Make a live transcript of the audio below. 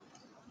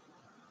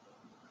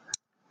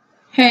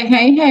Hey,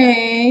 hey,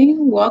 hey,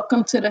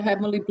 welcome to the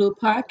Heavenly Blue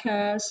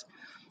Podcast.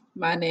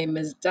 My name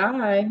is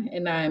Di,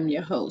 and I am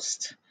your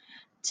host.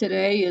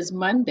 Today is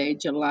Monday,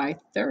 July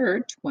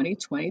 3rd,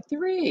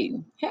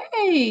 2023.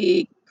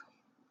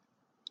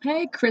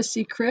 Hey,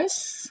 Chrissy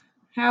Chris,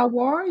 how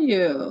are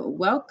you?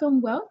 Welcome,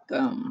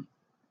 welcome.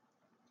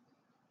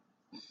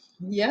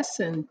 Yes,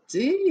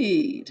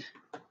 indeed.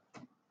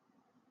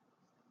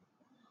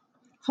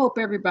 Hope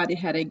everybody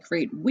had a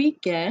great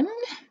weekend.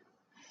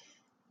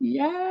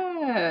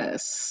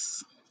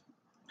 Yes,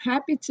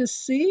 happy to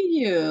see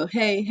you.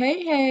 Hey,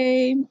 hey,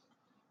 hey.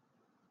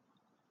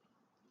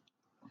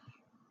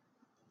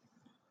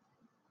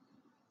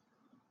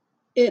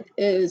 It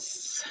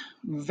is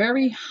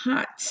very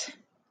hot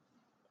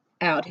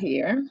out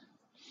here.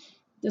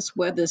 This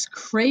weather's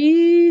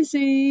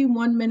crazy.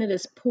 One minute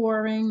is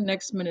pouring,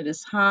 next minute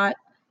is hot.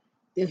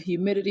 The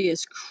humidity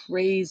is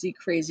crazy,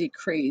 crazy,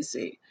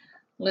 crazy.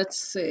 Let's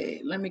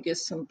see. Let me get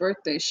some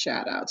birthday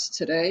shout outs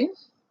today.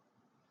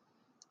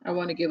 I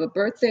want to give a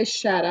birthday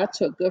shout out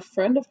to a good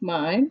friend of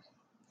mine.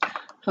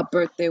 Her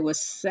birthday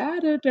was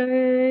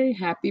Saturday.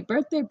 Happy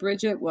birthday,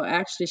 Bridget. Well,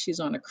 actually, she's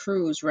on a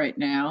cruise right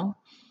now.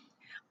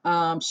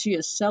 She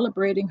is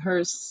celebrating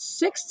her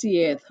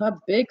 60th, her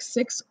big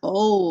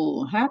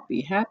 6-0. Happy,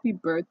 happy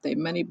birthday.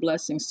 Many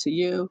blessings to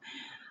you.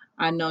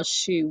 I know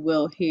she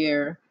will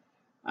hear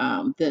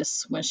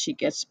this when she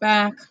gets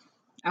back.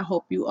 I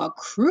hope you are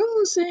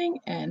cruising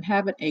and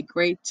having a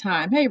great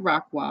time. Hey,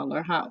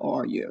 Rockwaller, how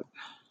are you?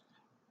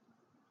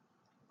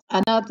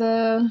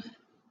 Another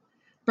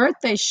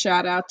birthday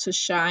shout out to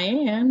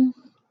Cheyenne.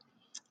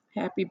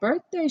 Happy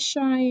birthday,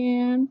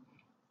 Cheyenne.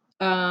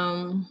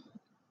 Um,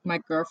 my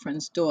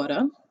girlfriend's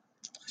daughter.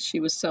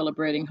 She was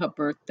celebrating her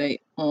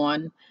birthday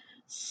on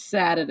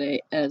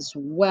Saturday as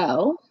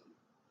well.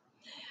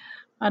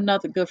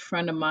 Another good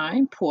friend of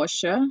mine,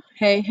 Portia.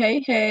 Hey, hey,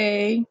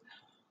 hey.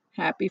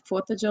 Happy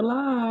 4th of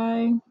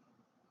July.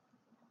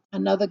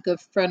 Another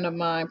good friend of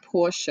mine,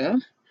 Portia.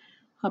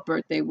 Her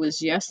birthday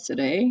was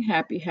yesterday.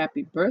 Happy,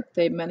 happy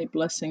birthday. Many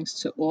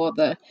blessings to all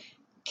the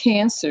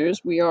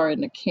cancers. We are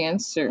in the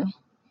cancer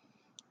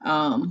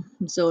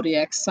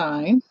zodiac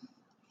sign.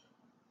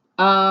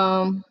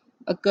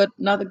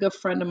 Another good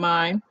friend of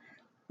mine.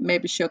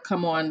 Maybe she'll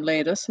come on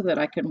later so that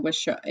I can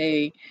wish her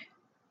a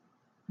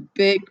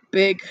big,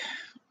 big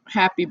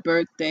happy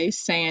birthday,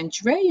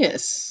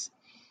 Sandreas.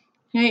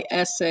 Hey,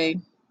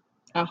 Essay.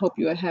 I hope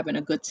you are having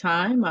a good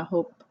time. I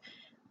hope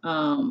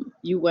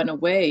you went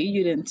away.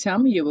 You didn't tell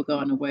me you were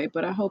going away,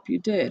 but I hope you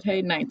did.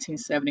 Hey,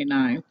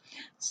 1979.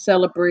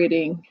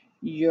 Celebrating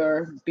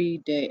your B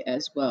day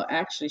as well.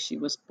 Actually, she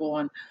was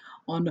born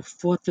on the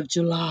 4th of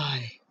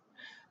July.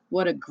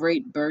 What a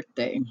great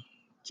birthday.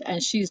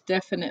 And she's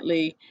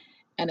definitely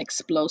an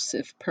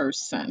explosive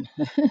person.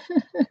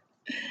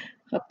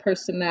 Her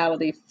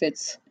personality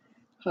fits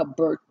her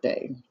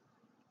birthday.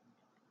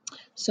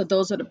 So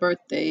those are the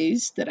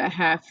birthdays that I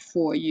have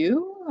for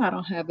you. I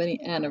don't have any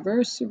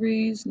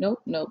anniversaries.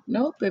 Nope, nope,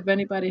 nope. If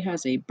anybody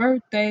has a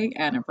birthday,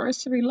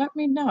 anniversary, let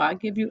me know. I'll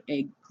give you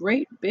a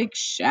great big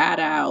shout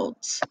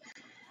out. So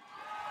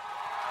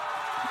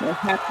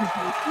happy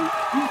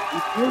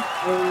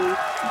birthday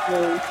to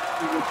those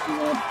who were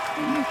born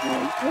in the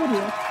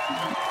zodiac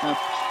sign of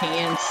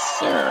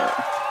Cancer.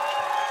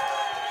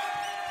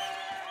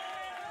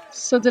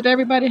 So did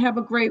everybody have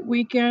a great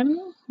weekend?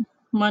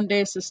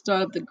 Monday is the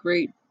start of the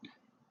great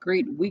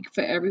week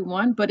for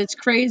everyone. But it's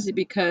crazy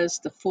because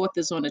the 4th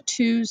is on a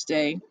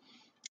Tuesday.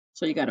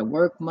 So you got to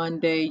work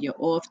Monday, you're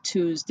off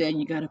Tuesday, and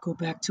you got to go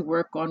back to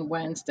work on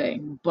Wednesday.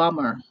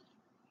 Bummer.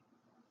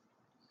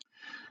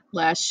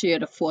 Last year,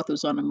 the 4th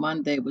was on a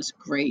Monday, was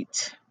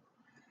great.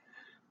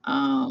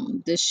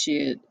 This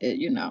year,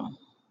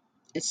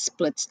 it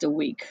splits the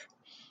week.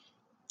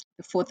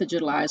 The 4th of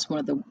July is one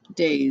of the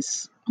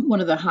days,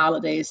 one of the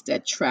holidays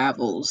that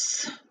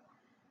travels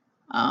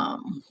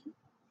um,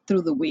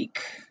 through the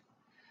week.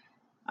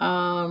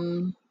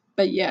 Um,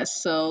 but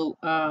yes, so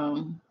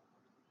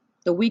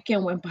the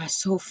weekend went by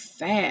so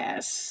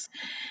fast.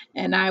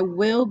 And I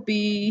will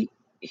be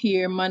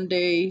here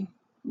Monday,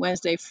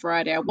 Wednesday,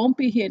 Friday. I won't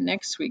be here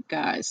next week,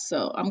 guys.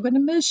 So I'm gonna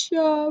miss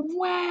you.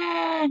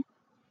 Wah!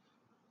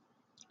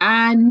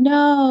 I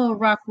know,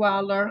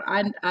 Rockwaller.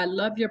 I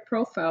love your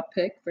profile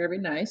pic. Very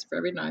nice,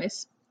 very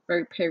nice,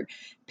 very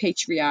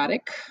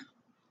patriotic.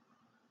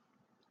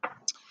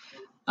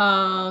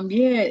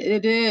 Yeah,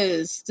 it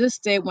is. This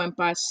day went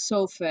by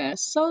so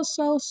fast, so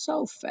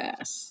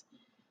fast.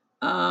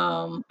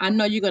 I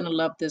know you're gonna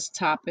love this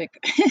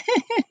topic.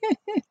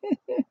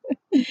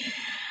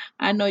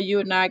 I know you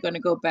and I are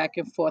gonna go back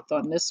and forth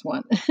on this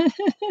one.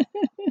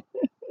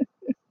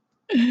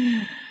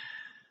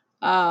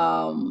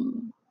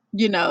 Um,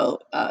 you know,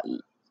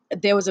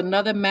 there was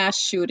another mass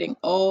shooting.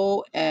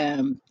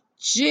 OMG.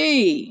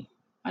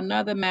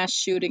 Another mass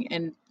shooting,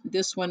 and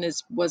this one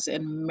was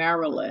in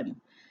Maryland.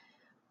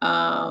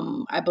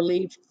 I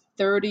believe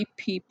 30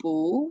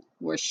 people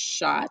were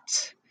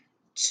shot,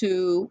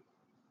 two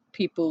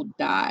people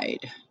died.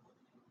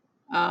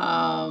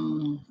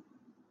 Um,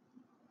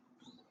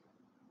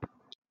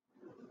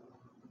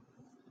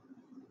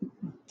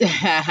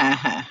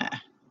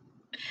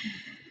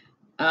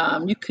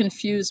 You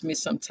confuse me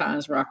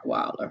sometimes,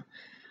 Rockwaller.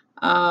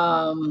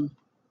 Um,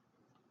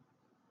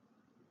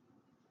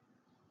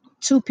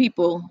 Two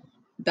people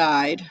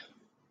died.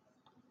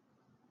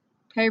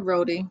 Hey,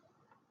 Rody,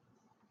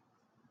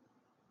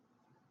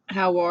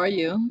 how are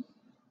you?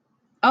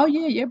 Oh,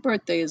 yeah, your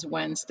birthday is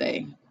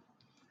Wednesday.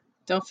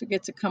 Don't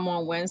forget to come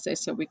on Wednesday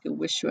so we can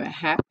wish you a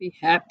happy,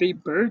 happy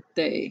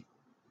birthday.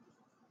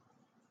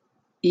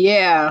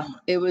 Yeah,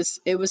 it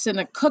was in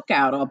a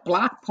cookout or a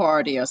block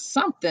party or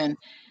something.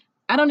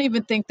 I don't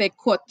even think they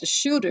caught the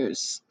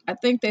shooters. I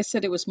think they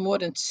said it was more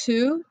than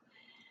two.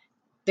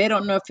 They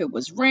don't know if it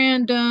was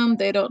random.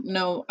 They don't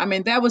know. I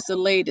mean, that was the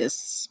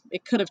latest.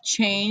 It could have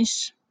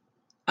changed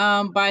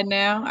by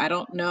now. I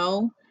don't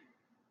know.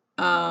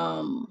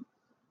 Um,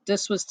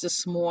 this was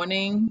this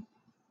morning.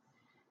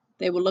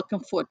 They were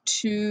looking for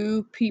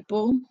two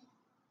people,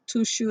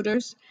 two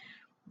shooters.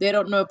 They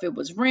don't know if it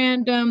was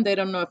random. They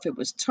don't know if it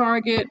was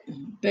target.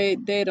 They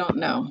don't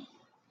know.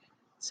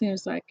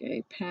 Seems like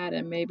a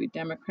pattern. Maybe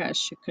Democrats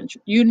should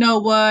control. You know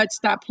what?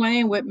 Stop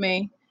playing with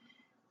me.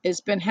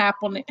 It's been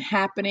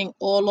happening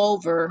all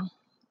over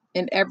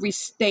in every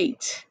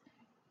state.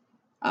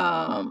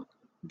 Um,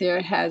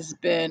 there has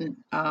been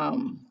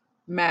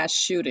mass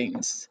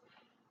shootings.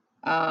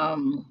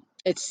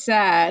 It's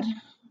sad.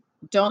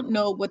 Don't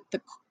know what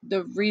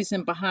the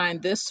reason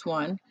behind this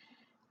one,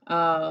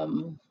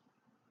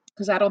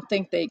 because I don't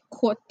think they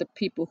caught the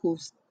people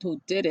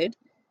who did it.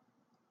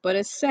 But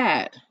it's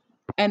sad,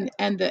 and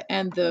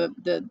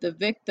the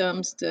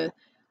victims, the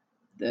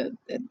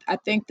I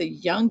think the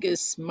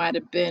youngest might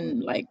have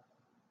been like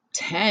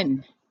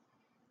 10,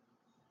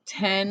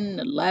 10,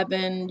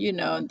 11.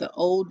 And the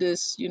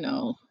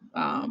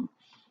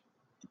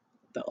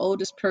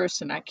oldest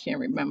person, I can't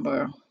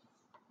remember,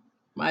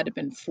 might have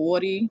been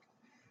 40.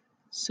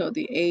 So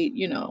the eight,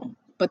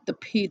 but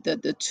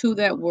the two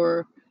that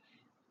were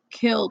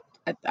killed,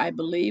 I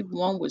believe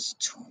one was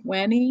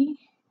 20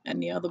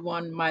 and the other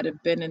one might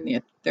have been in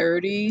their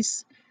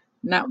 30s.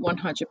 Not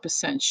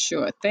 100%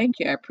 sure. Thank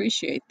you. I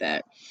appreciate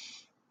that.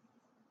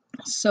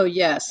 So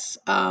yes,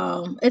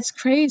 it's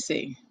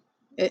crazy.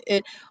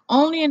 It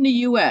only in the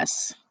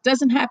U.S.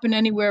 Doesn't happen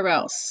anywhere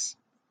else.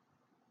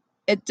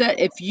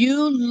 If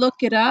you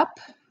look it up,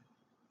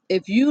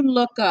 if you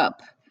look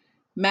up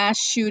mass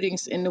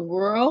shootings in the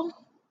world,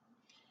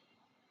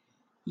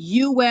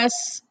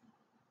 U.S.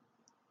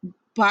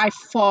 by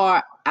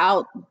far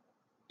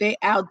they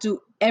outdo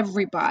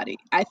everybody.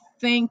 I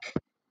think.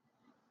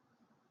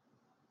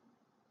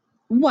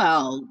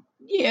 Well,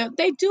 yeah,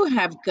 they do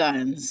have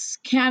guns.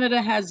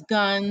 Canada has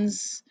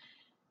guns.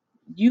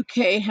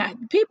 UK had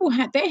people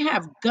had they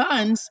have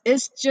guns.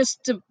 It's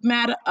just a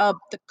matter of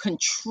the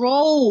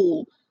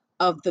control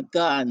of the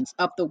guns,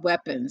 of the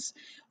weapons.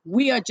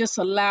 We are just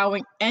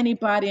allowing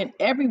anybody and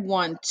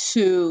everyone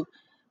to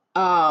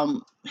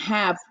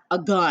have a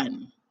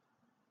gun.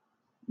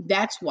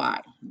 That's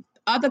why.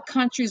 Other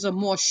countries are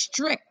more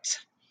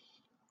strict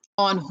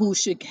on who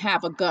should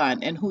have a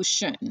gun and who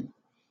shouldn't.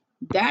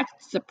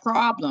 That's the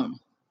problem.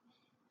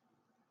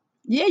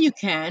 Yeah, you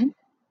can.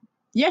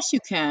 Yes, you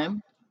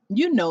can.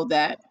 You know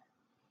that.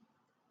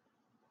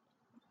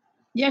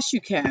 Yes,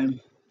 you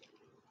can.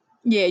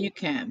 Yeah, you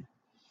can.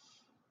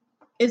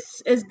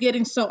 It's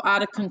getting so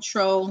out of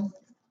control.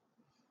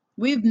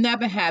 We've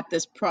never had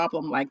this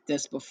problem like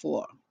this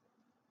before.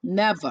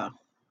 Never.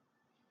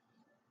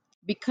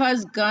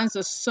 Because guns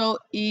are so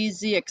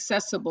easy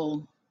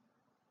accessible,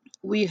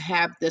 we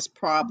have this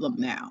problem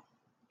now.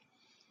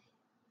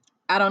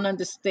 I don't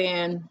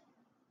understand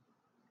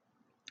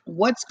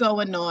what's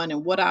going on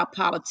and what our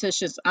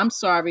politicians, I'm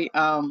sorry,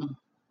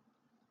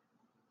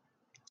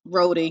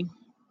 Rhodey,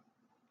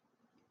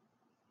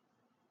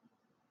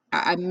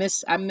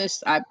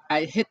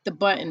 I hit the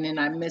button and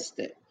I missed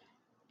it.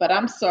 But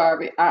I'm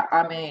sorry.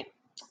 I mean,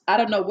 I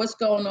don't know what's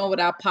going on with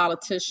our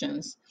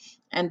politicians.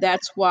 And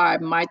that's why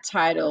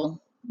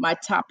my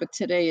topic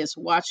today is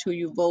watch who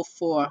you vote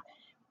for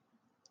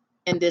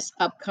in this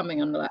upcoming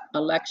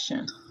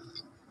election.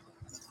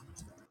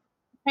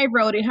 Hey,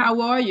 Rhodey,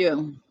 how are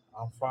you?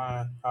 I'm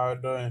fine. How are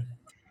you doing?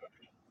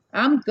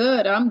 I'm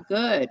good. I'm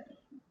good.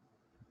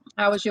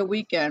 How was your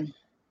weekend?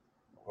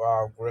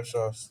 Wow,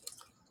 gracious.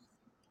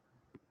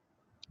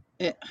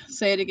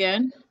 Say it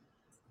again.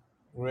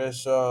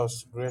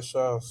 Gracious,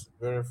 gracious,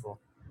 beautiful.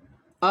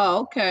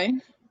 Oh, okay.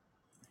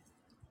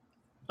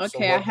 So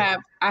Okay,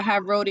 I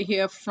have Rhodey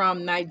here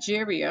from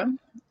Nigeria,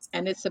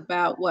 and it's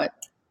about what,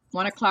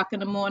 1 o'clock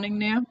in the morning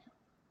now?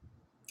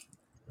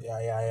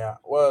 yeah.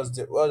 What's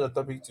the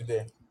topic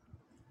today?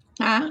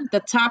 Huh?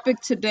 The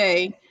topic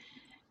today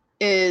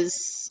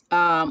is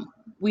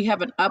we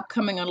have an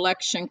upcoming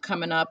election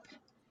coming up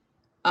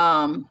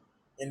um,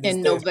 In the in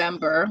state,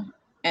 November,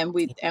 and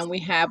we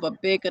have a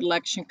big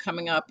election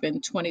coming up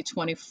in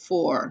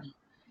 2024.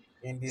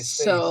 in the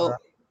state, So right?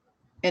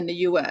 in the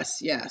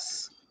U.S.,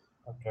 yes.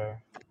 Okay.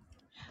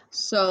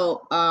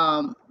 So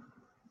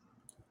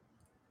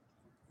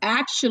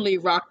actually,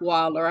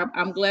 Rockwaller,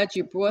 I'm glad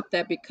you brought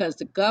that because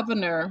the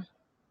governor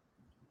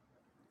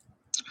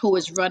who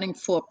is running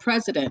for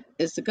president.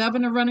 Is the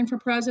governor running for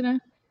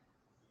president?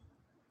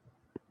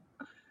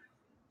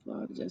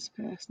 Florida just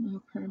passed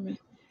no permit.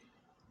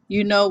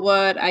 You know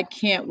what? I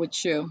can't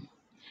with you.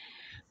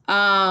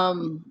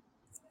 Um,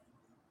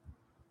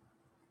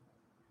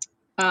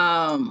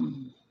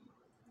 um,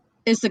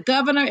 is the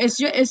governor is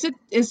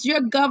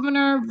your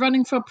governor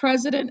running for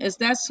president? Is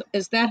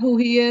that who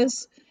he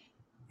is?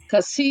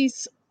 Because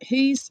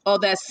he's oh,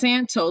 that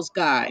Santos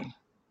guy.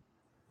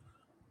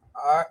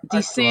 Actually,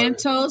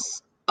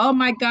 DeSantos. Oh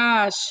my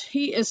gosh,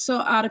 he is so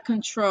out of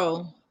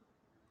control.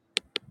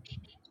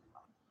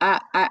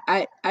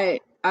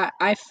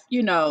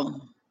 You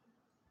know,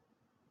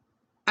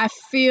 I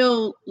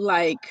feel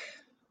like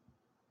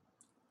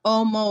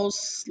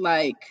almost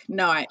like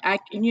no,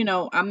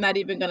 I'm not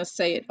even gonna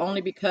say it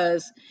only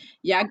because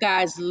y'all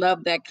guys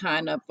love that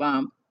kind of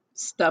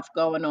stuff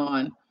going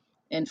on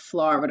in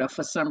Florida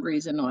for some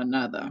reason or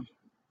another.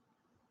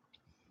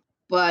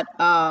 But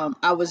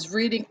I was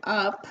reading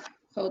up.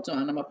 Hold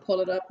on, I'm gonna pull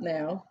it up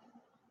now.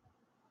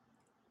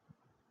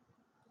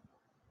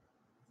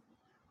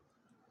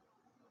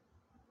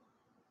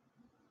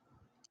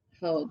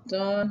 Hold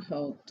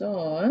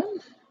on.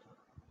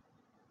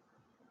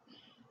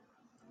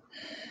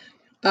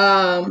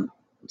 Um,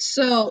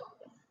 so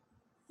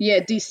yeah,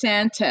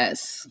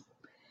 DeSantis.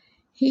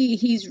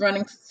 He's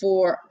running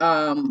for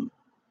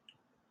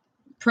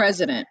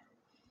president,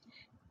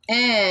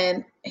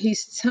 and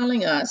he's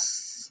telling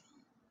us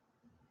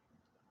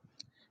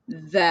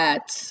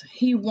that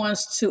he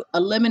wants to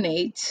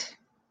eliminate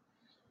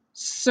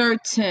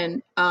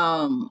certain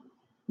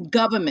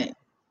government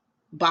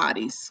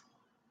bodies.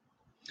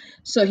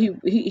 So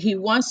he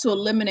wants to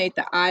eliminate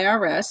the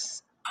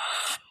IRS,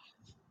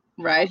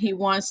 right? He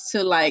wants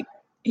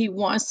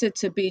it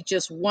to be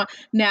just one.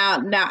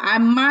 Now I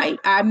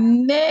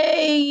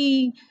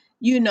may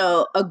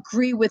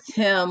agree with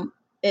him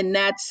in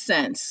that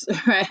sense,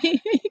 right?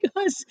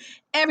 Because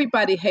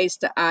everybody hates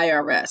the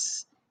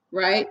IRS,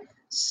 right?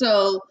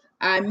 So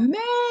I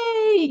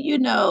may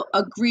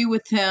agree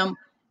with him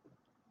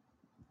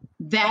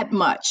that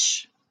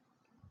much.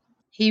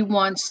 He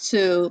wants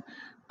to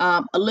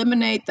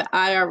eliminate the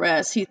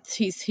IRS.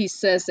 He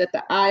says that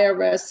the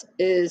IRS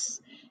is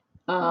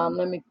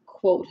let me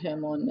quote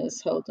him on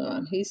this. Hold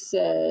on. He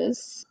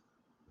says,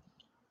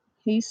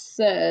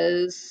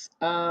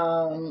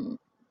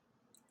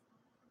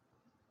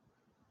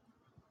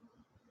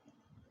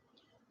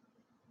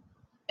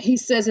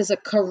 it's a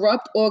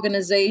corrupt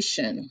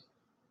organization.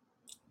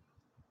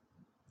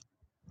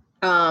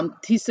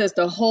 He says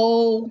the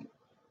whole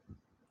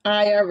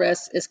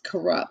IRS is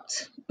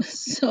corrupt.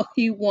 So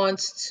he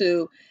wants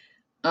to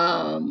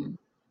um,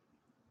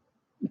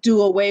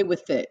 do away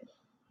with it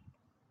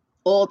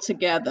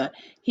altogether.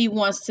 He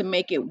wants to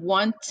make it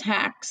one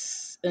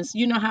tax. And so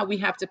you know how we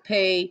have to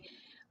pay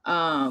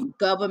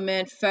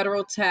government,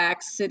 federal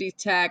tax, city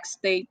tax,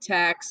 state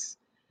tax.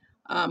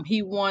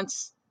 He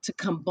wants to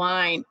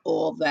combine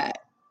all that,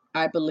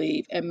 I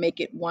believe, and make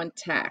it one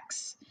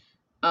tax,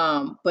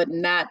 but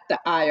not the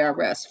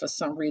IRS for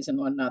some reason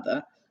or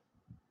another,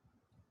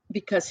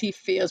 because he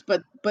feels.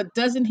 But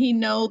doesn't he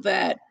know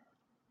that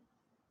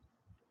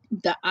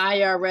the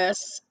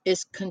IRS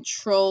is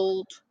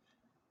controlled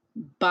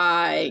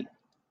by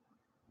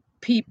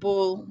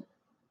people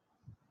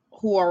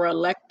who are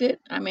elected?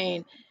 I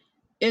mean,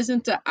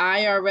 isn't the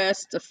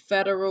IRS the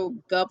federal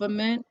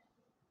government?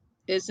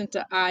 Isn't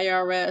the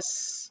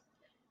IRS?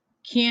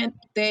 Can't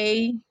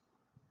they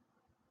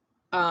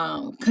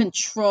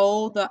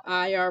control the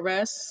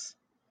IRS?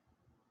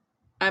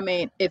 I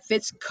mean, if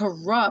it's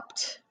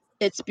corrupt,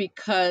 it's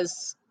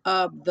because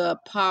of the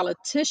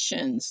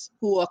politicians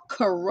who are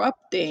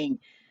corrupting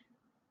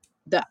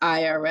the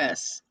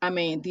IRS. I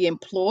mean, the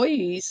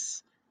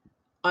employees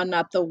are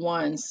not the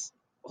ones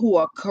who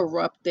are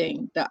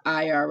corrupting the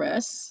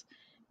IRS,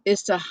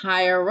 it's the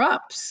higher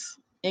ups,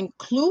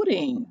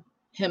 including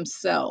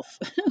himself,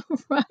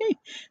 right?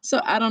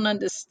 So I don't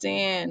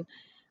understand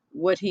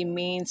what he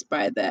means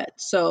by that.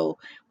 So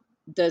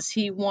does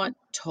he want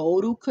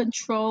total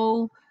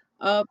control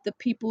of the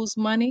people's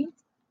money?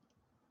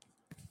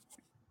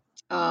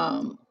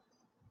 Um,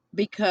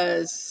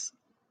 because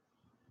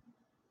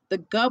the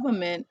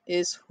government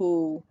is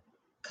who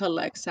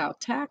collects our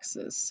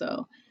taxes.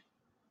 So,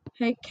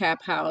 hey,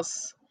 Cap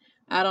House,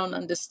 I don't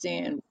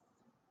understand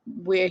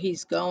where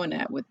he's going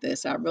at with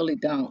this. I really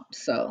don't.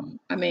 So,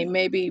 I mean,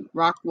 maybe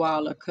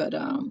Rockwaller could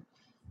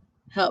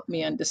help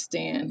me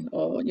understand,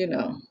 or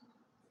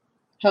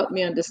help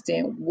me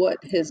understand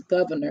what his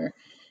governor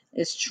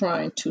is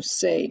trying to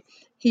say.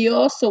 He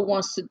wants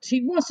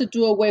to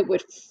do away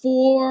with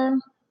four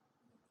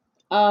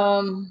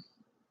um,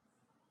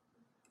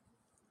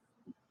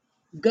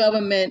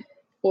 government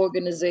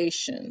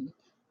organizations.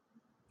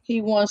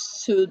 He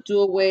wants to do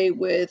away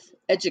with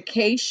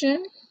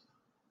education.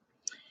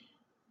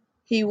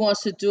 He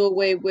wants to do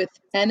away with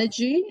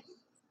energy.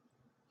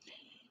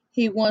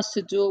 He wants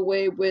to do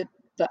away with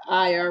the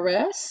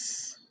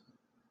IRS.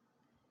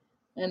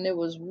 And there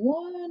was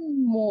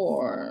one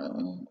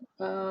more.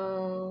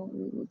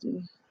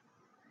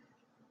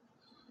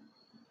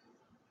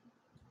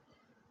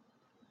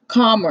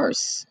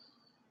 Commerce,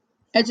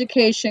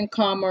 education,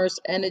 commerce,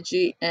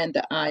 energy, and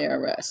the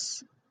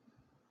IRS.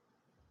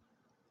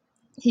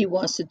 He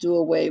wants to do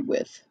away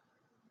with.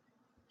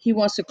 He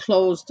wants to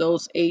close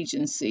those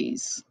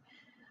agencies.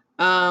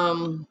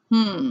 Um,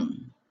 hmm.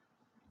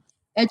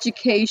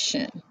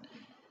 Education.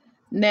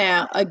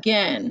 Now,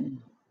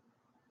 again,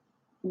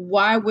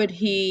 why would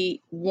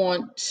he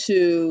want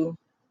to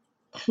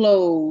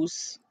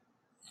close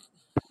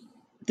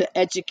the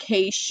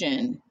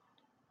education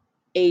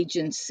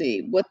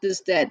agency? What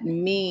does that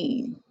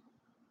mean?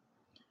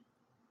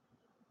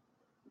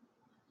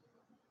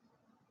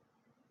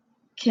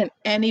 Can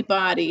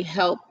anybody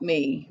help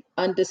me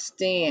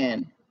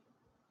understand?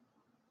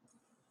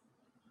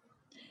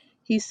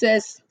 He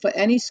says for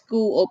any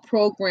school or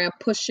program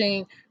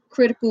pushing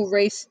critical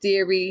race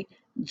theory,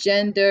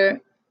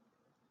 gender,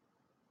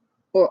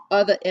 or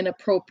other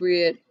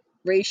inappropriate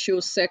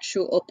racial,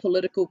 sexual, or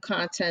political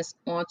contents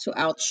onto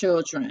our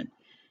children.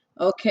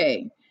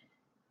 Okay,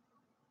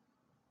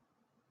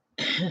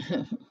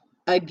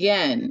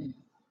 again,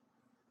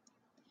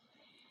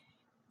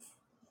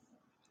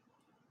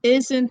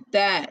 isn't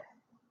that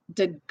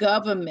the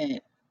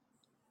government,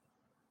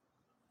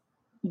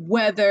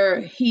 whether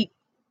he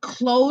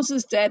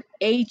closes that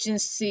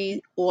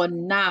agency or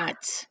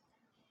not,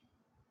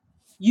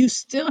 you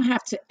still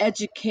have to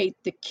educate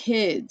the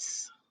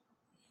kids.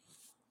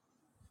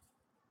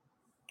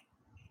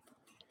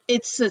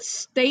 It's a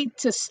state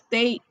to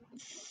state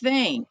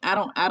thing. I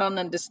don't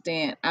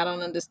understand. I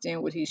don't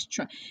understand what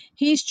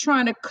he's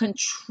trying to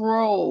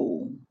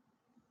control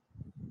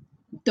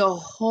the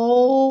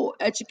whole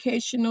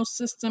educational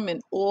system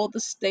in all the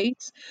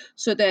states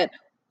so that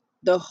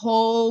the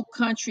whole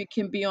country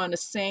can be on the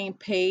same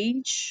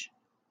page.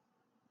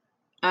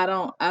 I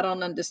don't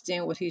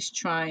understand what he's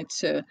trying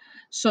to.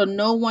 So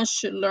no one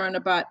should learn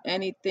about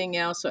anything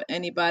else or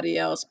anybody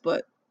else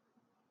but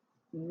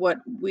what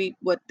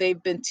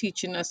they've been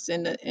teaching us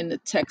in the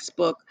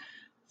textbook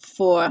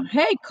for.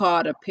 Hey,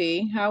 Carter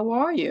P, how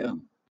are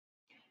you?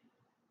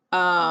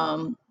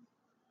 Um,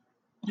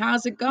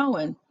 how's it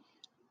going?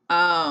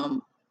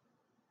 Um,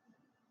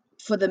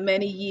 for the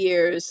many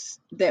years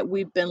that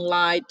we've been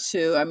lied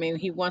to. I mean,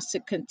 he wants to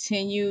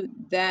continue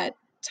that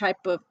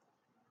type of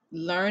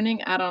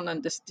learning. I don't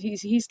understand.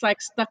 He's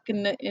like stuck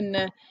in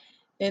the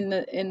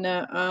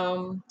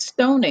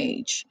Stone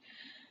Age.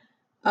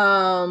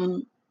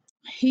 Um,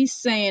 he's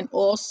saying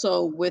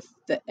also with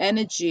the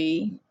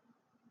energy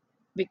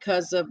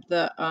because of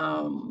the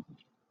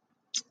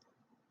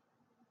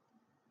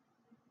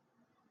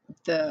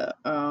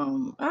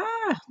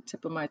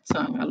tip of my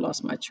tongue. I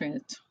lost my train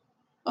of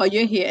Oh,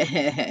 you're here.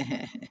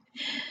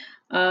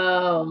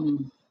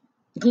 um,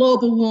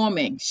 global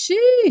warming.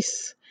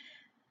 Jeez.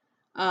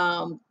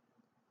 Um,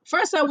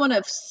 first, I want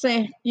to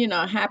say,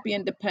 happy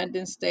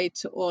Independence Day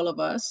to all of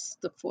us,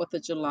 the 4th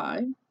of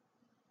July.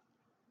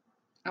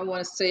 I want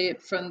to say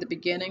it from the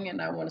beginning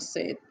and I want to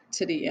say it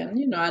to the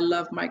end. I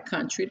love my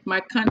country.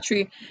 My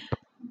country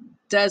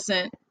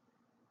doesn't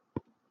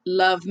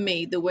love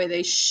me the way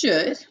they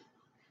should,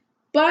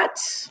 but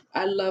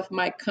I love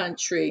my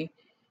country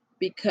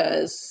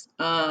because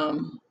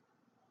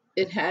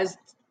it has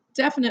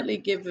definitely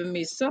given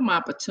me some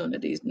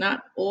opportunities,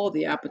 not all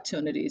the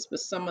opportunities, but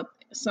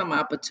some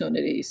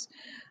opportunities.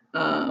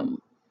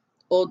 Um,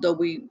 although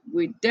we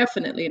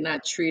definitely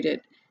not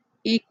treated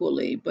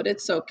equally, but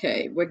it's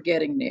okay. We're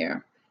getting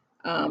there.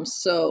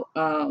 So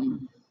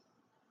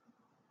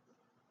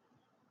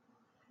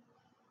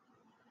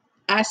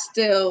I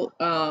still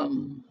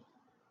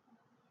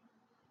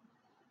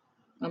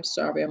I'm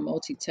sorry, I'm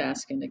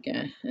multitasking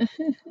again.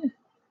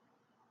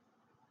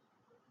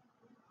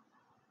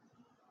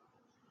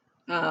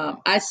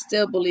 I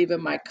still believe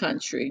in my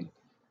country.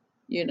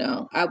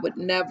 I would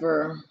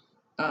never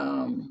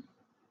um,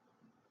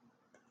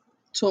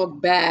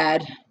 talk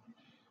bad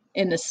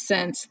in the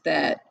sense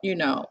that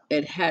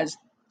it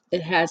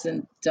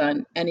hasn't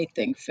done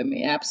anything for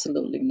me.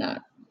 Absolutely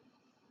not.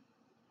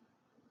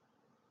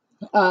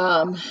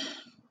 Um,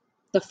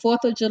 the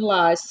 4th of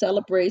July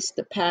celebrates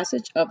the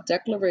passage of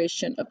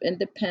Declaration of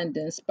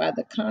Independence by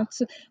the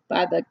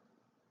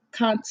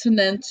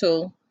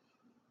Continental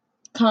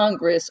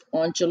Congress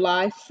on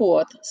July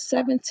 4th,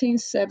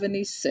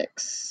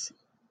 1776.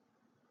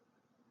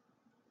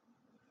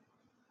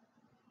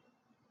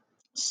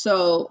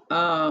 So,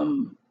 a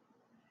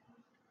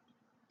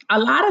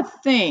lot of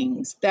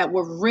things that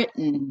were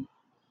written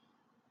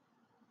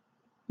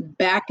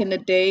back in the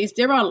days,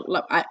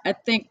 I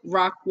think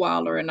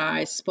Rockwaller and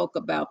I spoke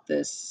about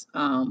this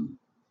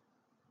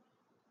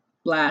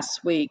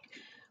last week,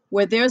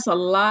 where there's a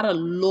lot of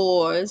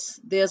laws,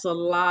 there's a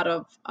lot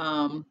of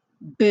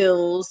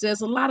bills,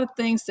 there's a lot of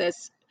things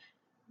that's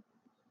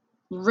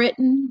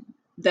written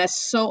that's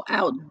so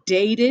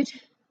outdated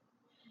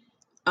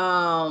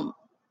um,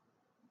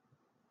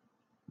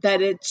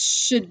 that it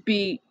should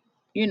be,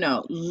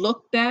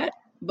 looked at,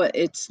 but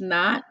it's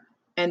not.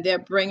 And they're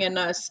bringing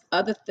us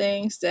other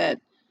things that,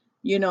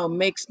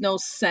 makes no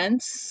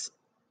sense.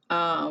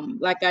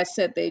 Like I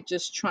said, they're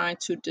just trying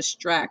to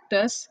distract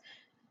us.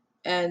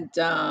 And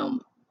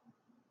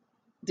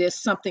there's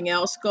something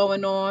else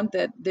going on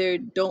that they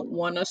don't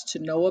want us to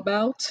know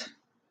about.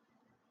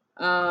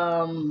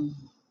 Um,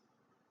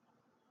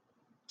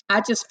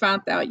 I just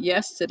found out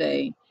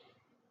yesterday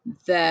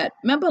that,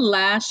 remember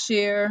last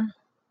year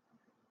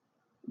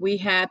we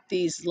had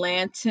these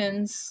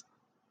lanterns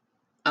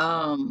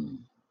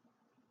um,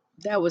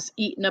 that was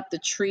eating up the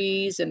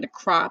trees and the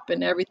crop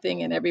and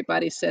everything, and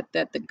everybody said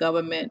that the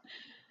government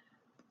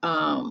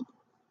um,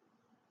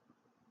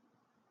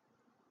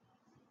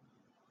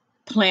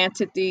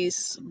 planted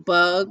these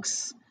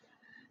bugs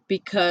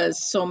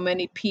because so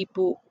many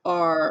people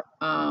are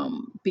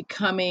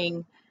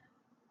becoming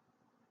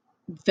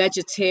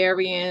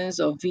vegetarians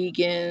or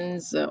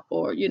vegans,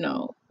 or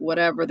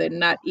whatever, they're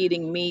not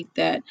eating meat,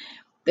 that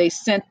they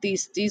sent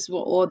these were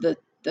all the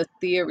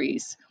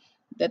theories,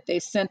 that they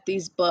sent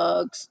these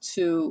bugs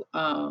to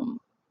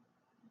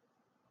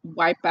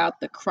wipe out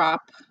the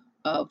crop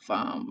of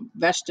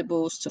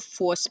vegetables to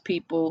force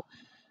people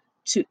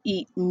to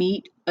eat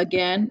meat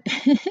again.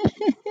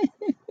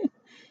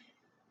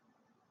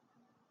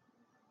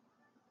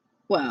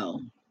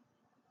 Well,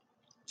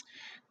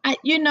 I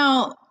you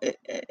know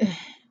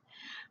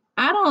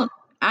I don't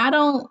I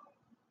don't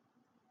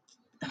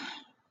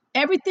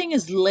everything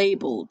is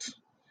labeled.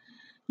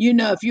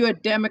 If you're a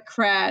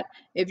Democrat,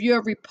 if you're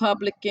a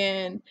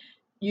Republican,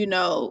 you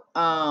know,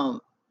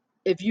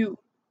 if you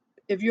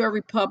if you're a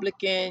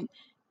Republican,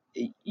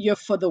 you're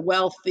for the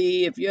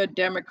wealthy. If you're a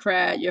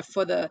Democrat, you're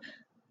for the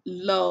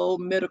low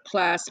middle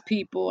class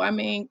people. I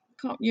mean,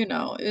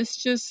 it's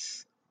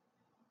just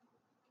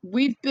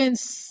we've been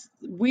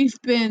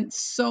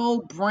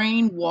so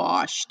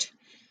brainwashed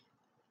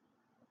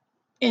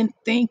in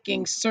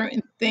thinking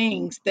certain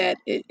things that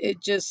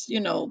it just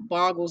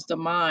boggles the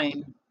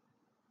mind,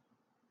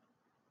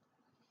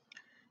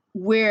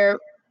 where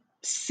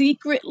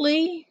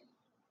secretly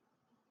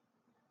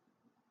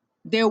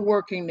they're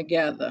working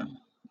together.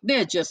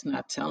 They're just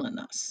not telling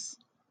us.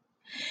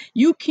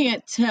 You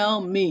can't tell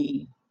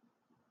me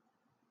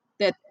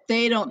that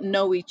they don't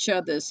know each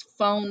other's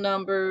phone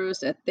numbers,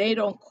 that they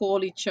don't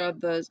call each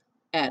other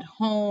at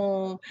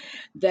home,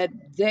 that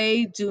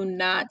they do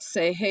not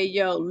say, "Hey,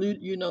 yo,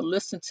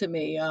 listen to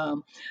me.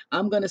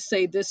 I'm gonna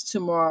say this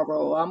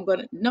tomorrow. I'm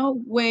gonna." No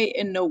way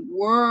in the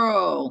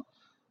world.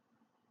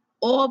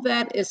 All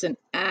that is an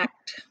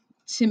act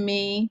to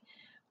me.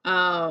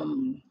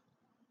 Um,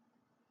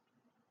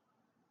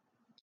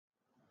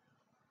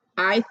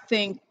 I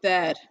think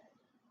that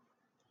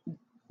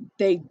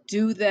they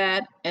do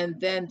that and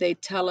then they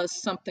tell us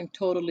something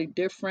totally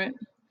different.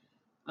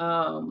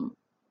 Um,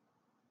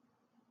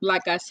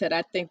 like I said,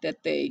 I think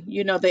that they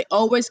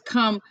always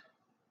come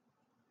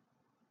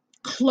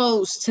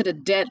close to the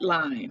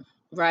deadline,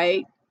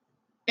 right?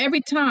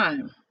 Every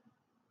time,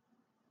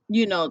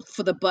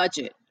 for the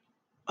budget.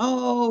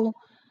 Oh,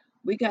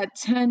 we got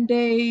 10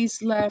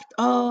 days left.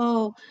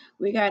 Oh,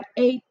 we got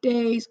 8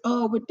 days.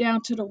 Oh, we're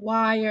down to the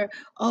wire.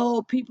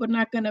 Oh, people are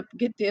not going to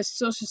get their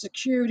social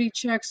security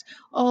checks.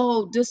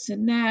 Oh, this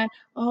and that.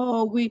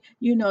 Oh,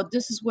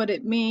 this is what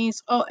it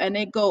means. Oh, and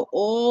they go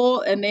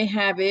and they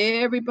have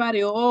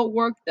everybody all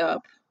worked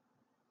up,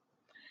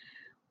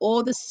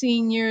 all the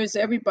seniors,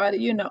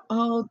 everybody,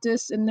 oh,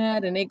 this and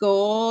that. And they go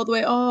all the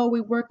way, oh,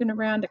 we're working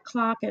around the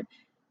clock. And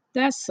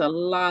that's a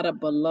lot of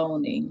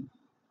baloney.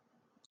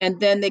 And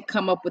then they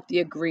come up with the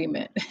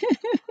agreement.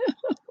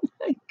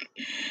 Like,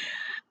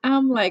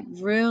 I'm like,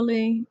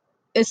 really?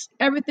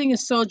 Everything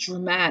is so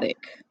dramatic.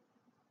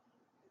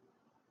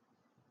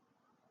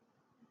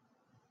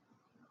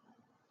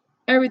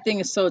 Everything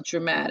is so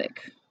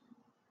dramatic.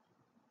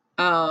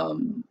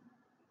 Um,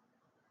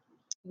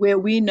 where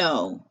we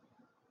know,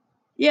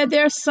 yeah,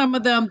 there's some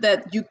of them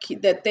that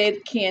that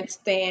they can't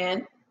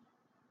stand,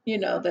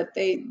 that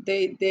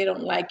they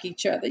don't like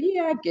each other.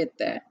 Yeah, I get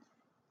that.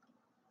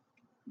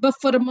 But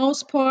for the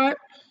most part,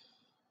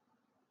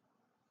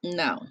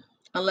 no.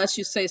 Unless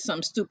you say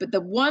something stupid.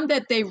 The one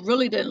that they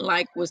really didn't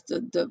like was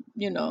the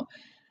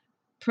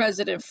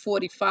President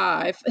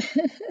 45,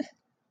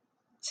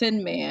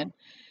 Tin Man.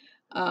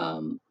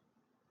 Um,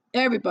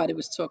 Everybody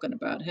was talking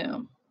about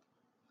him.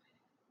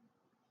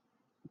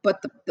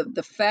 But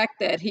the fact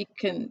that he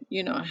can,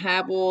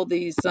 have all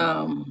these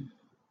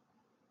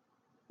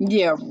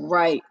yeah,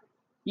 right.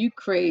 You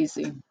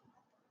crazy.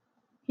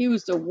 He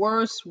was the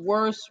worst,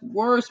 worst,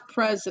 worst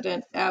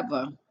president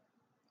ever.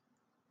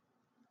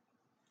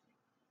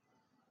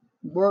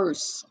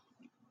 Worse.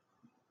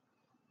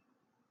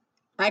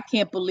 I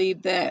can't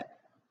believe that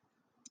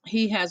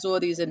he has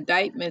all these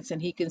indictments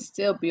and he can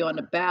still be on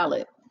the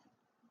ballot.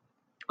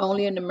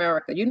 Only in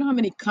America. You know how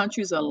many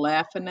countries are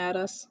laughing at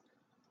us?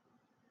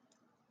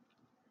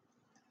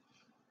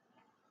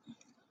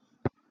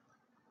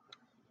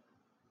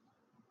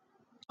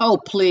 Oh,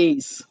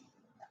 please.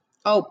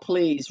 Oh,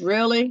 please.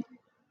 Really?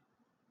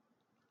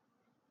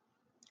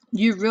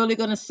 You really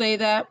gonna say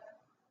that?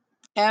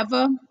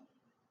 Ever?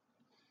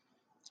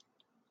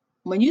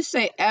 When you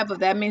say ever,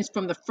 that means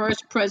from the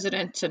first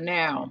president to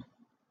now.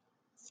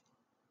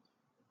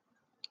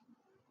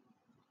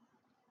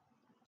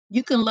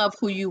 You can love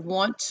who you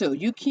want to.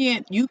 You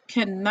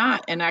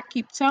cannot, and I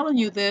keep telling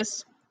you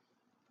this,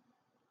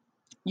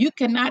 you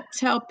cannot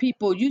tell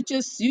people, you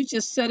just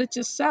said it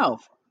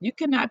yourself. You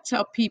cannot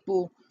tell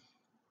people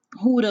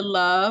who to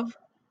love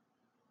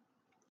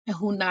and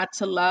who not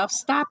to love.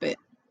 Stop it.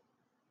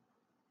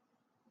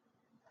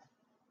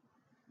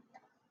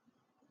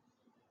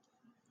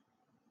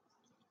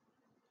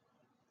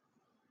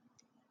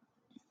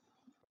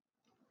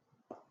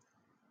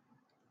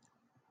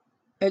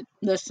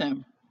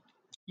 Listen,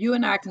 you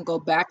and I can go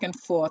back and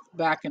forth,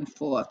 back and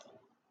forth.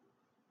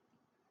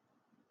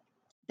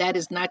 That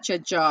is not your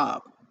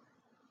job.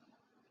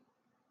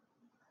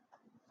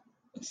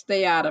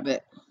 Stay out of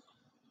it.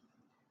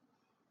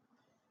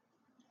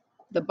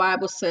 The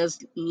Bible says,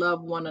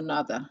 love one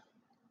another,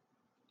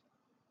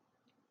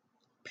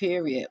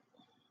 period.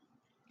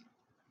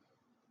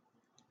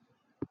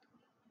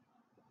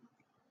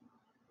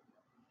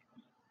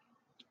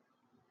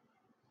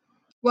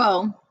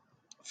 Well,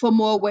 for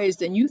more ways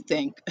than you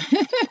think.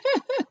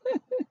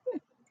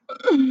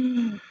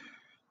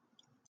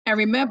 And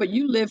remember,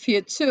 you live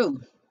here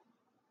too.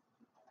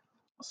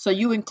 So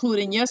you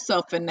including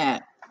yourself in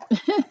that.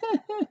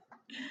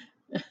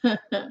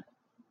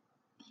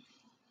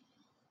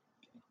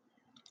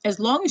 As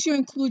long as you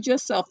include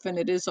yourself in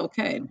it, it's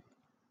okay.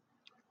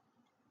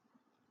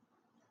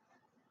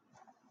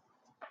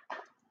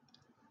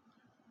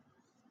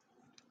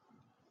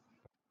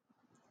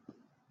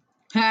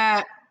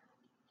 Ha,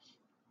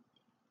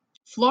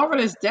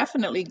 Florida is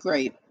definitely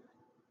great.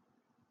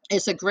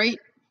 It's a great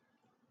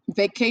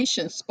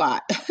vacation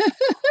spot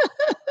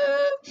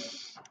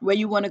where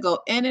you want to go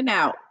in and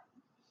out.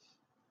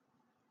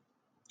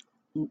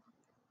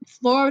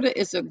 Florida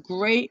is a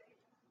great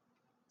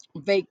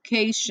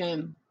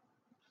vacation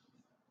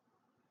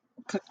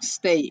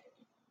state.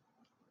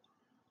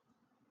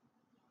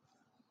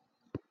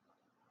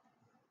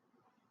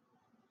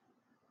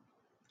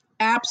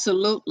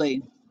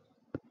 Absolutely.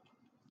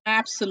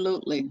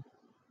 Absolutely.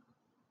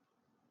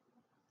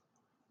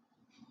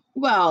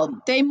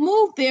 Well, they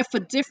moved there for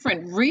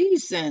different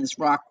reasons,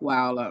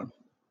 Rockweiler,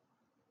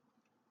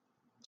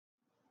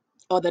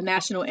 or the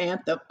national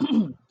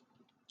anthem.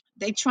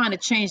 They trying to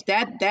change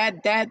that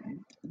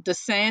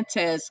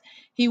DeSantis,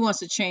 he wants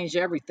to change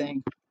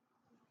everything.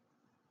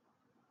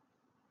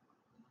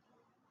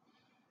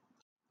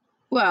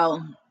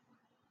 Well,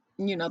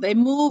 they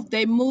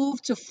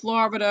moved to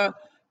Florida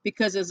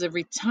because it's a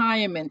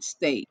retirement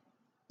state.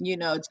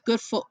 It's good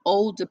for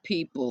older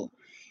people.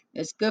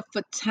 It's good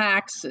for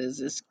taxes.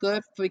 It's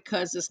good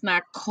because it's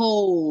not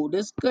cold.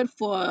 It's good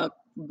for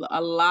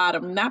a lot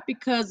of, not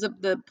because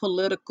of the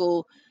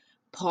political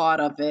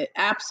part of it.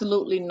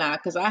 Absolutely not.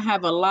 Because I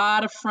have a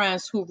lot of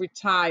friends who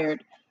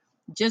retired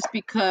just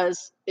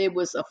because it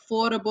was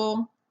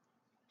affordable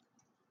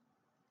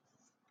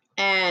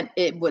and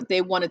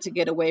they wanted to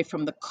get away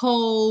from the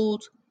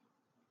cold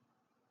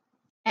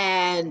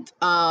and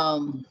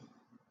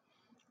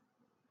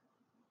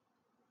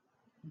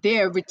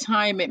their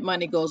retirement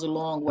money goes a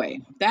long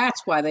way.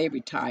 That's why they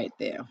retired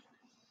there.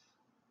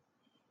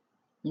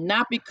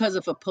 Not because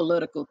of a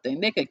political thing.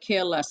 They could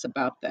care less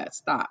about that.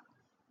 Stop.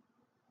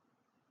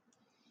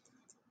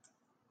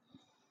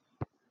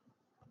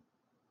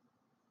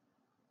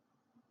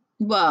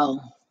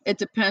 Well, it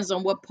depends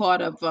on what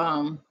part of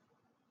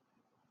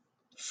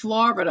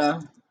Florida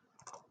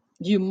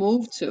you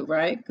move to,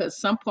 right? Because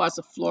some parts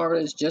of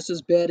Florida is just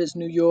as bad as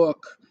New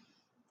York.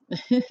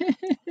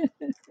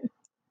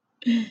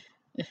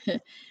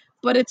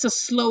 But it's a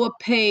slower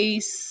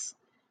pace.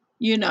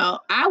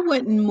 I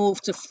wouldn't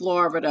move to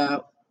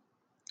Florida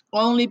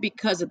only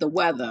because of the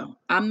weather.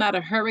 I'm not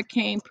a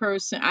hurricane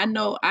person. I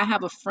know I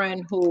have a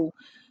friend who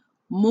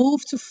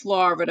moved to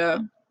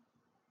Florida,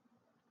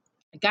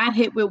 got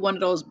hit with one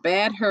of those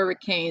bad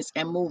hurricanes,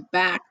 and moved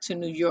back to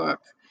New York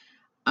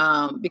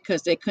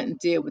because they couldn't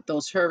deal with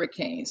those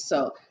hurricanes.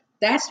 So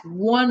that's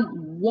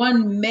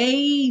one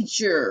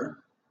major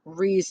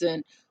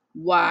reason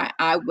why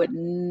I would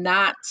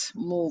not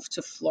move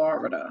to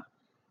Florida.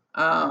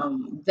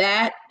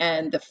 That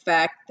and the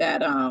fact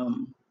that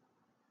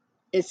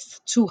it's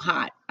too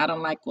hot. I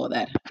don't like all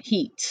that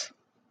heat.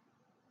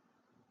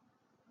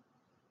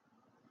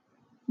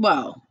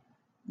 Well,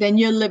 then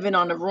you're living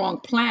on the wrong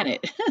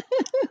planet.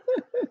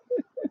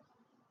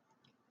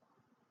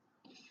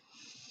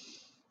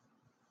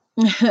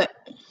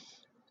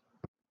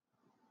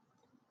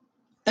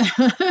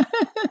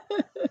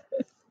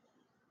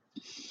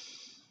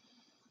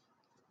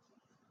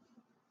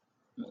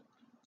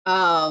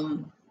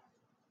 um,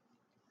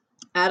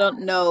 I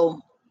don't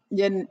know.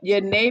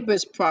 Your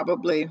neighbors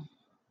probably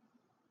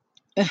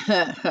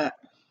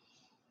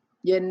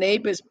your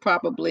neighbors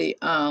probably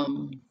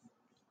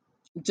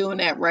doing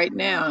that right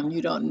now and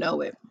you don't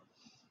know it.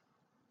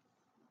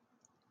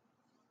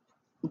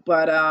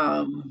 But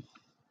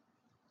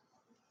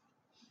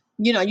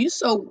you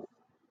so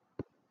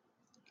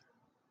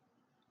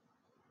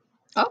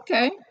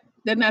okay,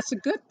 then that's a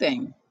good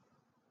thing,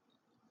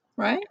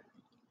 right?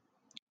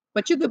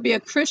 But you could be a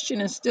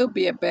Christian and still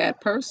be a bad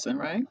person,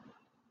 right?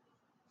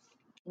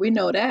 We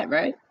know that,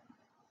 right?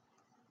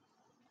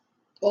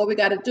 All we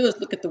got to do is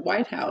look at the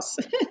White House.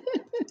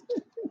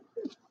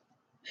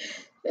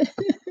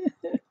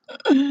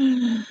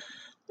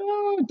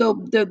 Oh,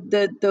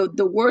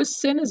 the worst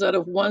sinners are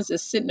the ones that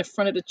sit in the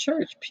front of the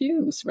church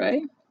pews,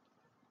 right?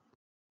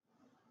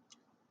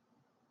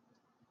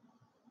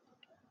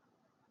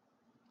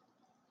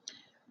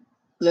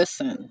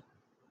 Listen,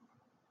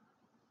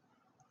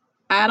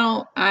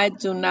 I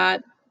do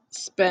not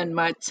spend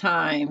my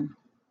time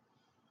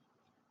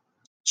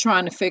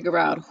trying to figure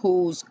out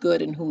who's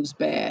good and who's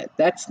bad.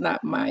 That's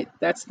not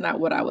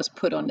what I was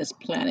put on this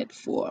planet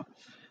for.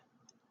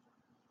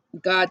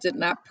 God did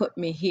not put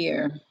me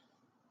here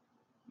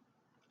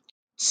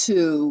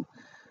to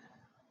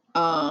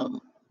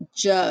um,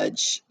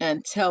 judge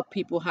and tell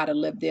people how to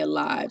live their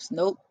lives.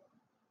 Nope,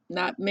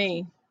 not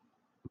me.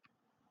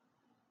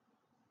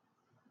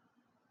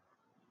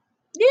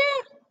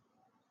 Yeah,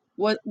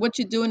 what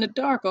you do in the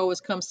dark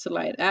always comes to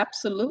light.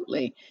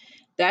 Absolutely.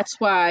 That's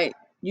why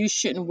you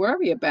shouldn't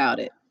worry about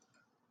it.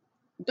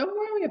 Don't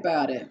worry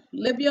about it.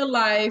 Live your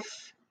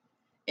life,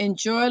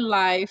 enjoy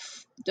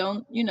life.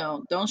 Don't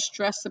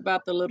stress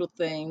about the little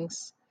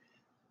things.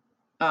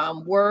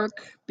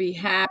 Work, be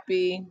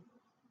happy,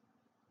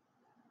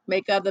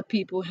 make other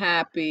people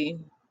happy,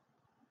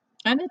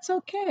 and it's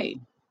okay.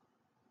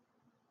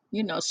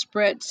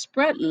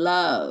 Spread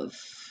love.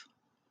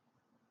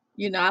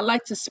 I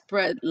like to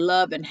spread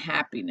love and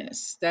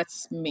happiness.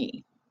 That's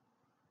me.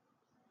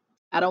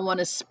 I don't want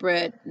to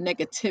spread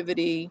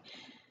negativity.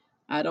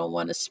 I don't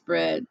want to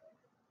spread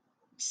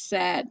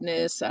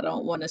sadness. I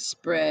don't want to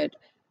spread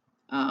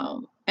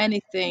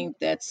anything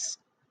that's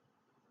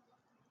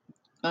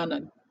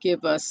gonna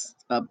give us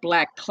a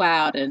black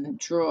cloud and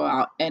draw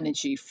our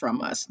energy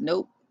from us.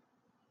 Nope,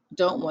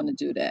 don't want to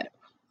do that.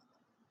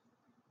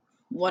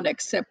 Want to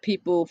accept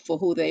people for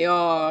who they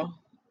are.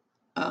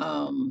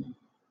 Um,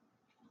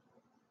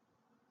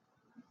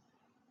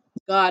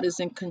 God is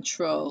in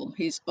control.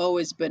 He's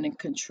always been in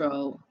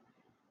control,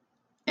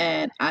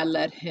 and I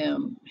let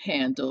Him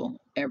handle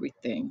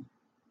everything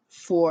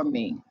for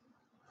me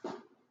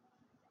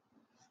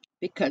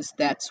because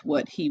that's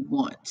what He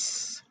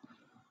wants.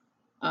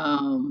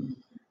 Um,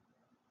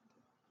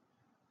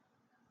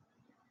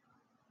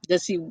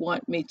 does He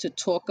want me to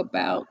talk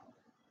about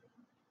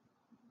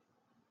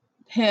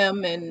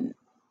Him and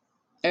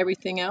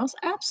everything else?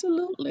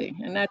 Absolutely,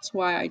 and that's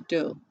why I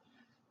do,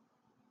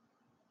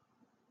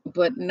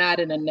 but not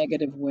in a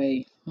negative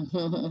way,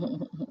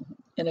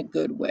 in a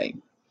good way.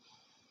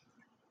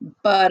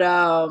 But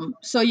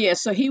so yeah,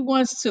 so he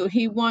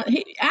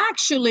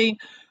actually,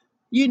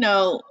 you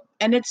know,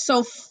 and it's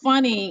so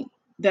funny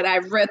that I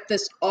read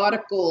this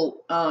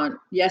article on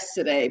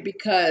yesterday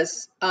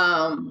because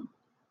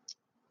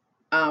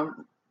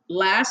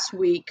last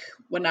week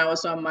when I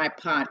was on my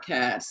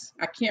podcast,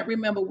 I can't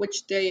remember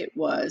which day it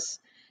was.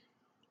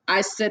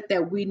 I said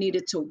that we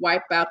needed to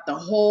wipe out the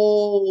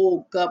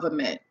whole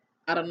government.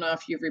 I don't know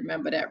if you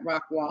remember that,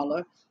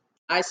 Rockwaller.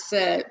 I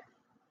said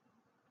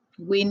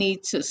we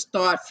need to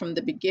start from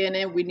the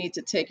beginning. We need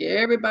to take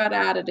everybody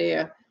out of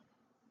there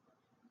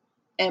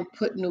and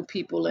put new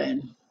people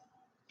in.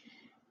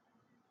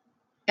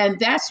 And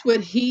that's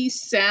what he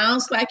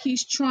sounds like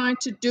he's trying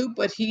to do,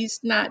 but he's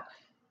not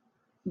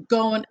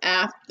going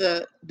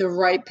after the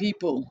right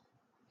people.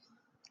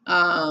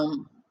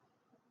 Um,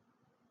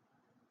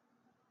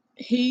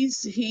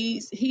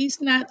 he's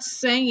not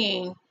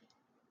saying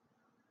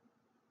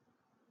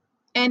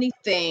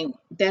anything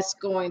that's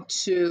going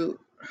to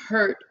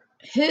hurt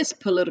his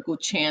political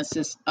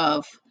chances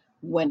of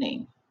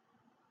winning.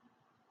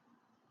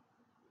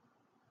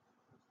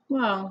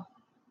 Well,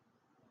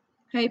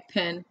 hey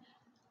Penn.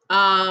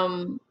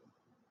 Um,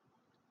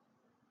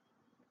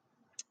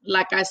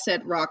 like I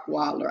said,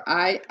 Rockwaller,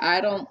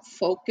 I don't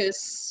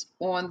focus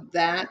on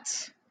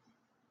that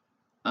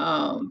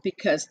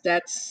because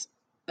that's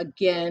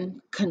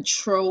again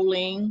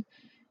controlling.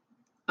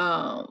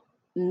 Um,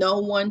 no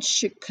one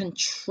should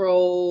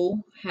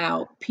control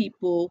how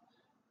people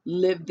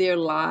live their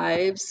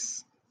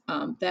lives.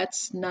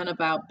 That's none of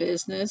our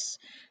business.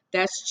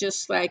 That's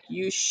just like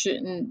you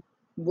shouldn't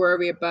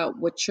worry about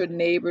what your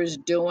neighbor's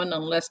doing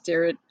unless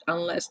they're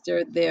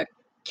there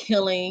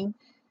killing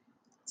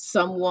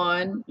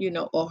someone,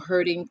 or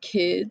hurting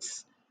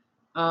kids.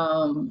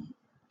 Um,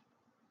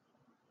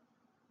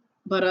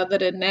 but other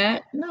than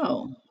that,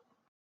 no.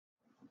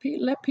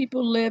 Let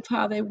people live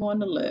how they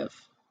want to live.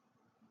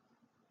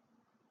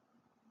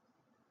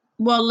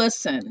 Well,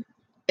 listen,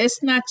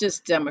 it's not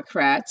just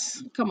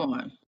Democrats. Come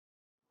on.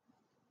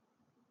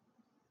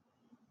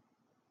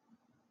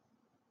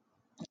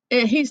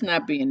 He's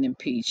not being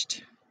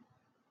impeached.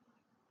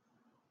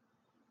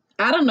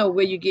 I don't know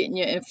where you're getting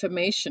your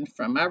information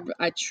from.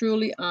 I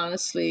truly,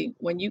 honestly,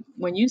 when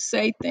you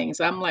say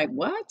things, I'm like,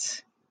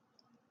 what?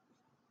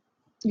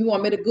 You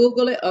want me to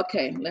Google it?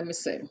 Okay, let me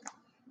see.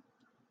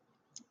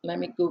 Let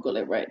me Google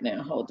it right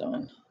now. Hold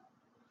on.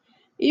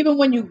 Even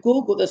when you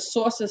Google the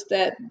sources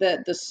that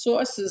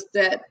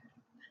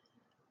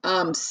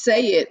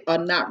say it are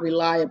not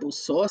reliable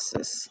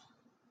sources.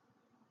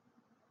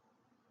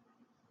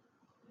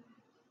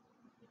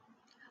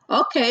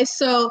 Okay,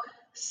 so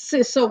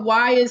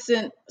why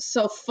isn't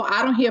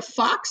I don't hear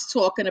Fox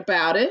talking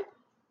about it.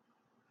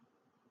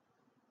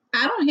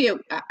 I don't hear.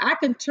 I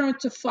can turn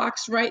to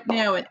Fox right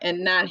now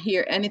and not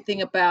hear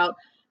anything about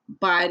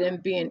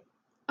Biden being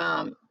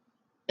um,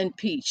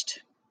 impeached.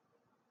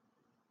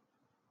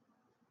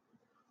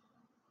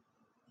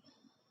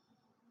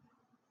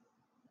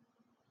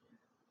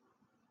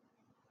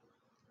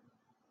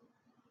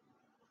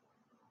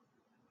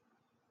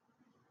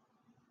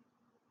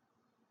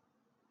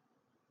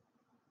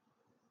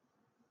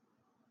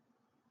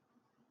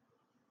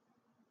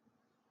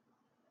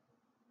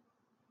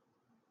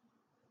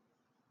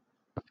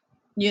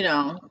 You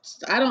know,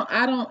 I don't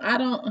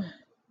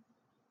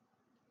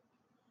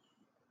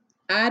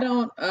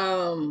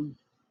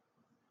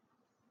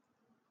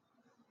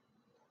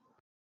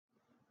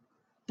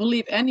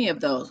believe any of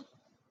those.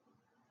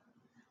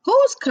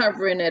 Who's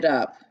covering it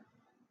up?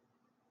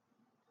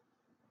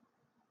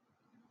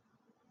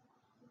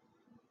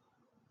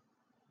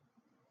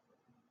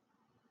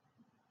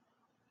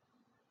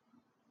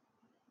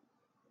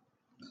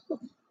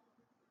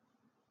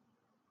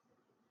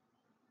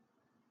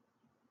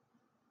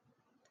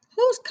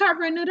 Who's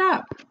covering it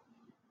up?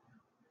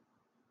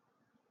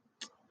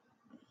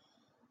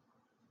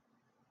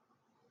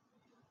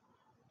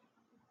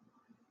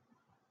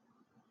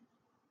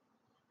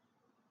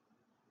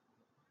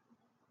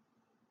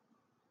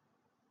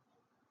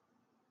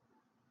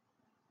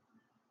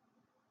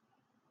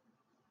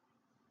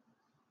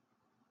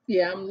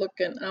 Yeah, I'm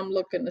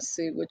looking to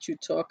see what you're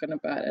talking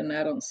about, and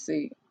I don't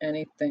see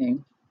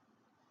anything.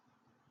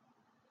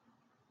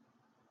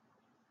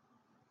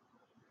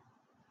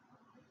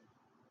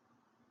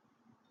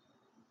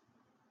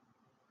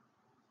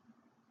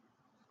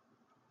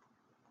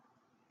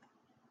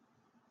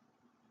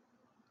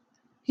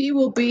 He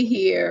will be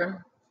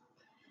here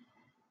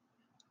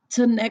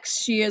to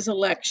next year's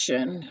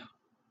election.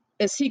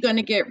 Is he going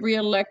to get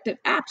reelected?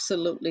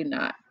 Absolutely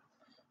not.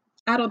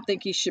 I don't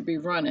think he should be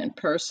running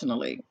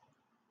personally.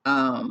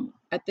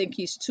 I think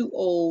he's too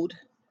old.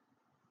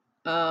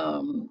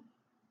 Um,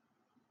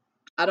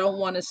 I don't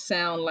want to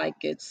sound like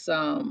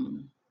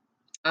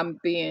I'm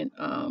being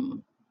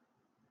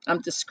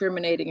I'm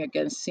discriminating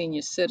against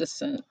senior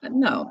citizens.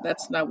 No,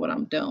 that's not what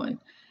I'm doing.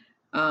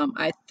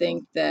 I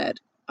think that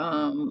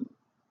um,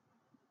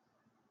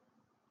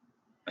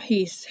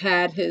 he's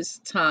had his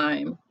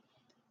time.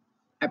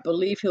 I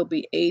believe he'll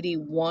be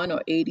 81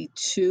 or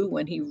 82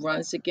 when he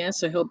runs again.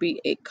 So he'll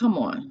be eight. Come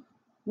on,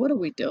 what are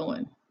we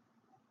doing?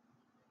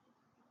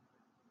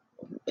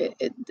 It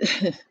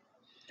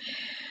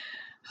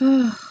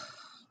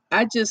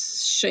I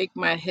just shake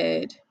my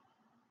head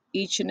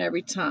each and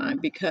every time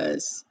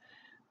because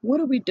what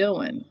are we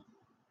doing?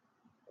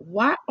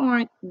 Why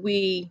aren't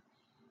we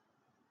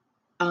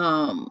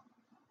um,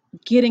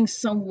 getting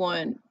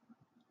someone,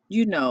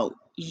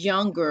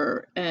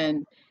 younger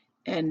and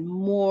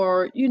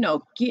more,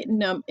 getting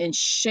them in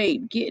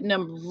shape, getting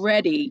them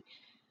ready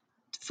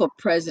for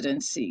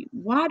presidency?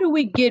 Why do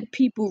we get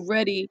people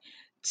ready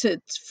to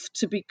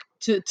to be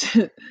to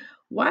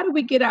why do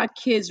we get our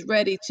kids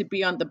ready to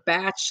be on The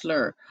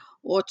Bachelor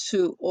or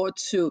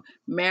to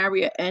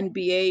marry an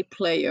NBA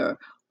player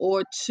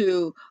or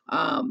to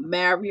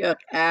marry an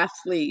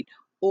athlete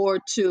or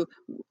to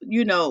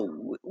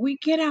we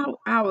get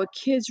our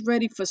kids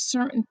ready for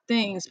certain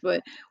things,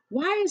 but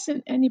why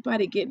isn't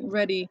anybody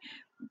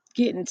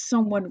getting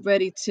someone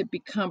ready to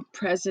become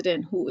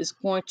president who is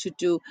going to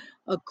do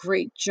a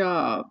great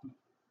job?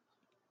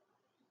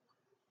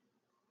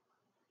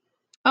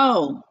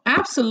 Oh,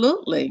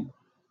 absolutely.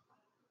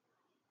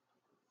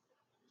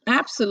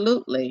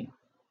 Absolutely.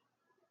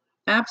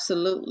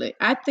 Absolutely.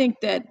 I think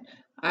that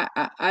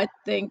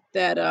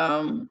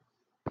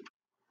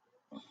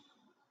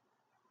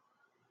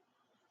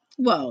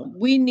well,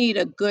 we need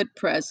a good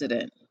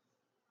president.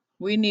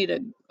 We need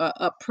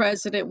a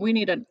president. We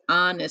need an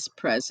honest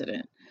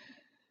president.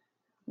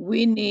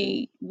 We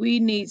need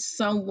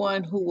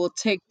someone who will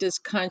take this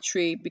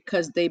country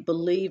because they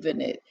believe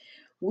in it.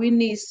 We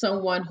need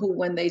someone who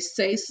when they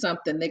say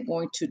something, they're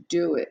going to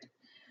do it.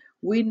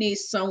 We need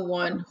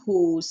someone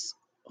who's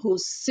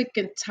sick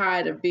and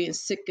tired of being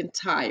sick and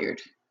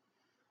tired,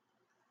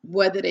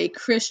 whether they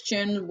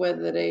Christian,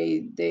 whether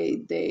they're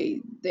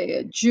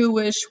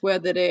Jewish,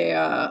 whether they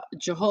are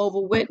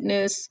Jehovah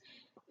Witness.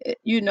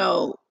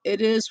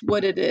 It is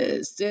what it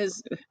is.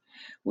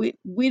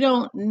 We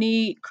don't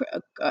need.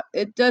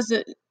 It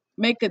doesn't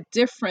make a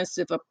difference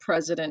if a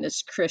president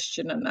is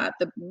Christian or not.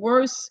 The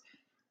worst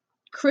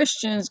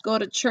Christians go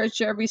to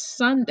church every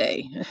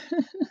Sunday.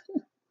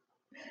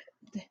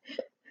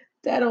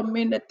 That don't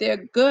mean that they're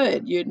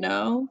good.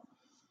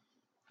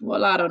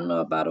 Well, I don't know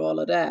about all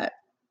of that.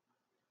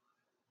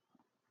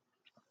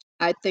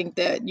 I think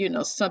that,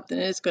 something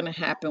is going to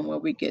happen where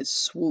we get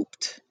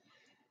swooped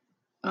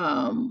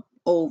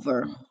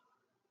over.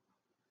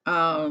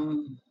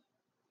 Um,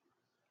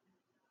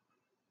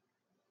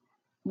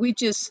 we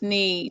just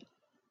need,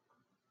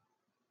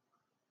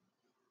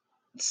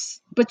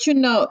 but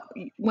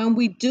when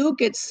we do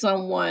get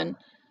someone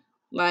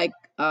like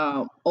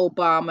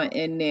Obama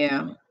in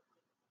there.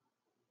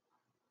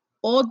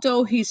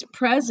 Although he's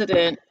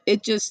president,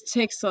 it just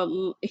takes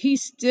he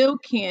still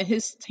can't,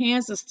 his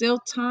hands are still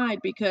tied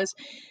because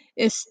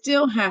it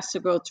still has to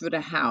go through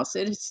the House.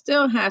 It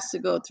still has to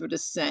go through the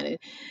Senate.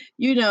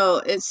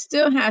 It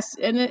still has,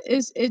 and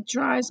it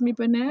drives me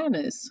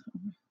bananas.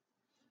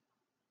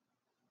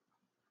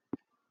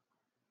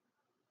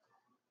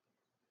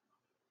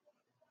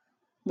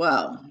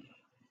 Well,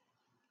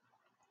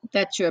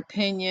 that's your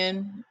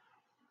opinion.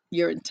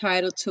 You're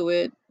entitled to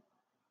it.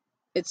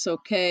 It's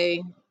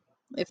okay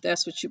if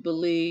that's what you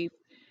believe.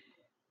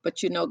 But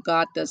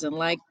God doesn't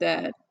like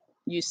that.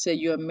 You say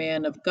you're a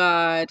man of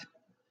God,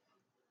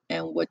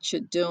 and what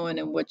you're doing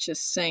and what you're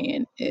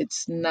saying,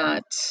 it's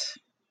not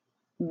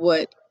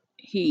what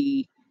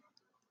He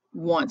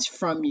wants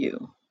from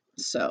you.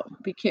 So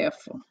be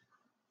careful.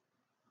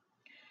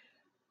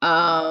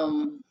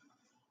 Um,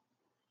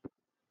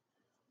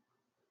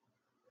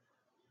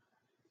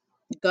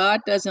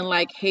 God doesn't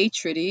like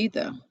hatred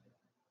either.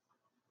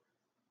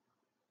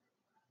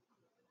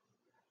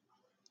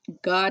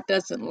 God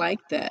doesn't like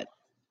that.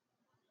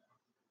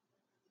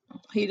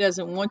 He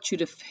doesn't want you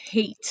to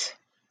hate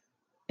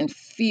and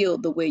feel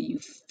the way you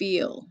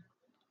feel.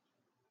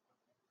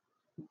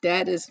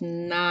 That is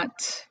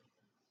not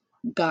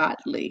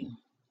godly.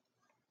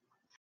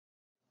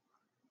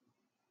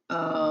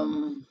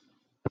 Um,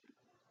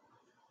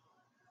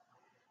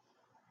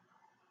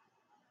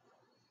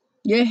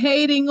 you're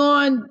hating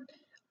on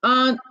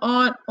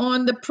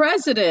the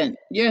president.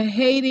 You're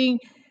hating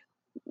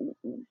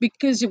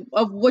because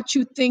of what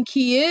you think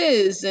he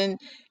is, and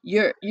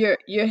you're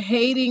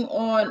hating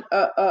on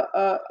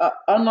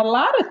a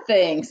lot of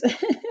things.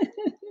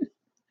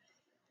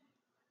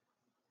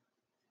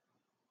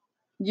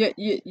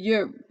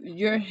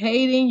 You're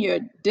hating, you're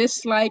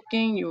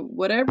disliking, you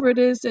whatever it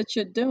is that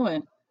you're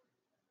doing.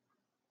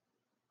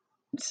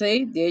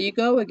 See, there you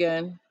go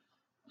again.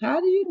 How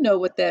do you know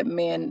what that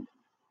man,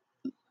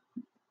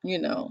 you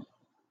know,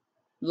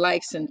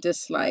 likes and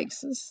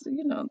dislikes?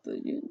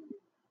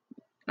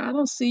 I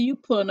don't see you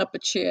pulling up a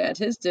chair at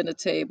his dinner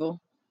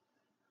table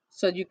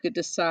so you could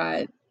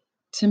decide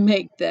to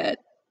make that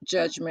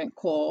judgment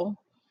call.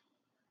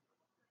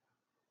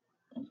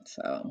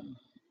 So,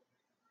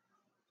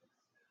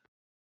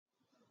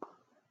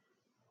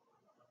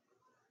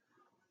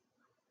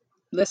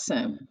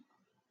 listen,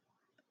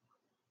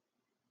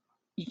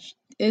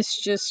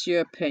 it's just your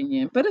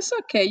opinion, but it's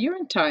okay. You're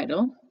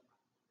entitled.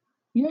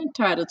 You're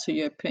entitled to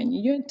your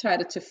opinion. You're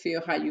entitled to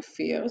feel how you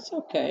feel. It's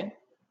okay.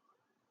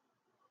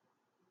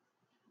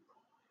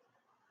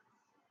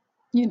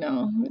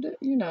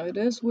 It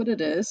is what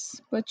it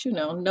is. But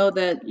know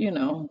that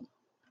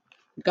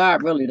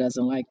God really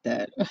doesn't like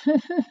that.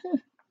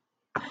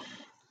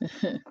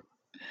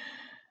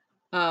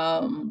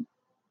 um,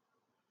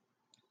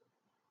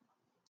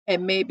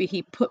 and maybe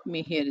He put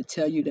me here to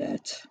tell you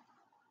that.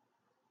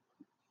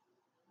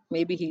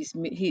 Maybe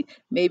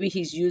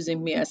He's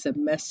using me as a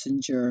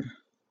messenger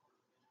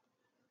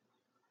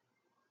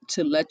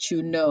to let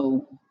you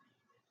know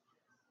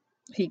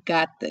He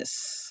got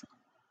this.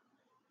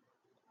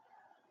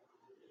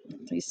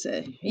 He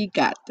said, He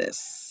got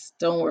this.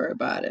 Don't worry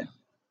about it.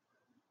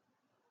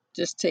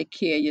 Just take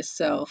care of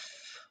yourself.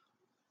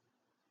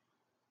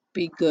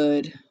 Be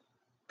good.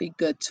 Be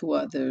good to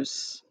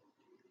others.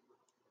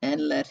 And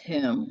let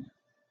Him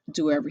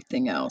do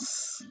everything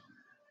else.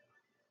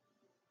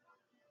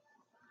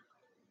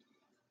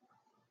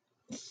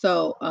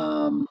 So,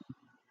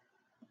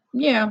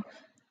 yeah,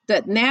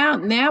 that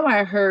now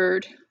I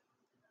heard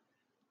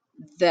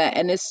that,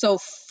 and it's so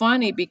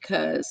funny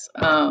because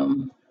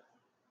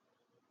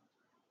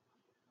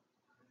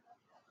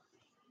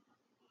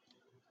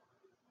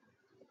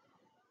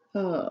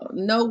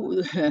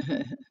no,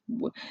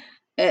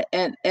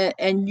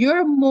 and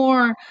you're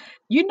more,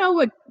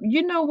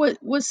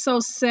 what's so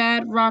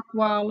sad,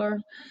 Rockwaller?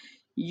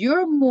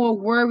 You're more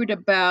worried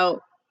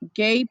about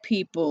gay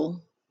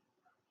people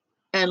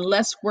and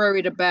less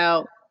worried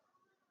about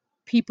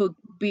people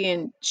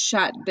being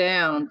shot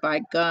down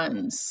by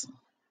guns.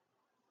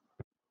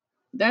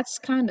 That's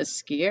kind of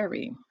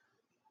scary.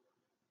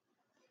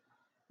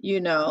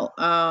 You know,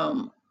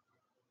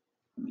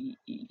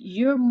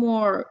 you're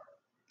more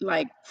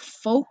like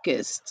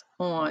focused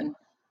on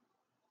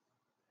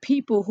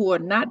people who are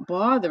not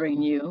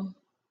bothering you,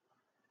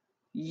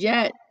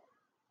 yet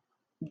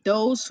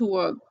those who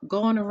are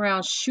going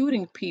around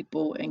shooting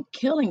people and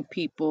killing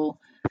people,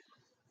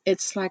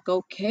 it's like,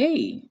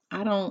 okay,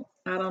 I don't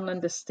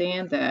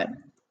understand that.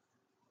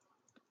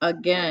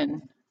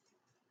 Again,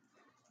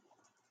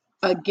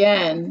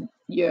 again,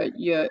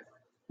 you're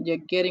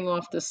getting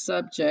off the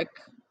subject,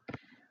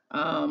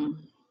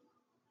 um,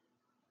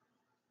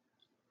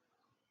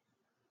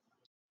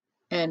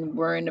 and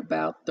worrying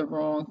about the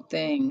wrong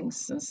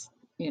things,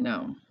 you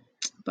know,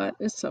 but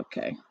it's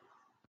okay.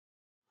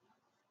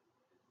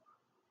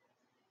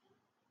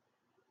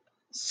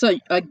 So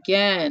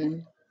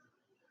again,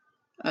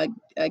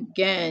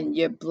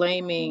 you're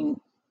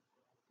blaming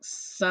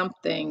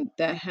something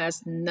that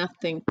has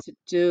nothing to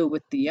do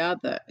with the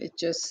other. It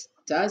just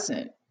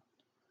Doesn't.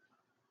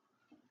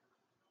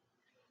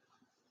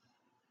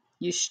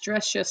 You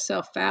stress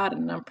yourself out,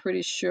 and I'm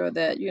pretty sure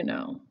that, you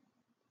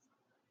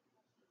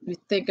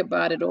think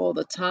about it all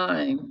the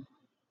time.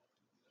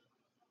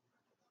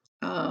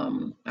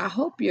 I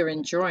hope you're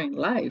enjoying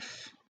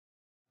life.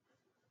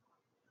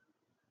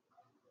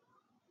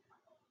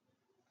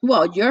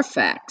 Well, your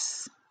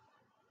facts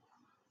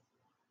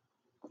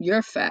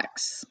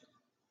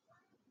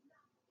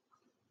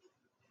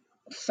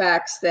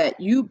that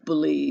you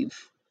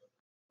believe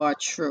are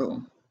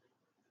true.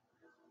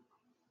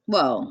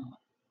 Well,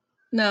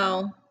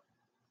 no,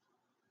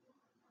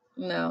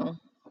 no,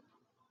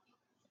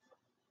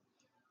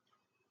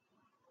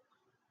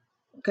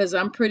 because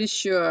I'm pretty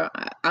sure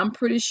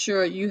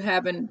you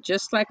haven't,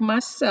 just like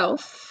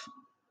myself,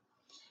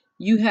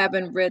 you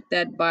haven't read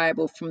that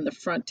Bible from the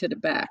front to the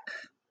back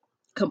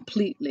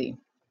completely,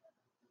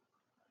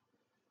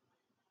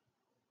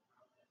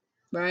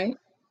 right?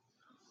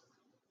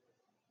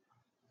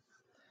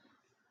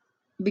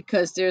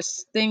 Because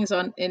there's things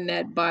on in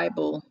that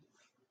Bible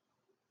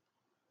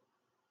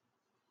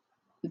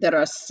that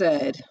are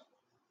said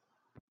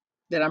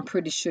that I'm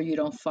pretty sure you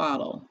don't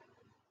follow.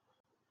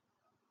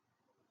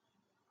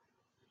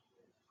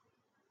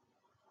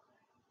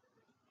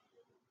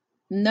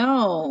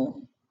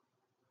 No,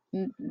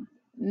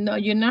 no,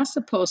 you're not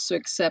supposed to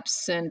accept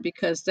sin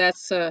because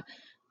that's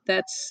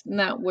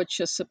not what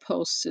you're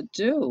supposed to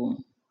do.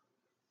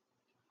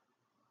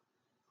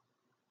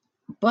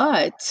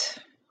 But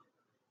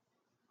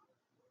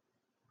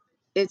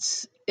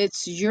it's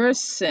your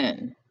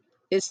sin.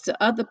 It's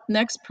the other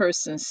next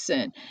person's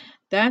sin.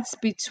 That's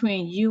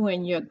between you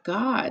and your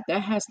God.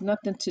 That has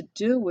nothing to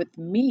do with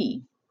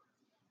me.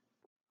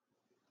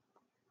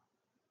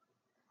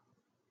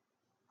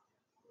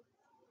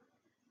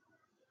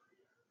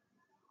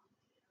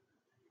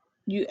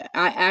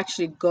 I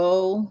actually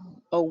go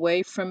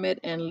away from it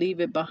and leave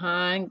it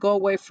behind. Go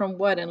away from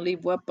what and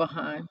leave what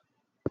behind?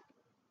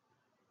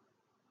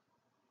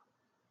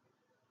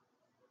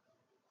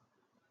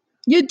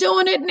 You're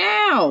doing it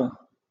now.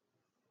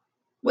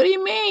 What do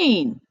you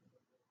mean?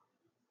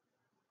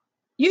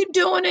 You're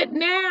doing it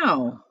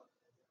now.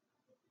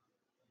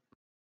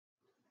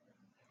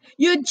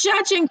 You're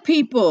judging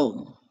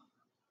people.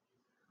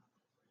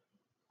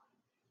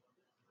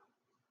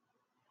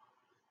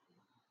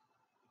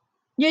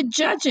 You're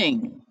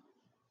judging.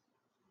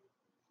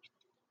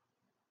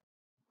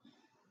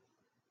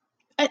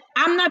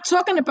 I'm not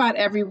talking about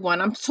everyone.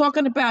 I'm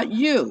talking about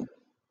you,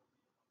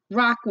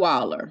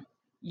 Rockwaller.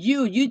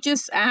 You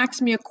just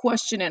asked me a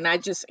question and I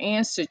just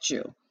answered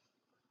you.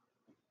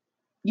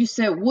 You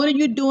said, "What are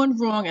you doing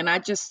wrong?" And I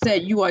just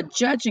said, "You are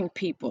judging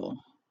people."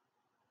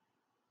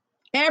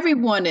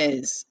 Everyone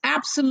is.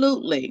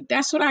 Absolutely.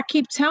 That's what I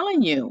keep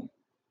telling you.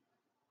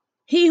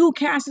 He who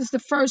casts the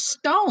first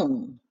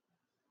stone.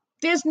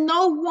 There's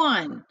no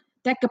one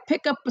that could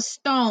pick up a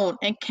stone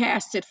and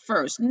cast it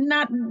first.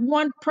 Not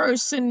one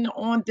person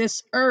on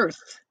this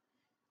earth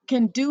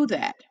can do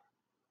that.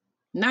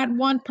 Not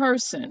one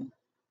person.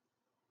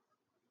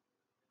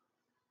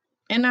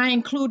 And I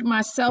include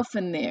myself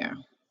in there.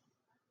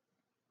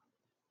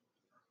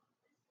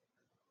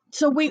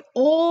 So we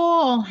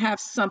all have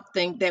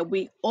something that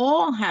we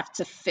all have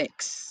to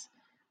fix.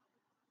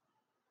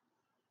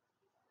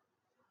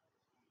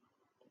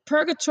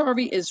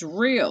 Purgatory is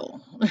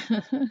real.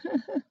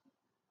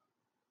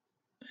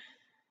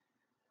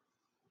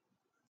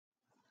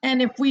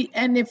 And if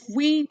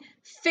we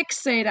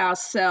fixate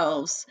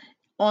ourselves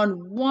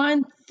on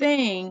one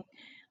thing,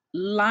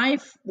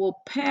 life will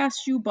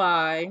pass you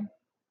by,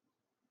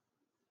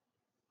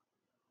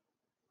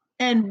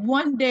 and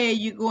one day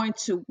you're going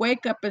to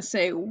wake up and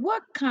say,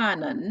 "What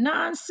kind of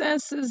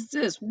nonsense is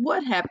this?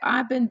 What have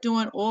I been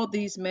doing all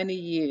these many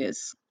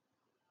years?"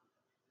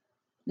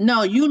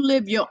 No, you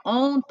live your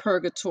own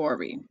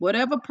purgatory.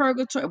 Whatever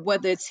purgatory,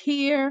 whether it's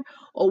here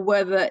or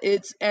whether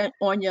it's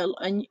on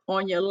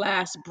your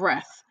last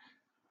breath.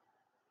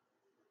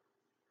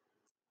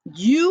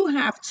 You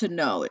have to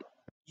know it.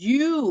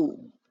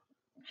 You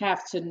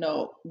have to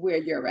know where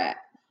you're at.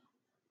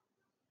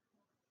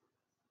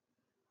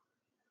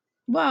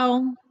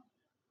 Well,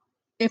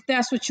 if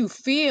that's what you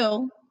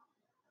feel,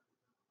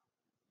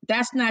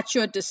 that's not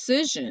your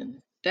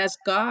decision. That's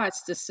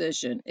God's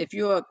decision. If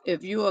you're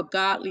a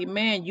godly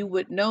man, you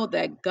would know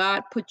that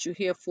God put you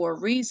here for a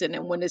reason.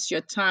 And when it's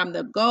your time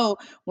to go,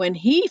 when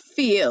He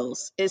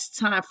feels it's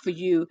time for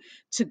you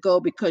to go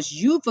because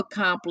you've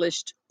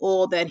accomplished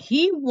all that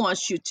He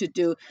wants you to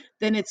do,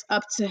 then it's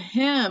up to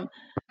Him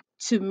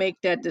to make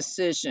that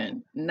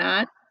decision,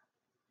 not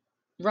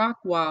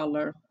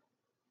Rockwaller,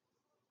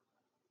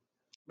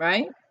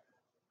 right?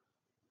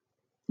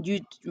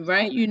 You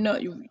right?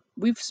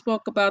 We've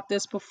spoke about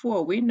this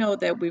before. We know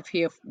that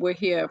we're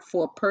here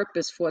for a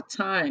purpose, for a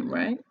time,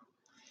 right?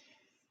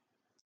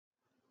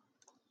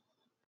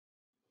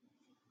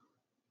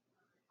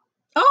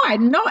 Oh, I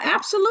know,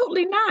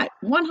 absolutely not.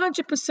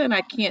 100%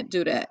 I can't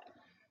do that.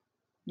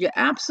 You're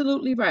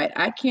absolutely right.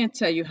 I can't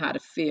tell you how to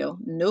feel.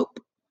 Nope.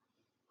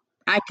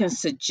 I can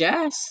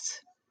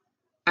suggest.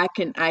 I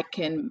can,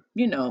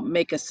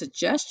 make a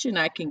suggestion,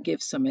 I can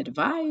give some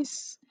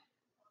advice,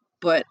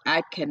 but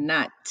I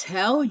cannot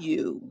tell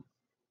you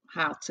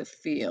how to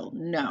feel.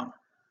 No,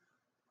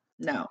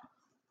 no.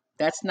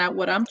 That's not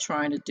what I'm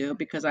trying to do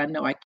because I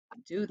know I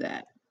can't do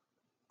that.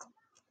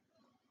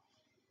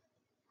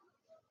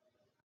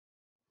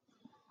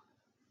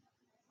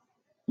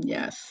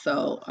 Yes.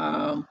 So,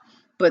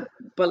 but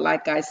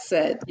like I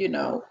said,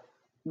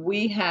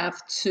 we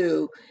have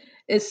to.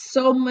 It's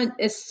so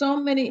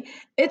many.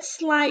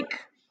 It's like,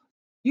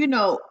 you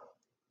know,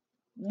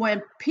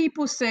 when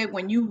people say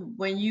when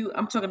you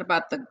I'm talking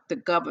about the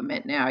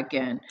government now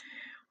again.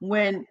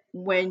 When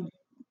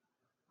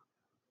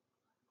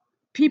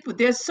people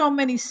there's so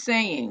many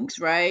sayings,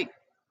 right?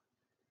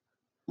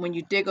 When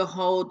you dig a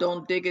hole,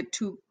 don't dig it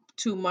too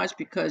much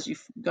because you're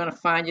gonna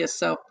find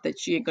yourself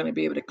that you ain't gonna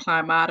be able to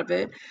climb out of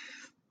it.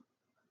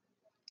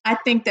 I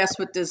think that's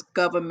what this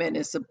government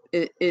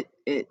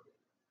it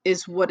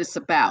is what it's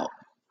about.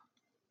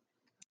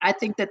 I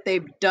think that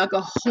they've dug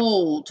a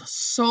hole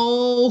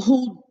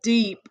so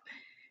deep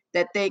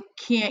that they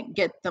can't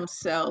get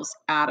themselves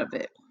out of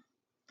it.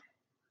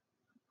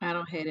 I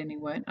don't hate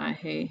anyone. I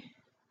hate.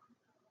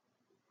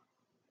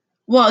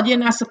 Well, you're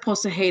not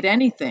supposed to hate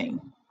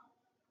anything.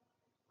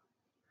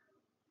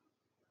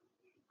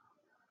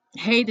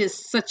 Hate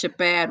is such a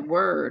bad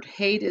word.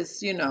 Hate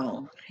is,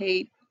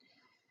 hate,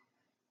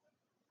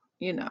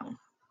 you know,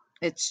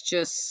 it's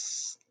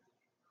just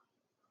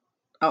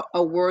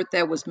a word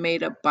that was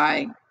made up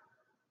by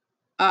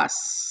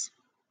us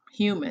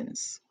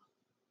humans.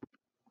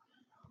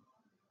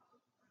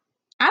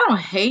 I don't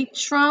hate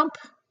Trump.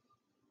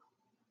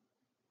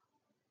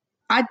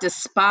 I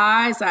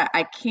despise,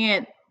 I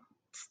can't,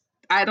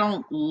 I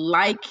don't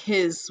like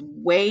his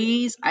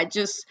ways.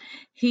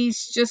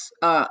 He's just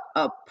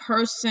a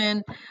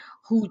person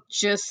who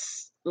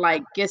just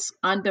like gets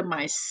under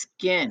my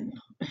skin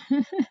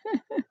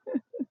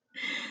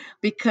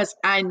because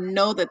I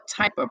know the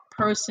type of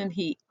person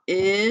he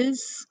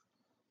is.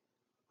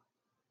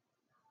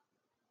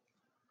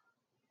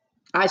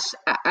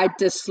 I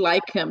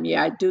dislike him.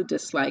 Yeah, I do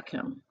dislike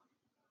him.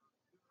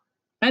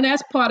 And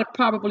that's part of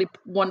probably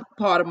one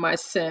part of my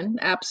sin.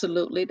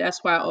 Absolutely.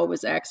 That's why I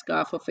always ask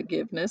God for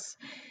forgiveness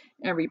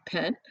and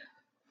repent.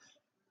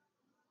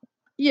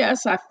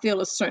 Yes, I feel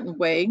a certain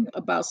way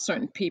about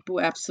certain people.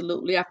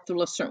 Absolutely. I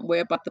feel a certain way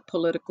about the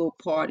political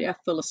party. I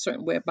feel a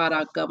certain way about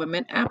our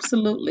government.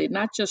 Absolutely.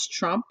 Not just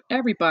Trump,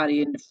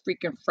 everybody in the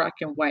freaking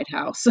fracking White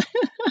House.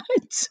 I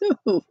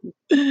do.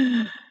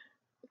 You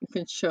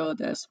can show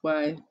that's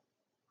why.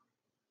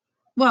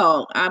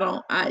 Well, I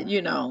don't, I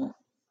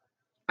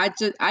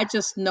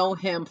just know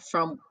him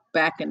from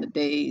back in the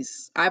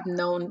days. I've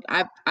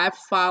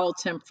followed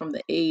him from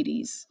the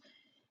 80s,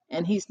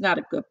 and he's not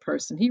a good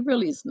person. He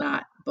really is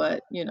not,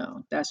 but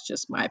that's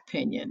just my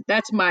opinion.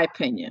 That's my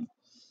opinion.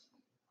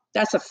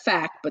 That's a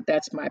fact, but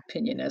that's my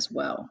opinion as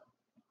well.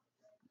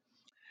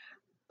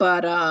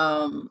 But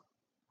um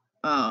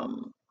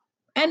and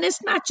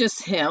it's not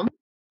just him.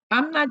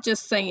 I'm not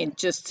just saying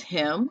just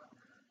him.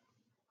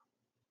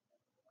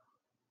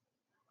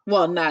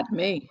 Well, not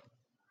me.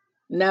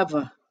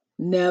 Never.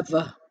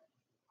 Never.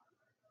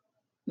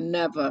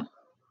 Never.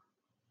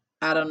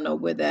 I don't know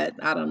where that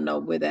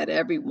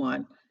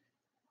everyone,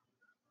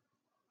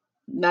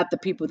 not the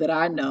people that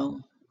I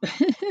know.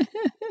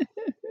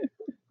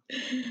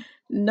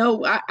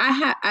 No,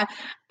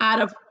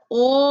 out of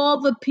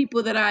all the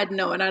people that I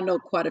know, and I know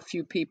quite a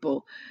few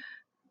people,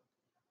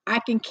 I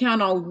can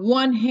count on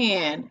one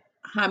hand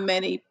how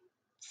many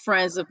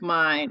friends of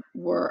mine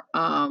were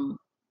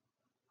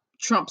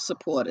Trump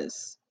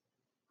supporters.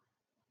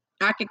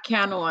 I could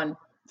count on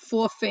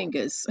four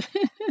fingers.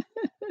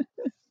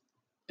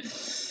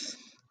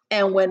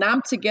 And when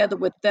I'm together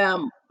with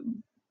them,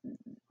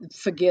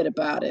 forget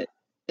about it.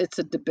 It's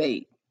a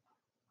debate,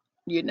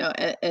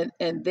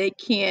 and they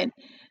can't,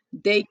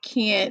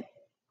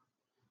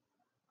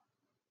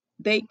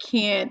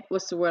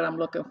 what's the word I'm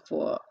looking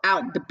for?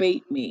 Out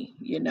debate me,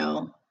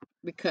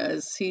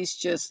 because he's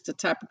just the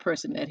type of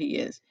person that he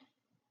is.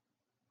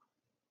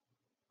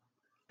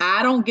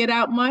 I don't get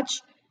out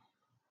much.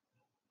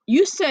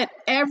 You said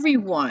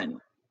everyone.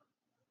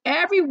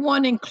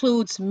 Everyone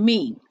includes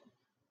me.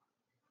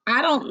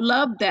 I don't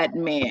love that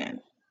man.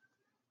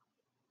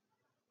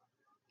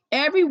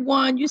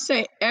 Everyone, you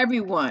say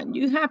everyone.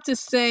 You have to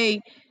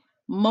say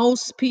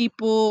most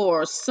people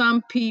or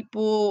some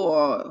people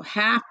or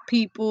half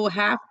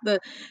the,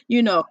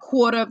 a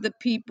quarter of the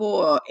people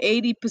or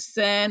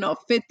 80% or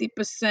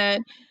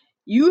 50%.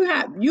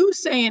 You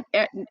saying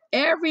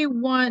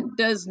everyone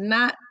does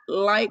not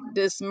like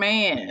this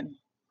man.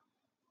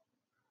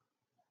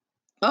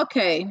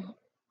 Okay,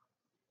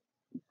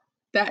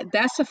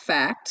 that's a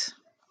fact.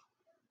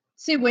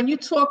 See, when you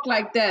talk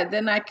like that,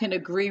 then I can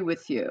agree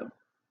with you.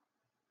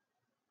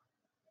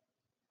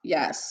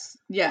 Yes,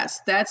 yes,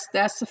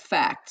 that's a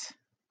fact.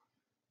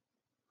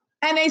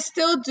 And they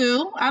still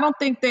do. I don't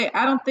think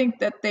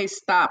that they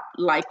stop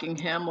liking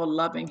him or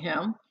loving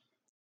him.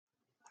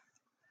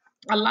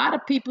 A lot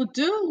of people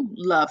do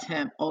love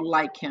him or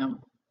like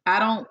him.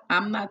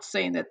 I'm not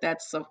saying that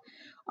that's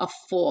a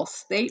false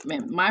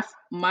statement.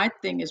 My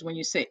thing is when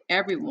you say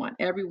everyone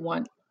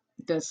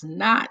does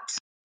not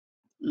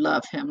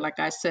love him. Like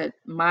I said,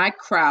 my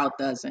crowd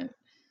doesn't.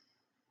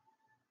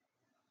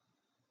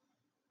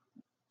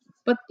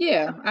 But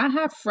yeah, I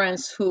have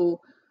friends who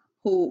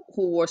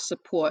will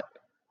support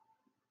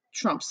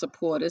Trump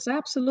supporters.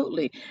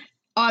 Absolutely.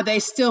 Are they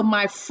still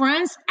my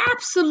friends?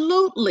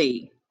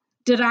 Absolutely.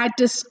 Did I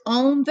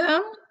disown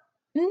them?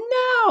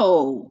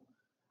 No.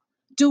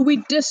 Do we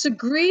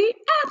disagree?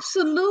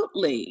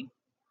 Absolutely.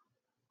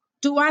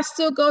 Do I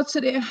still go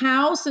to their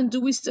house and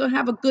do we still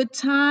have a good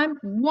time?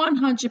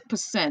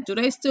 100%. Do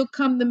they still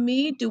come to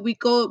me? Do we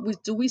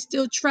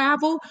still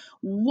travel?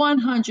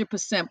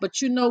 100%.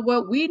 But you know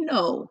what? We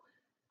know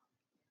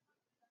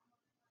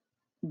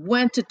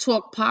when to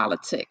talk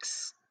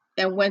politics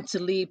and when to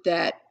leave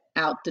that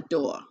out the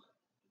door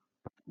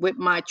with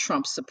my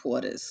Trump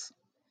supporters.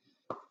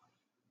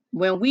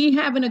 When we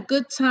having a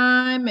good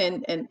time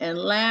and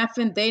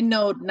laughing, they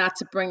know not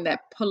to bring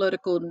that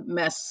political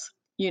mess,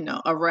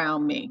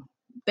 around me.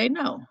 They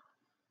know.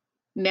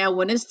 Now,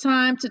 when it's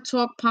time to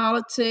talk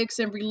politics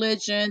and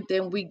religion,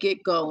 then we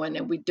get going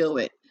and we do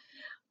it.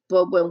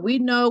 But when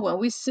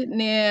we sitting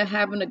there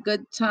having a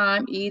good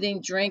time,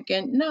 eating,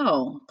 drinking,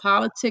 no,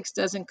 politics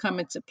doesn't come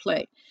into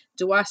play.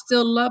 Do I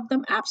still love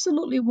them?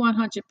 Absolutely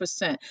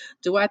 100%.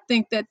 Do I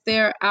think that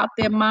they're out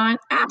their mind?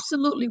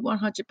 Absolutely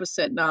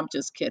 100%. No, I'm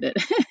just kidding.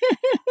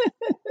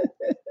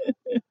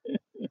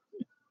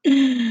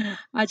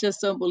 I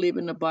just don't believe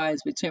in the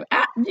bias between.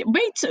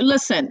 Me too.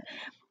 Listen,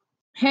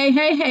 hey,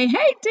 hey, hey,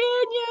 hey,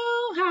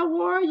 Daniel,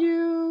 how are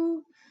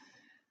you?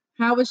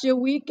 How was your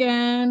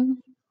weekend?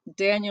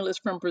 Daniel is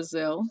from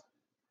Brazil.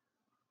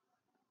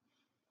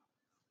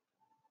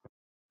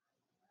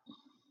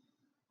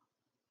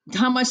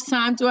 How much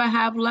time do I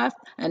have left?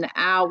 An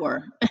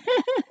hour.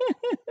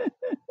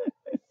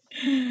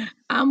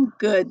 I'm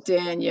good,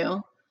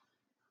 Daniel.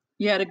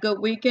 You had a good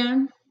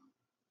weekend?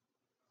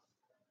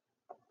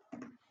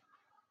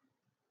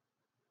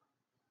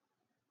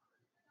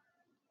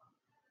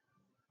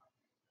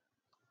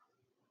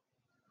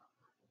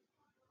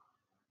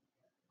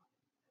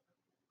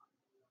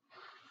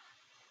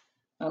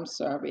 I'm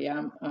sorry,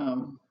 I'm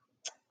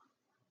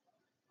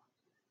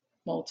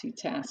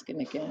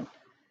multitasking again.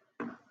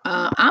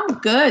 I'm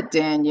good,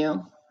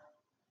 Daniel.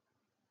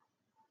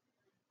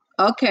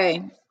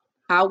 Okay,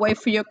 I'll wait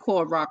for your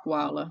call,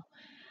 Rockwaller.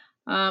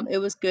 It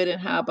was good,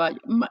 and how about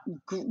you?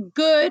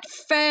 Good,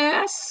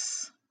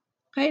 fast.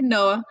 Hey,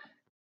 Noah.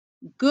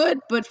 Good,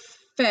 but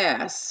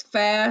fast.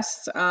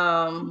 Fast.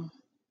 The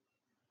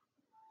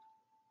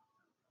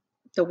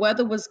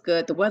weather was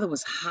good. The weather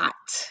was hot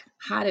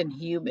and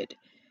humid.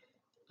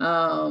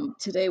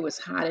 Today was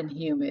hot and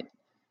humid.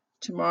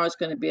 Tomorrow's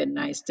going to be a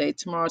nice day.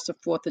 Tomorrow's the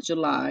 4th of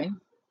July.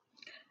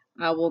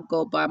 I will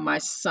go by my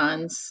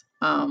son's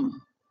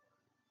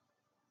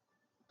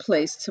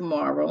place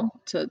tomorrow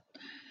to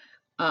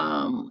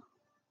um,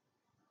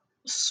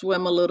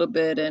 swim a little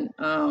bit and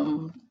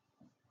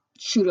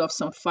shoot off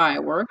some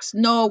fireworks.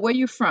 Noah, where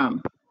you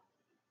from?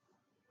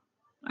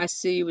 I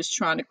see you was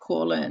trying to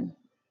call in.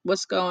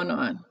 What's going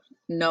on?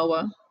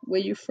 Noah,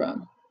 where you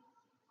from?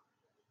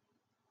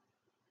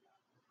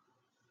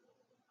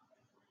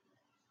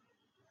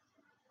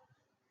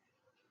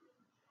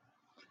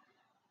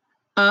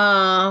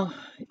 Uh,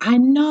 I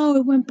know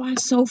it went by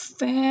so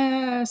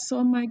fast.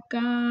 Oh my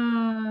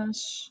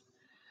gosh.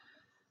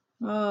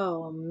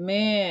 Oh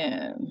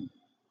man.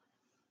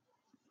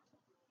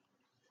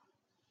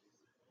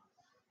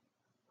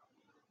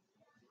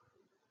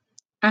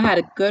 I had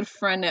a good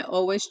friend that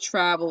always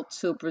traveled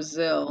to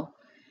Brazil,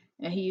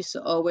 and he used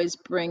to always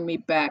bring me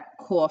back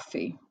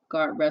coffee.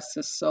 God rest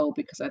his soul,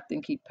 because I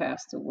think he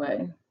passed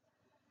away.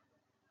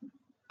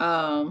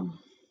 Um,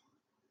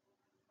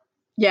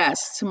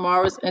 yes,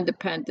 tomorrow's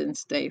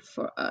Independence Day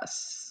for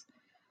us.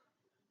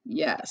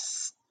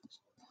 Yes,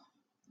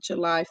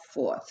 July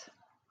 4th.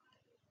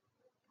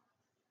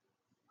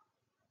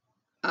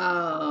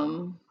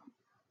 Um,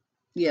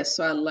 yes,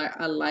 so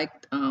I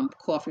liked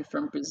coffee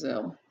from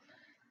Brazil.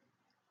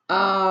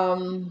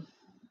 Um,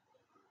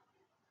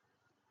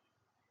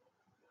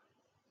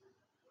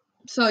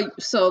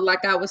 so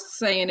like I was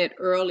saying it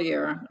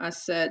earlier, I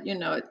said,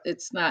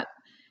 it's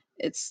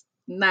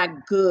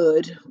not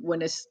good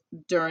when it's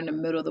during the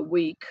middle of the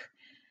week.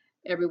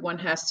 Everyone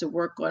has to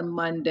work on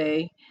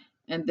Monday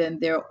and then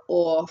they're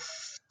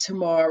off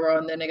tomorrow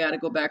and then they got to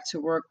go back to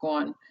work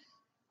on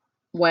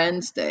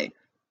Wednesday.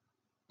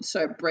 So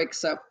it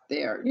breaks up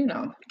there, you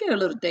get a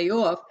little day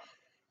off,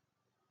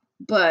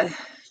 but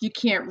you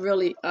can't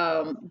really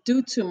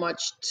do too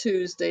much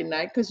Tuesday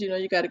night because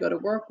you got to go to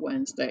work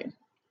Wednesday.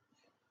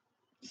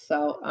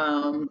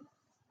 So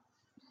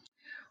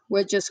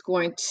we're just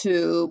going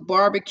to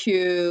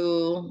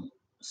barbecue,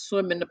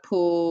 swim in the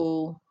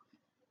pool.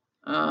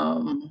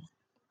 Um,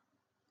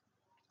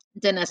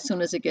 then, as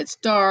soon as it gets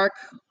dark,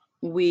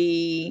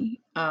 we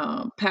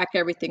pack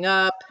everything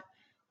up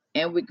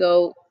and we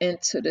go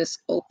into this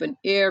open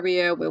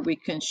area where we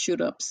can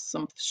shoot off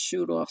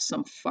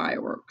some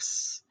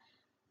fireworks.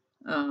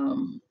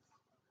 um,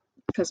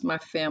 because my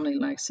family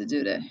likes to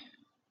do that.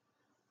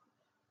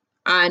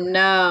 I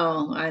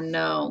know, I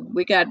know.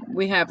 We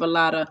have a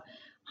lot of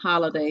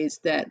holidays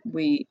that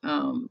we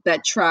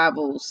that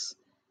travels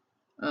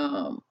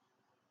um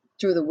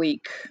through the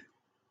week,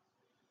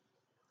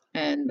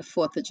 and the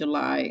 4th of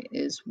July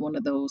is one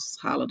of those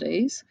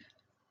holidays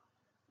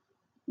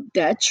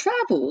that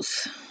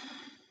travels.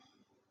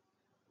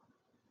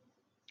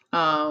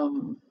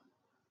 Um,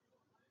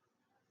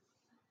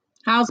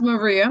 how's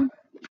Maria?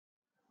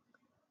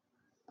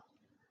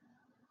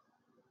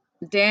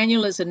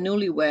 Daniel is a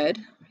newlywed.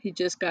 He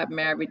just got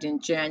married in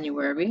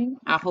January.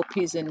 I hope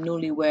he's in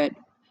newlywed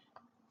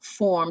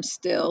form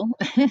still.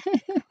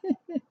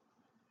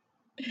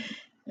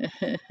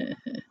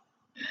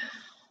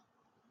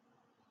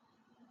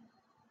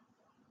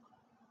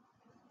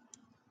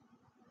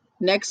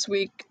 Next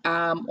week,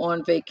 I'm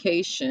on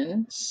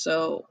vacation,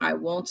 so I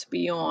won't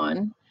be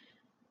on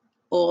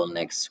all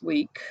next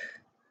week.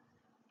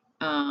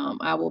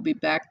 I will be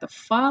back the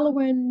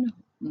following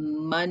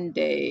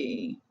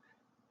Monday.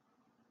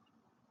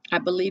 I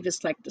believe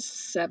it's like the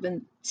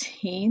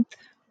 17th.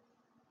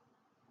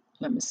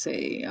 Let me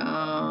see.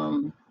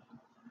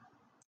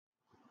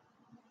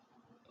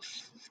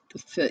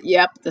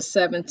 Yep, the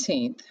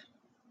 17th.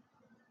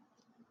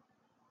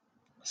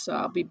 So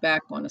I'll be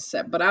back on the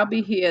set, but I'll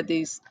be here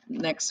these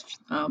next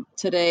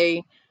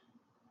today,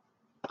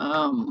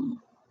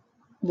 um,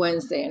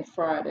 Wednesday, and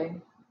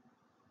Friday.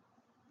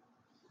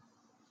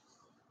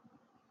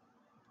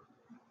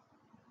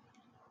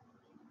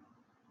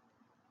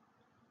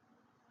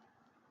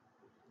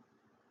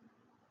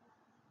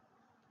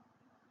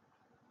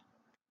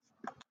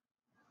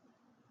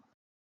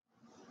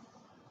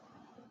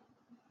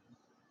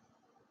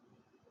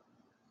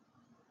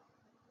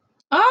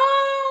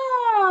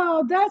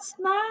 Oh, that's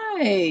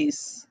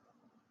nice.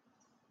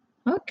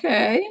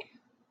 Okay,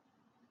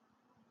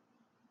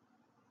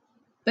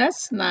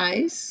 that's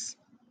nice.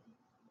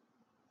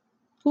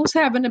 Who's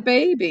having a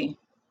baby?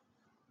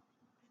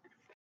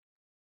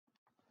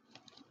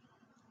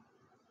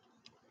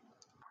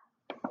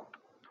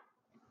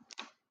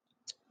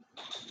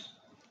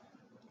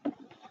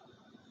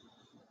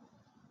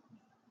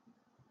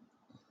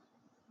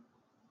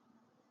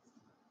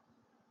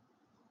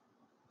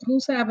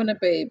 Who's having a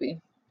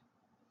baby?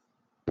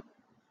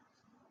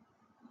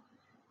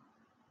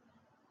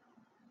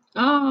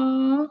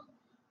 Oh,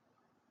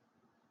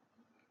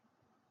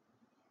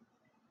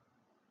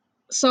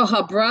 so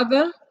her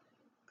brother,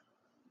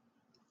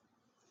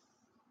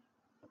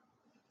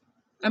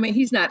 I mean,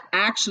 he's not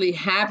actually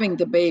having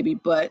the baby,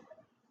 but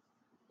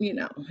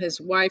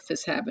his wife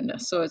is having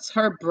it. So it's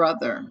her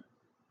brother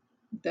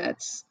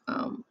that's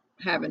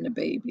having the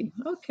baby.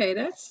 Okay,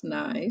 that's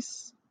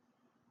nice.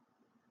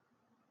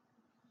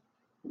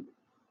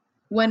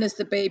 When is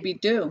the baby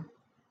due?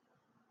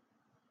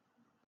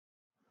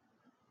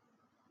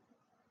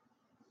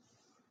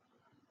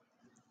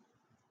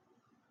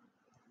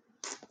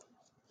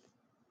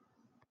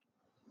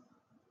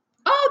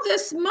 Oh,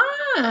 this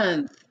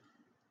month.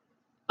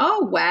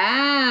 Oh,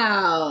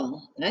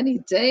 wow. Any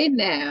day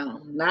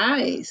now.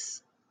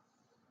 Nice.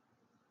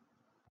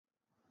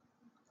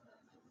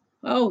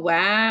 Oh,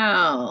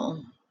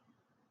 wow.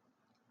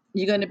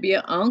 You're going to be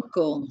an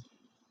uncle,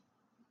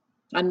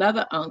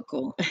 another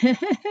uncle.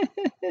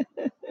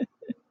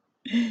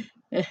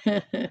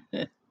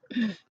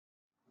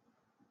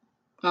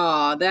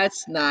 Oh,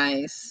 that's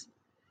nice.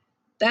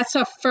 That's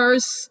her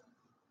first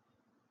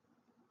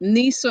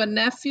niece or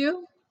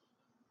nephew?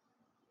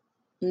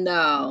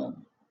 No.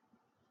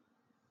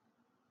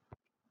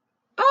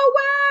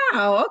 Oh,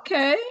 wow.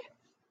 Okay.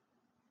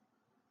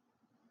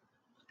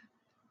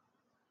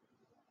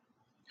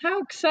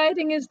 How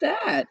exciting is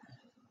that?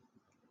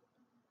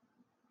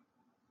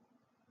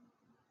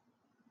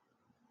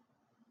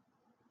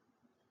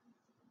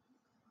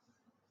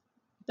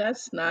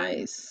 That's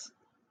nice.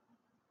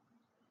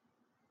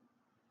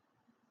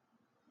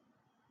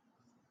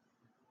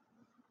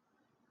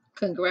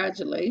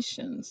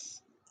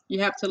 Congratulations.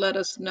 You have to let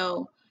us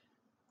know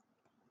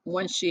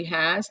when she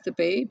has the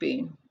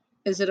baby.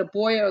 Is it a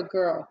boy or a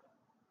girl?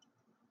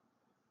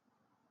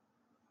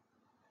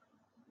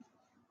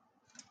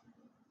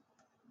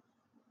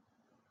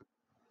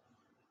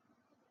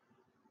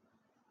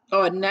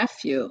 Oh, a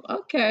nephew.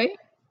 Okay.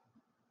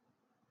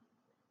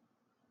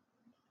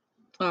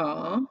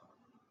 Oh,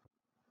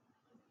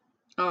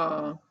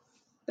 oh,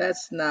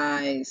 that's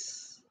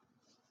nice.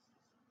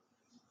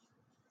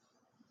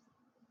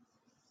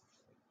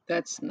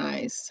 That's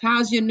nice.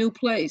 How's your new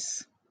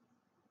place?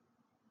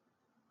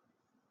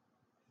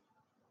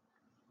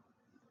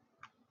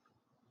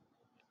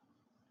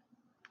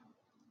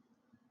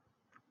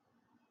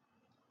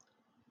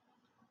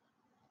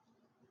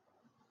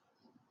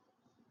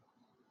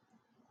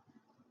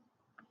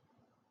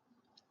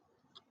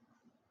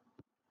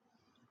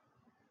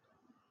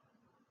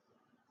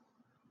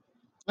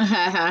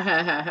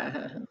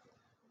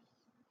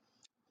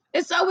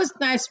 It's always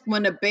nice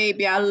when a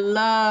baby, I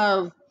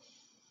love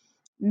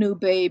new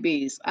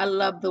babies. I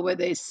love the way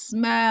they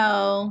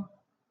smell.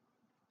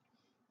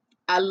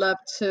 I love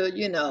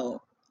to,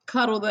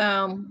 cuddle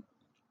them.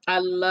 I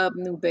love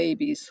new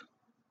babies.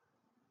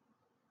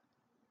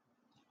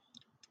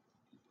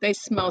 They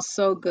smell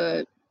so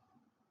good.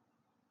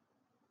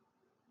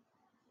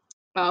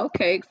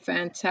 Okay,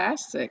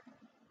 fantastic.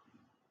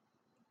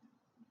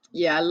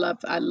 Yeah, I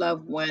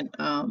love when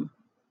I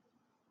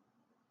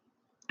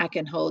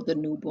can hold the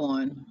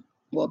newborn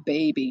or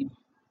baby.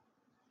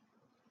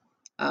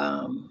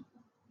 Um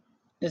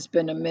it's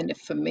been a minute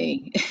for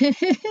me.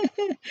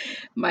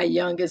 My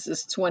youngest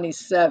is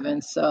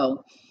 27,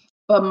 so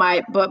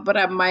my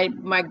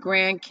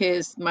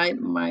grandkids,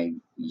 my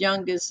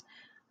youngest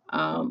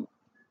um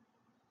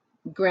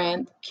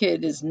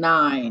grandkid is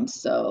 9,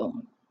 so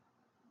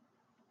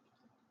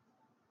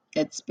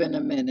it's been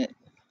a minute.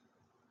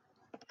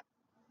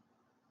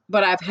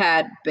 But I've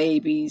had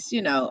babies,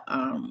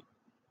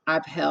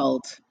 I've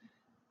held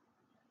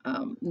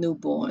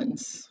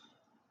newborns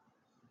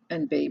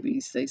and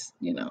babies.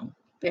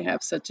 They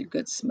have such a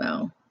good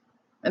smell,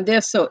 and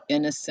they're so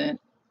innocent.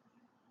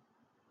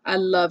 I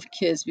love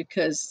kids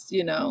because,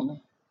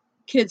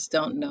 kids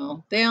don't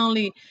know. They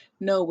only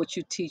know what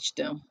you teach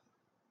them.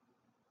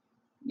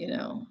 You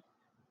know,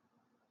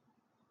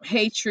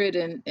 hatred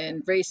and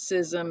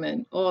racism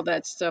and all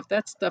that stuff.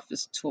 That stuff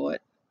is taught.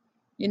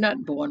 You're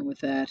not born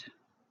with that,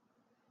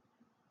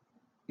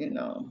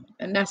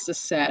 and that's the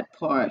sad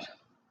part.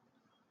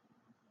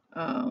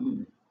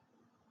 Um,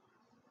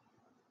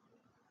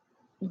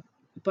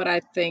 but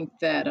I think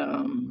that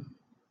um,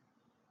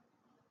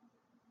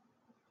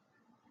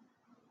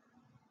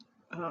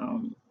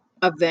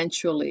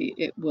 eventually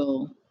it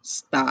will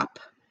stop,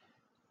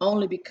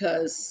 only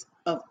because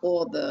of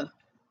all the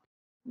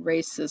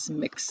racist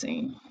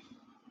mixing.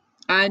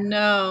 I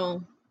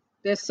know,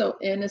 they're so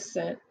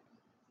innocent.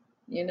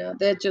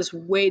 They're just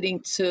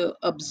waiting to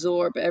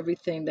absorb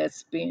everything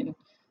that's being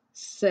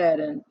said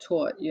and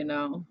taught.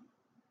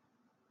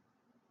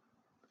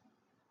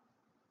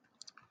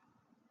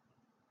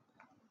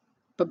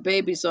 But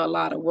babies are a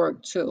lot of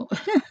work too.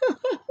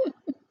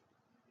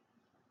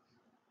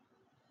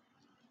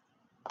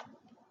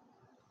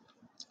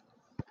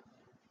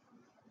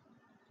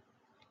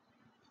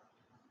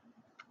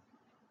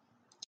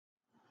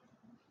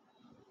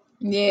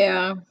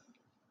 Yeah,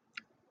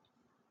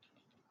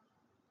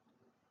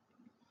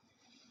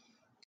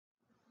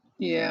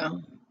 yeah,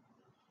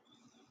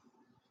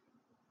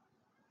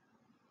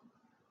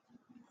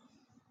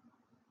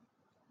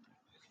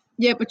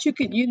 yeah. But you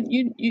can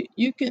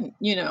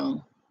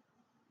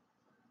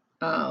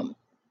um,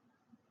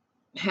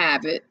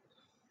 have it.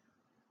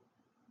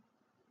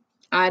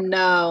 I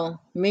know.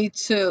 Me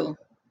too.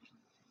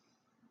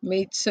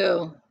 Me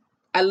too.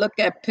 I look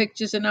at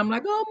pictures and I'm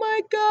like, oh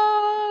my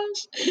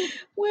gosh,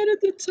 where did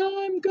the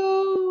time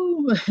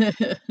go?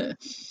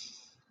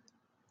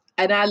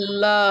 And I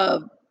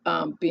love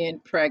being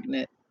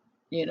pregnant.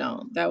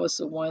 That was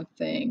the one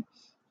thing.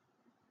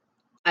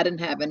 I didn't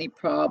have any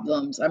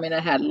problems. I mean, I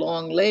had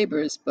long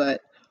labors,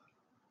 but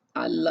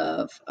I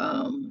love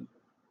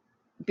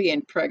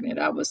being pregnant.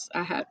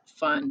 I had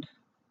fun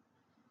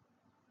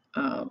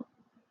um,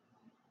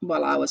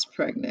 while I was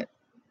pregnant.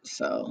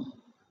 So,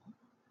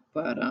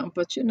 but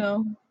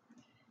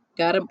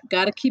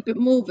gotta keep it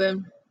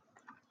moving.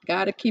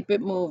 Gotta keep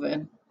it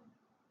moving.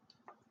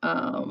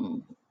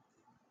 Um,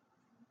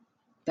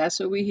 that's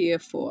what we're here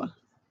for.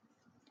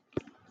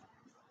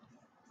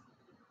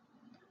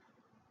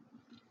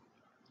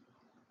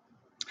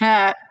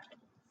 Ha,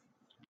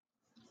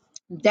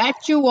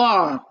 that you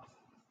are.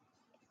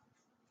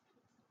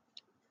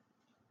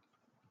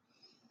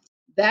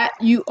 That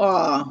you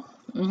are.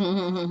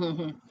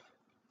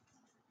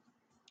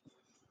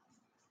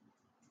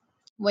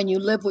 When you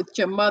live with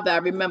your mother, I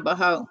remember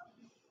her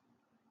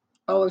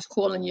always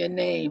calling your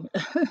name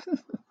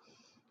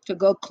to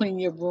go clean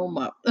your room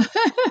up.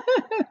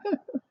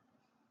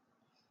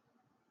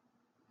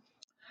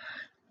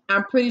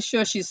 I'm pretty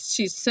sure she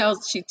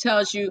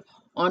tells you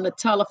on the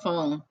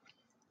telephone,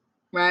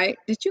 right?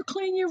 Did you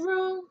clean your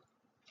room?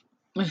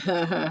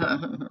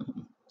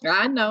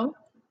 I know.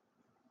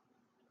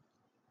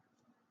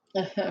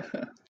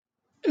 Because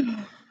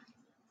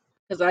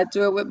I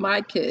do it with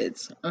my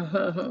kids.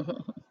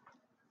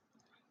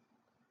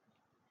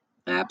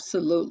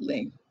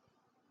 Absolutely.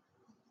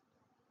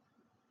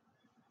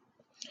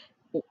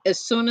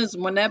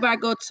 Whenever I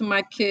go to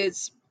my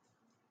kids'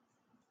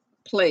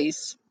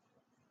 place,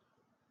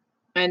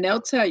 and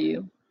they'll tell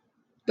you,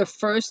 the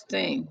first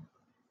thing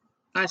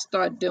I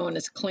start doing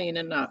is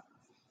cleaning up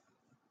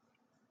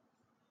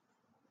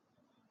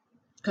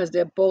because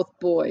they're both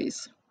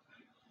boys.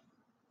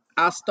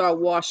 I'll start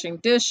washing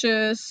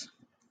dishes.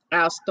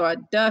 I'll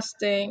start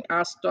dusting.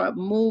 I'll start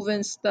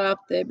moving stuff.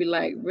 They'll be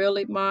like,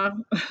 really,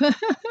 Mom?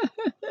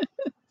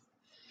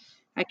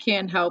 I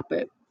can't help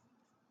it.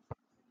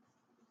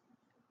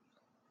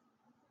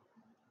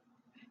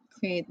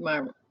 Clean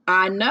my.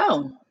 I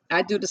know.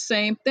 I do the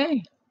same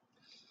thing.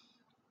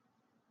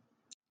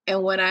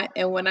 And when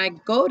I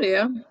go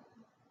there,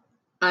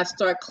 I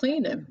start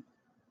cleaning.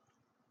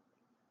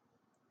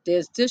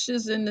 There's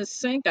dishes in the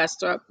sink. I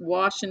start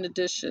washing the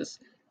dishes.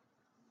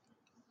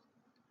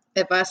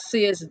 If I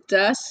see it's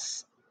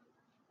dust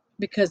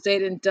because they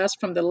didn't dust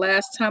from the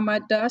last time I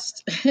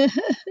dust,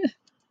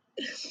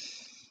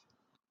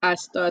 I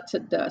start to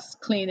dust,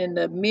 cleaning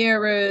the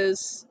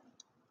mirrors,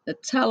 the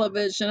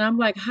television. I'm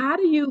like, how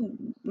do you,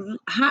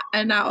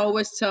 and I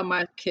always tell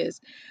my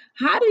kids,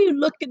 how do you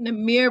look in the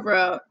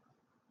mirror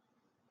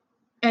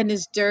and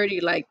it's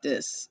dirty like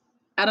this?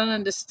 I don't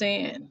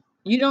understand.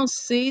 You don't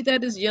see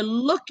that you're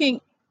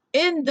looking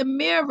in the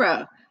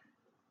mirror.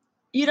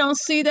 You don't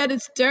see that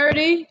it's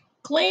dirty?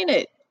 Clean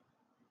it.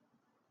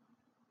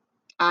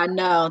 I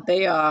know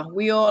they are.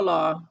 We all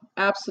are.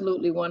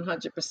 Absolutely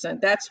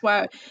 100%. That's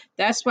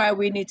why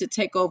we need to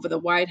take over the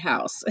White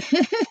House.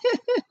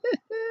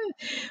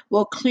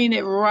 We'll clean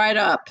it right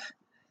up.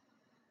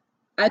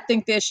 I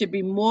think there should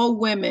be more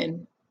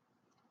women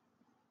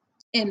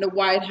in the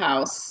White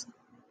House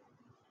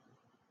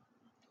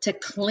to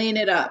clean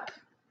it up.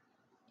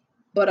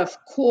 But of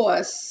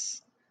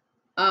course,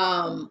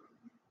 um,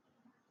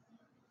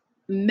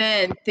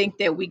 men think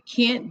that we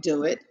can't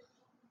do it.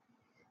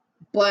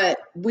 But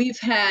we've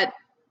had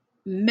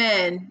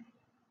men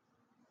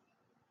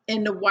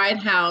in the White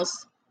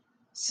House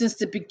since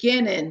the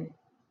beginning,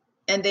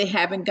 and they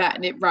haven't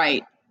gotten it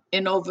right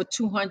in over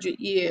 200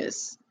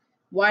 years.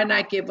 Why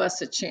not give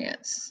us a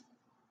chance?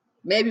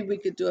 Maybe we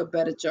could do a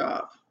better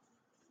job.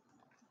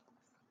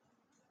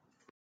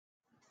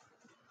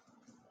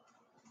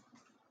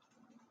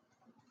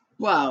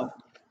 Well,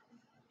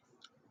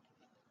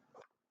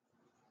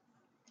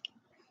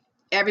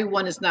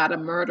 everyone is not a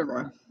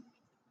murderer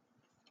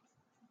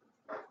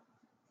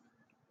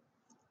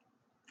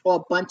or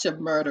a bunch of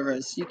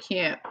murderers. You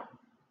can't.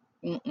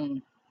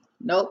 Mm-mm.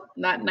 Nope,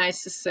 not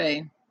nice to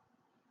say.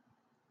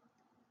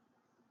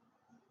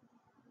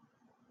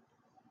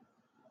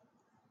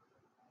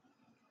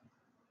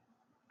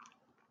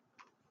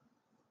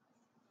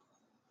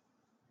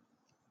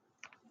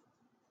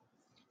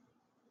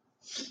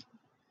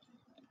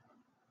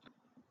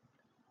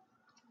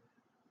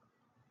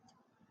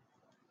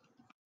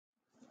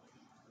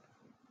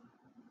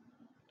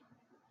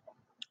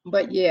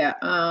 But yeah,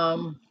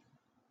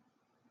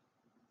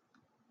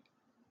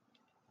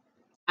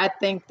 I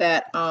think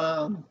that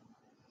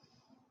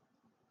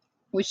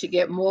we should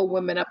get more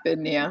women up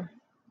in there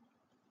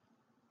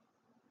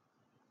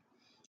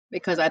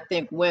because I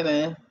think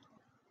women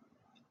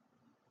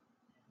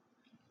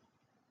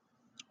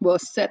will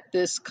set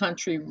this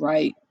country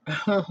right.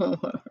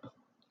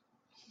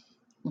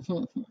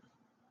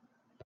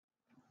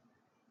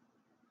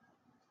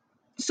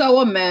 So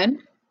are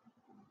men.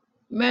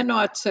 Men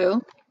are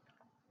too.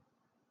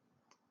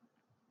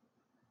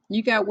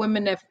 You got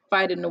women that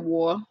fight in the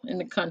war in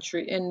the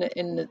country in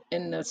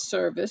the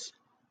service,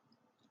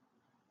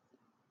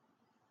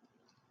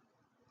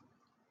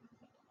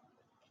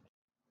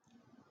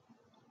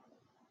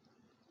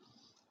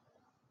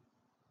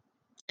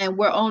 and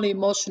we're only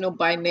emotional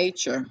by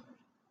nature.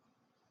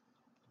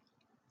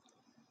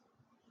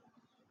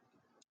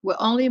 We're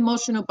only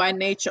emotional by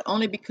nature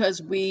only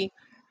because we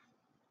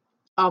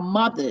are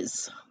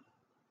mothers.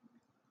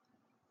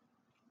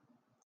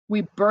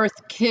 We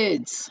birth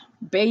kids,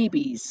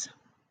 babies.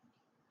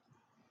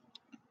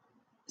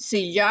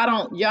 See,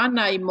 y'all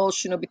not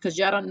emotional because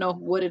y'all don't know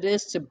what it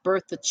is to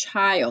birth a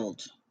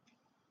child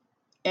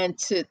and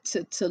to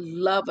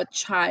love a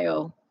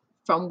child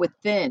from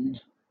within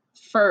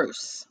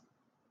first.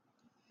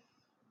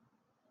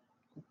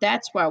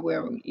 That's why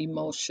we're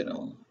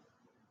emotional.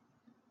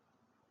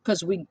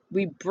 Because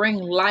we bring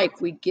life,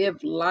 we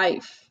give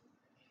life.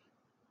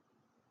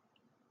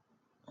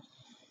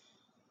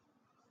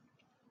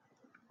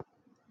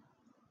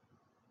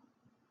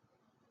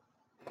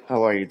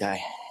 How are you, Di?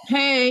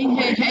 Hey,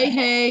 hey, hey,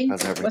 hey.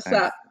 How's What's everything?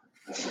 up?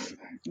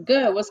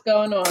 Good. What's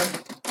going on?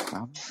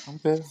 I'm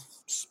good.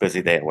 Just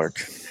busy day at work.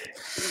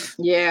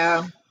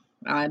 Yeah,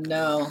 I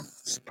know.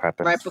 Just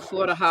prepping. Right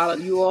before the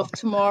holiday. You off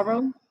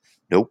tomorrow?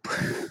 Nope.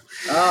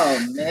 Oh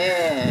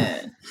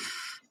man.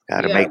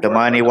 Got to You gotta make the work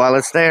money on the while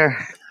it's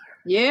there.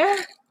 Yeah,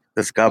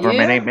 This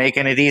government yeah. ain't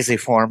making it easy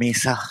for me,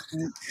 so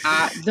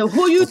The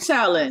who you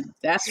telling?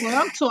 That's what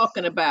I'm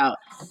talking about.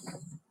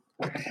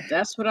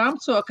 That's what I'm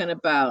talking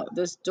about.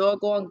 This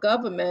doggone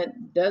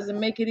government doesn't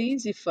make it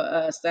easy for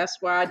us. That's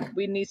why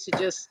we need to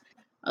just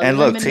and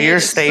look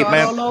eliminate and start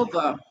all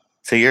over.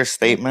 to your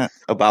statement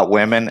about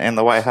women in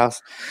the White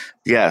House.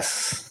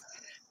 Yes,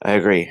 I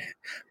agree.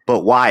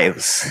 But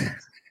wives,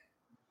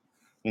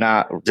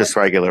 not What? just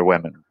regular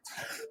women.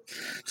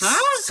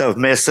 Huh?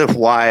 Submissive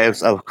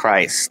wives of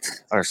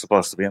Christ are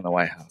supposed to be in the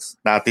White House,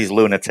 not these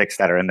lunatics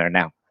that are in there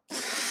now.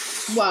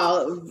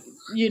 Well,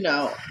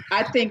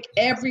 I think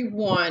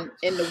everyone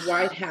in the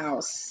White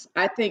House,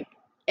 I think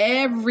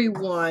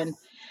everyone,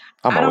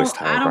 I'm I always don't,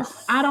 I tired, bro. don't,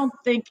 I don't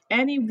think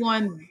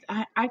anyone,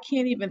 I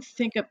can't even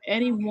think of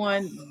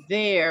anyone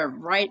there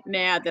right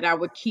now that I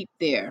would keep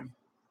there.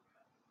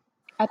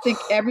 I think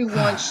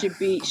everyone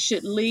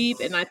should leave,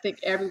 and I think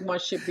everyone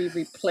should be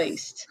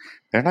replaced.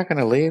 They're not going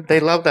to leave. They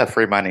love that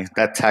free money,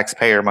 that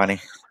taxpayer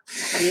money.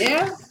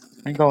 Yeah,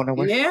 Ain't going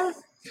nowhere. yeah,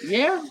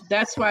 yeah.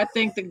 That's why I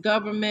think the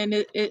government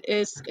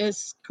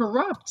is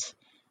corrupt.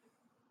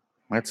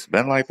 It's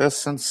been like this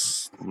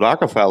since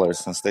Rockefeller,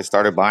 since they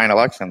started buying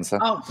elections. Huh?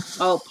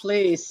 Oh,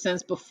 please.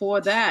 Since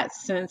before that,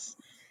 since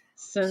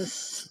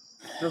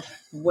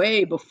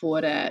way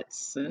before that,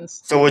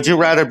 since So would you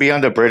rather be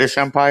under British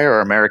Empire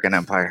or American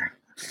Empire?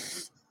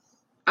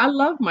 I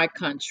love my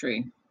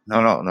country.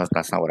 No,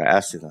 that's not what I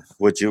asked you. Then.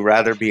 Would you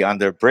rather be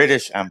under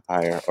British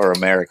Empire or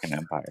American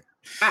Empire?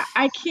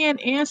 I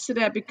can't answer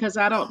that because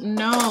I don't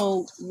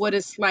know what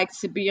it's like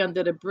to be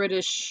under the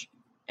British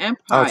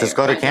Oh, just Empire.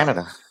 go to I don't.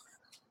 Canada.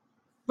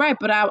 Right,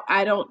 but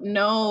I don't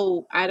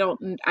know.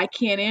 I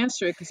can't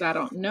answer it because I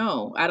don't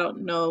know. I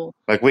don't know.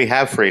 Like we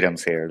have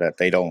freedoms here that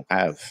they don't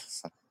have.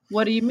 So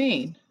What do you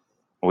mean?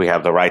 we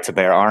have the right to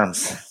bear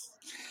arms.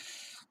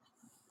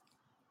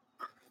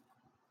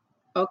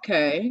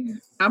 Okay,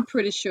 I'm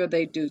pretty sure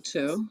they do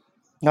too.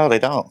 No, they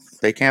don't.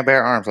 They can't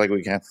bear arms like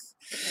we can.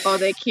 Oh,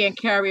 they can't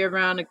carry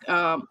around.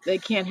 They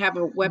can't have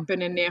a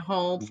weapon in their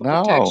home for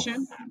No,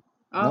 protection.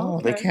 Oh,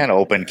 no, they okay. can't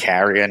open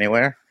carry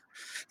anywhere.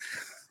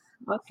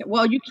 Okay.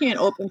 Well, you can't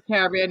open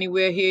carry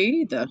anywhere here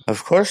either.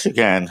 Of course you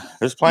can.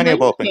 There's plenty No,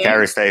 of you open can't.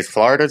 carry states.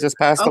 Florida just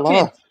passed a Okay,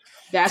 law.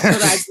 that's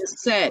what I just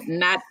said.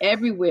 Not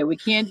everywhere. We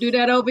can't do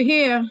that over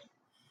here.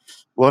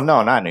 Well,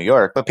 no, not New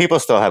York, but people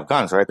still have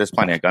guns, right? There's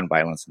plenty of gun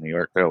violence in New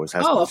York. There always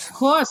has Oh, been.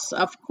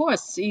 of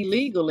course,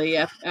 illegally.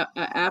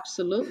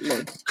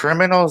 Absolutely.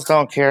 Criminals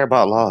don't care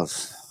about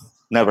laws.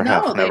 Never No,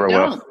 have, they never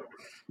will. don't.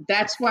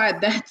 That's why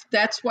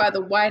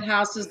the White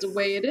House is the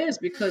way it is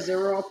because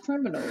they're all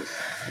criminals.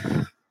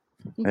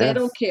 They Yeah,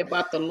 don't care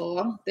about the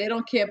law. They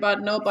don't care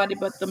about nobody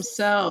but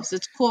themselves.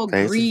 It's called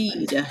they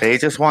greed. they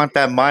just want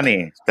that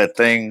money, that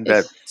thing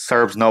that It's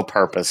serves no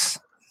purpose.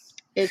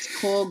 it's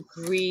called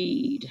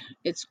greed.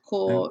 It's Yeah.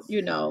 called,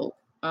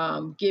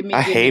 gimme,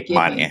 I gimme, hate gimme.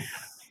 money.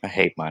 I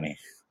hate money.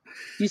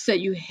 You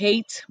said you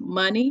hate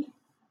money?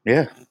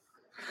 Yeah,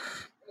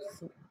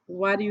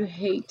 Why do you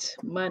hate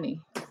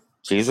money?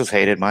 Jesus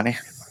hated money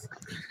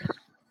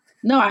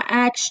No, I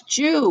asked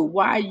you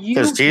why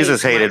because you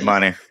Jesus hate hated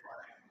money. money.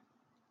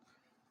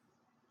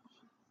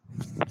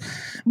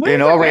 Where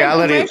In you all get that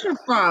reality, information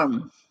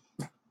from?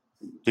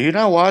 do you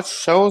not watch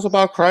shows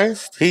about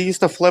Christ? He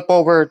used to flip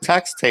over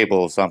tax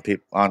tables on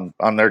people on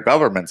their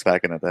governments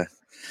back in the day.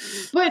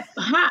 But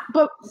how,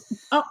 but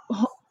uh,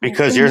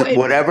 Because wait,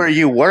 whatever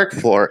you work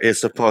for is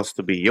supposed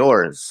to be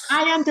yours.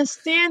 I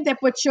understand that,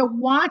 but you're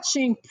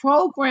watching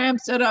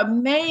programs that are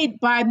made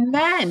by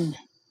men.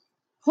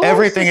 Who's to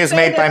Everything is say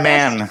made by that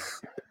that's man.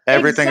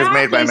 Everything is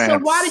made by exactly? So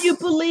man. why do you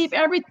believe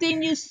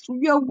everything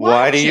you're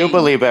Why do you watching?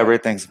 believe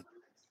everything's?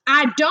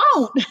 I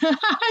don't.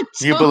 I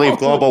You believe don't.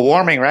 global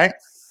warming, right?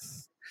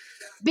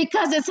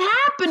 Because it's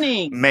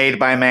happening. Made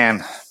by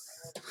man.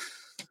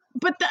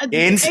 But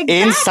In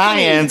exactly.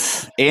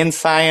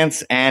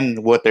 science,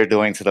 and what they're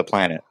doing to the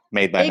planet,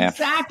 made by man.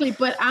 Exactly,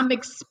 but I'm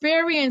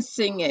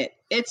experiencing it.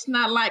 It's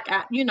not like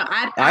I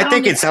I don't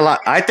think it's a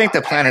lot. I think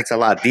the planet's a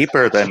lot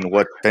deeper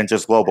than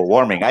just global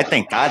warming. I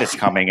think God is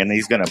coming and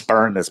He's going to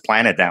burn this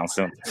planet down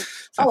soon.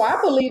 So, Oh,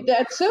 I believe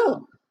that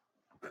too.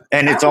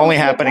 and I it's only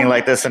believe it happening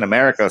like this in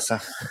America. So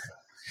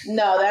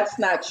No, that's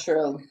not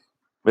true.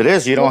 it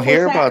is. You don't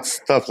hear What's about that?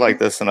 stuff like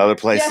this in other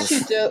Yes, you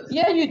places. do.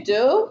 Yeah, you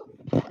do.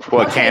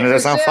 What, Okay,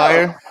 Canada's on Brazil.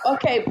 fire?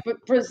 Okay,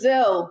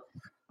 Brazil.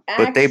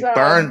 But they Acts,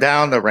 burned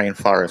down the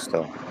rainforest,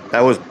 though.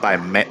 That was by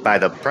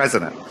the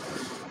president.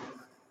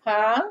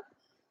 huh?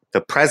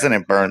 The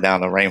president burned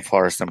down the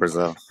rainforest in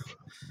Brazil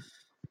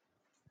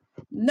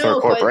for No,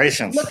 but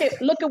corporations.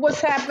 look at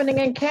what's happening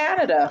in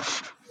Canada.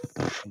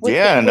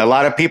 Yeah, and a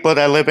lot of people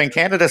that live in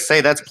Canada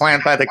say that's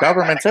planned by the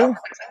government too.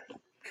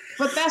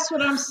 But that's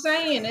what I'm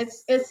saying.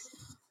 It's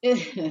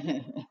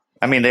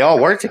I mean, they all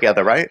work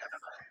together, right?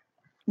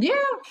 yeah.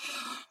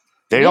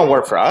 They don't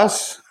work for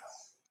us.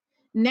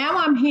 Now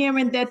I'm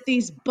hearing that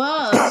these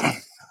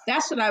bugs,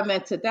 that's what I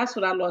meant to, that's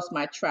what I lost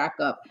my track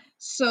of.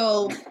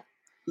 So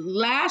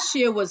last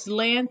year was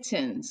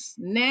lanterns.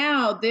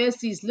 Now there's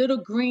these little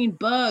green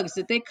bugs.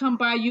 Did they come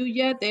by you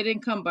yet? They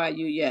didn't come by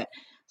you yet.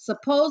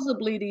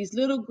 Supposedly these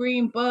little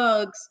green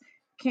bugs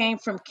came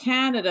from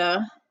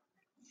Canada,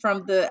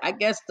 from I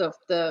guess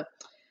the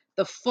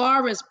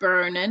forest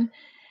burning.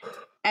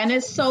 And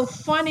it's so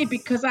funny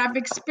because I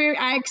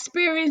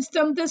experienced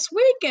them this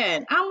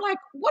weekend. I'm like,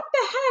 what the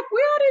heck?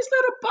 Where are these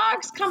little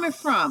bugs coming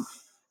from?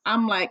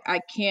 I'm like, I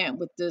can't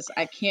with this.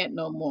 I can't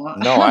no more.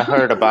 No, I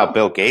heard about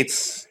Bill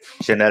Gates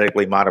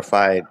genetically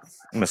modified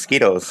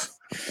mosquitoes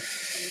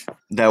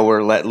that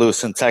were let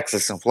loose in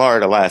Texas and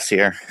Florida last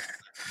year.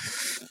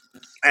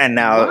 And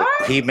now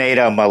What? he made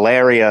a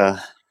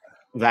malaria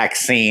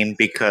vaccine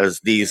because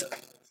these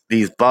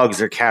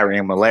bugs are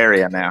carrying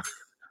malaria now.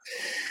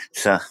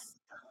 So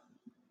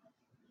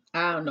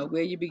I don't know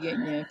where you be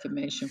getting your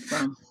information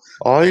from.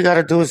 all you got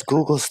to do is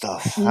Google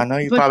stuff. I know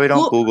you But probably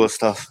don't Google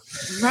stuff.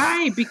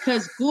 right,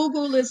 because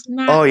Google is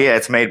not. Oh yeah,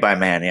 it's made by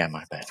man. Yeah,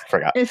 my bad.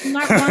 Forgot. It's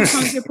not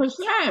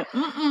 100%.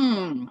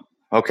 Mm-mm.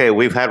 Okay,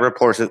 we've had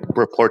reports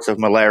of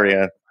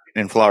malaria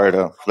in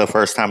Florida for the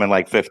first time in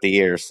like 50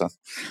 years. So.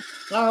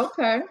 Oh,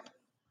 okay.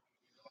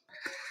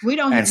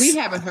 We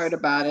haven't heard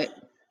about it.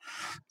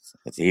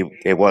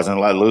 It wasn't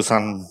let loose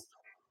on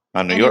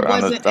On New And it York,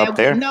 wasn't, up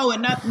there.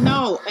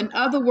 no. In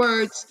other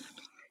words,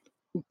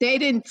 they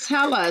didn't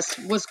tell us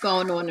what's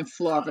going on in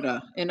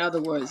Florida. In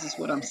other words, is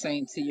what I'm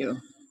saying to you.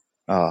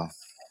 Oh,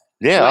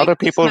 yeah. Like Other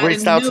it's people not in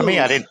reached the out to me.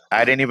 news.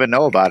 I didn't even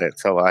know about it.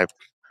 So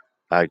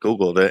I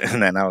googled it,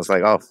 and then I was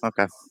like, oh,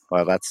 okay.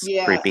 Well, that's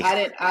Yeah, creepy. I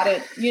didn't,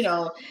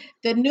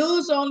 the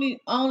news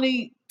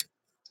only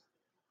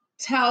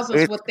tells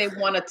us It what they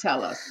want to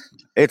tell us.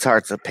 it's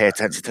hard to pay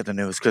attention to the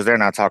news because they're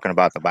not talking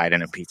about the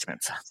Biden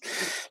impeachment. So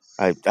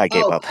I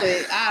gave Oh, up.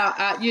 please.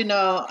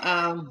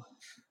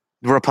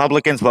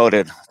 Republicans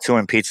voted to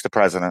impeach the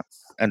president,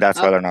 and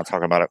that's why Uh, they're not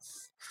talking about it.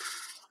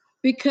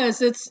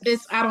 because it's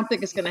I don't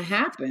think it's going to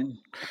happen.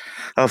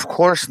 Of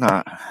course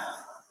not.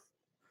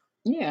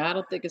 Yeah, I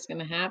don't think it's going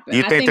to happen.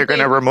 You I think they're think going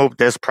to they remove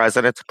this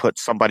president to put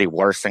somebody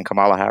worse than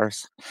Kamala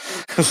Harris?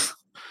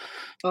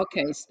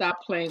 Okay,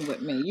 stop playing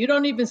with me. You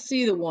don't even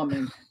see the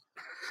woman.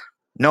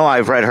 No,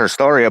 I've read her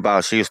story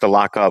about she used to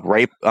lock up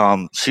rape.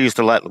 She used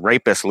to let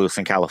rapists loose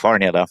in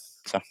California, though.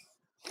 So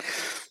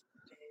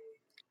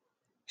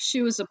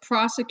She was a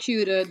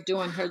prosecutor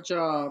doing her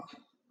job,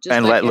 just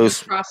and like let every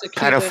loose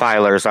prosecutor.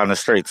 pedophiles on the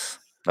streets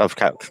of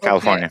Okay,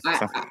 California.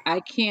 So I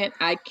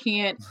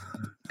can't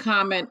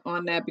comment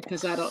on that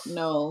because I don't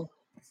know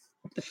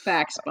the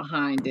facts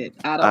behind it.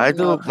 I I don't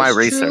know do if my it's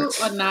true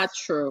research. or not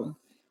true.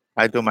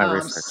 I do my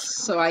research.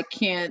 So I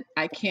can't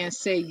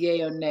say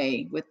yay or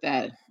nay with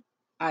that.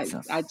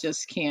 So I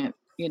just can't,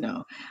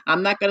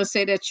 I'm not gonna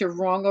say that you're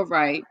wrong or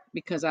right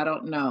because I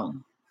don't know.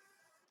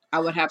 I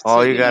would have to,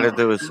 all you got to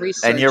do is,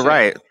 and you're research it.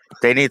 right.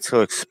 They need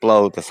to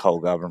explode this whole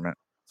government.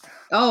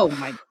 Oh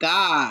my That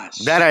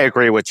gosh. I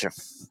agree with you.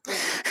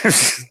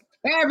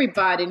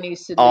 Everybody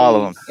needs to All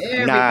of leave.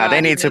 them. Nah,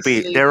 they Everybody need to needs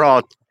to be. leave.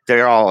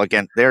 They're all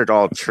again. They're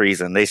all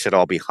treason. They should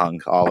all be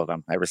hung. All of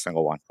them. Every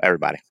single one.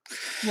 Everybody.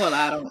 Well,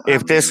 I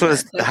If this mean,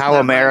 was that's how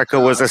not my America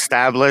was job.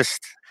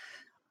 established,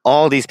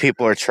 all these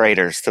people are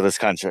traitors to this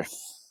country.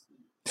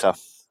 So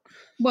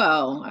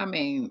Well,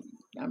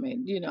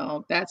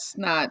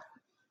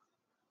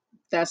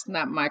 that's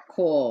not my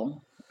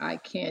call. I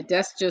can't.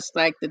 That's just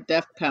like the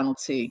death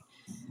penalty.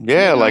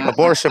 yeah, like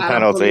abortion I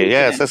don't penalty. believe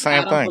Yeah, in it's it. the I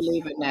same don't thing.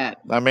 believe in that.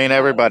 I mean, I don't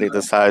everybody know.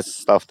 decides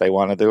stuff they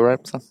want to do, right?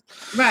 So,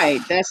 Right.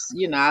 That's,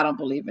 I don't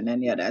believe in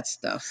any of that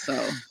stuff.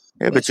 So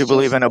yeah, but it's you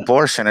believe just, in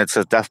abortion, it's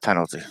a death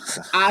penalty.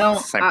 So, I don't,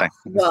 same thing.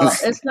 well,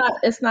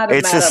 it's not a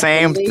It's the matter of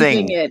same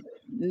believing thing. it.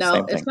 No,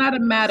 Same it's thing. not a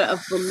matter of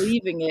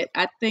believing it.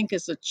 I think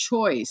it's a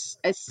choice.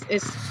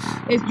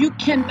 You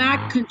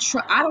cannot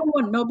control. I don't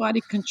want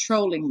nobody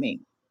controlling me.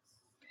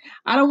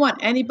 I don't want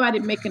anybody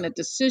making a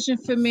decision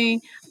for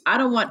me. I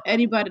don't want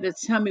anybody to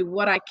tell me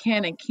what I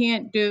can and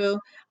can't do.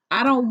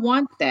 I don't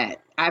want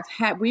that.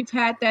 We've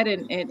had that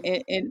in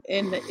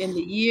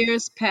the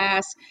years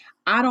past.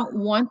 I don't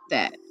want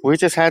that. We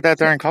just had that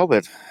during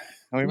COVID.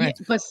 What do you Yeah, mean?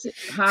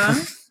 huh?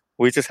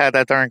 We just had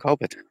that during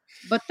COVID.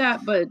 But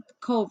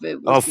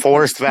COVID was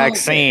because of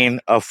COVID.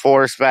 A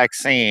forced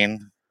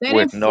vaccine They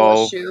with didn't force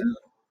no. you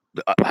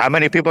How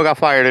many people got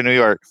fired in New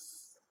York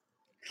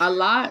a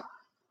lot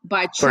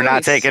by for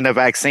not choice. taking the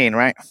vaccine,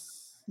 right?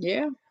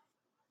 Yeah.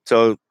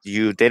 So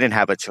you didn't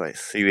have a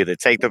choice. You either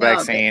take the No,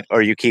 vaccine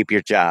or you keep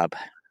your job.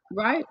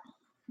 right.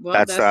 Well,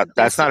 That's not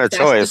that's not a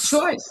that's the choice.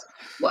 choice.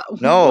 What?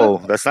 No,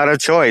 that's not a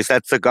choice.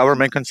 That's the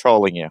government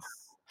controlling you.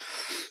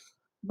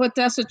 But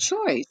that's a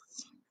choice.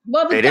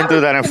 Well, the They didn't do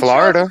government that in controls.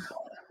 Florida.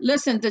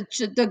 Listen,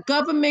 the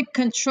government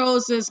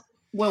controls us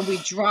when we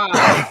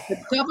drive. The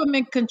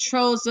government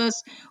controls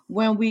us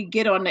when we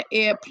get on the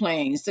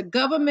airplanes. The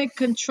government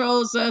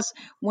controls us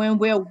when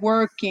we're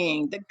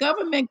working. The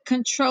government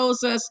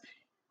controls us.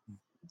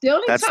 The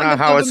only That's time not the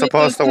how it's government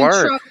supposed does to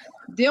work. control,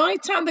 the only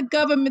time the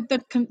government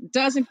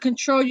doesn't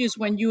control you is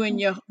when you in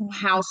your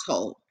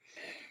household.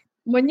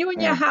 When you in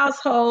your Yeah.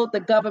 household, the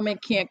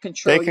government can't They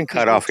control you can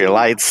because cut you off your do.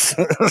 lights.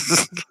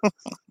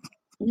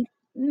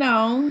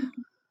 No,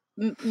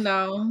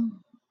 no.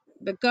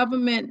 The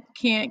government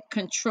can't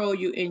control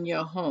you in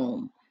your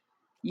home.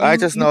 I You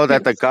just you know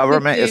that can the sit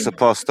government is there.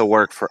 supposed to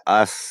work for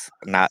us,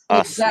 not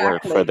us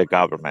work for Exactly. the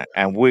government.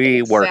 And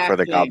we work for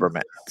the Exactly.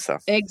 government. So,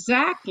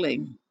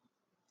 Exactly.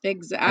 I've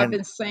and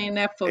been saying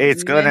that for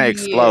it's going to many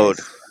explode.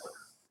 years.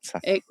 So,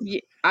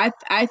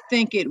 I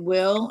think it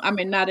will. I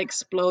mean, not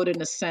explode in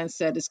the sense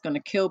that it's going to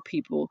kill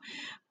people,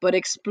 but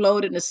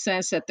explode in the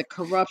sense that the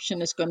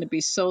corruption is going to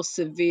be so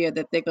severe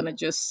that they're going to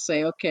just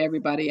say, okay,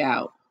 everybody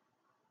out.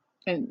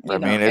 And, I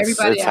mean,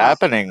 everybody it's out.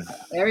 happening.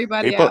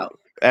 Everybody People, out.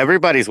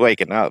 everybody's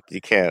waking up.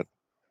 You can't,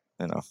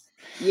 you know.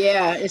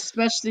 Yeah,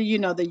 especially,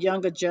 the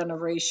younger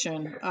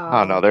generation.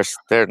 Oh no,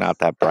 they're not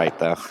that bright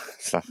though.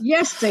 So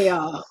Yes, they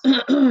are.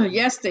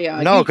 Yes, they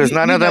are. no, because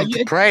none of them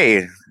You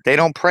pray. They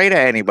don't pray to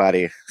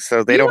anybody,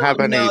 so they you don't have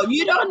don't any. know.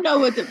 You don't know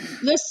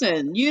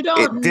listen, you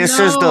don't This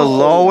is the know.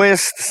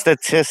 lowest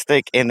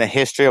statistic in the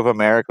history of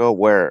America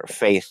where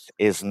faith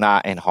is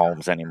not in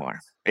homes anymore.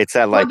 It's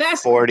at Well, like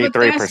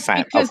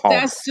 43% of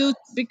homes.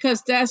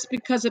 that's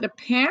because of the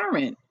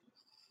parent.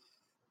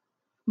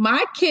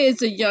 My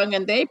kids are young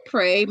and they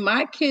pray.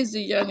 My kids are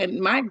young and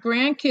my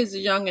grandkids are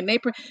young and they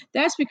pray.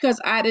 That's because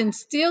I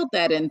instilled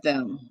that in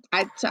them.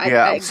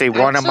 Yeah, see,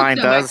 I one of took mine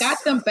them. I does. got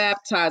them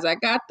baptized. I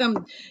got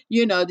them,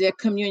 their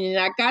communion.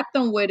 I got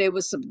them where they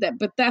was that.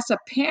 But that's a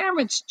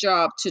parent's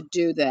job to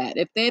do that.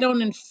 If they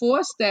don't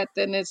enforce that,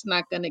 then it's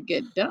not going to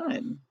get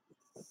done.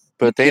 You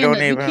But they can't.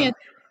 don't You even. can't.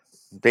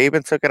 They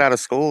even took it out of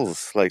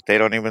schools. Like they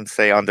don't even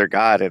say under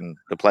God in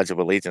the Pledge of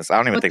Allegiance. I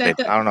don't even But think they.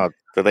 I don't know.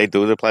 Do they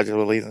do the Pledge of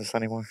Allegiance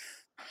anymore?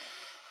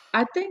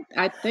 I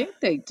think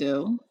they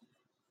do.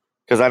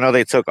 Because I know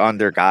they took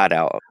under God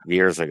out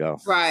years ago.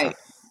 So Right.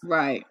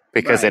 Right.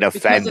 because it Right.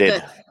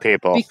 offended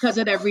people. Because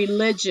of their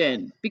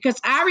religion. Because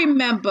I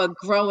remember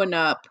growing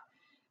up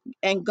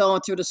and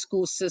going through the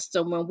school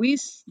system when we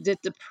did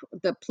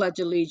the Pledge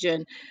of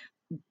Allegiance.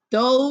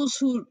 Those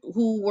who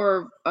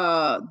were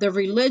the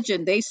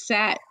religion, they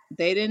sat.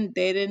 They didn't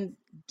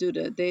do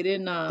they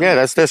didn't Yeah,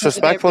 that's because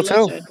of their disrespectful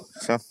too. religion.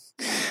 So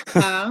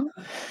Huh?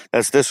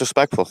 that's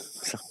disrespectful.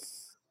 So,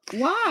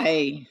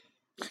 Why?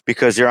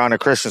 because you're on a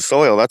Christian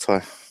soil. That's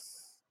why.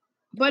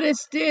 But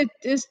it's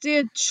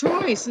their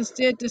choice. It's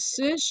their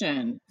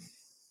decision.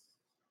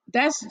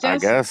 That's I just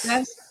guess.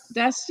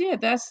 that's yeah,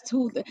 that's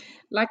who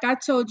like I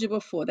told you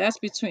before, that's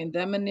between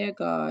them and their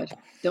God.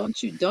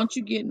 Don't you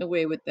get in the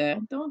way with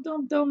that. Don't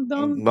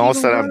Most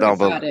even of them worry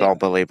about it. don't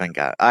believe in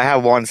God. I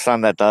have one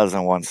son that does,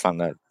 and one son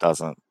that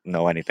doesn't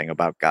know anything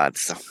about God.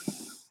 So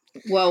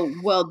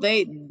Well,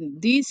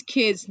 these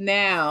kids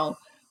now,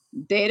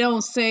 they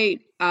don't say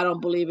I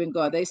don't believe in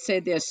God. They say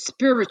they're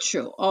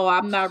spiritual. Oh,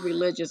 I'm not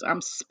religious.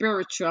 I'm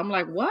spiritual. I'm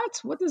like, what?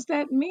 What does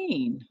that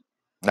mean?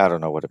 I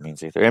don't know what it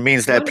means either. It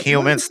means that What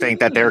humans does it think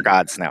that they're mean?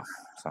 gods now.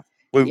 So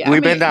Yeah, I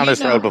we've been mean, down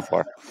this road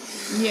before.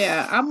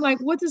 yeah, I'm like,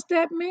 what does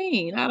that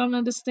mean? I don't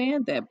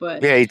understand that,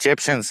 but Yeah,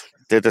 Egyptians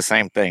did the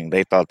same thing.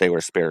 They thought they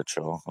were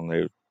spiritual,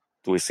 and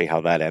we see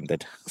how that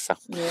ended. So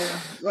yeah,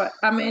 right.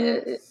 I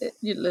mean,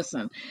 you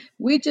listen.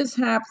 We just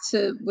have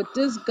to with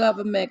this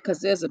government because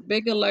there's a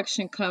big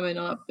election coming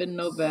up in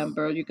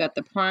November. You got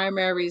the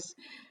primaries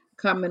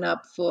coming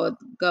up for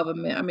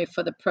government. I mean,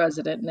 for the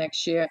president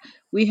next year.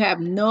 We have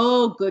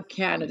no good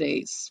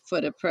candidates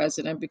for the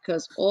president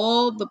because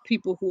all the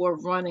people who are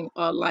running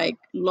are like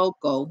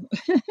local.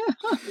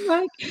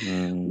 Like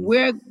mm.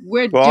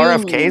 we're Well,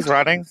 RFK's doomed.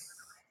 running.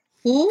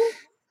 Who?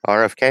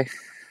 RFK.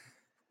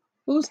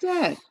 Who's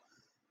that?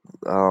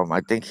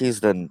 I think he's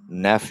the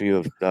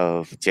nephew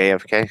of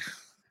JFK.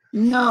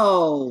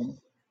 No.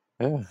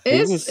 Yeah,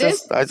 he It's was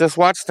it's just. I just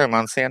watched him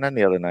on CNN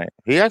the other night.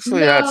 He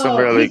actually had some no.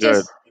 really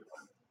good.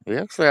 He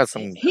actually had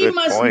some good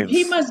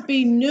He points. must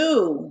be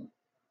new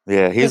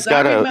Yeah, because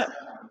I remember.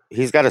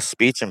 he's got a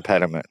speech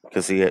impediment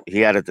because he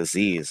had a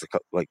disease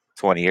like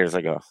 20 years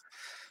ago.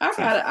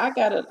 So I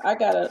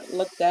gotta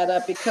look that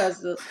up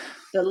because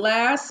the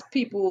last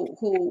people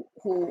who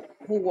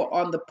were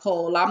on the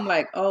poll, I'm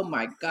like, oh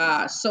my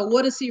gosh. So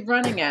what is he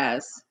running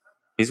as?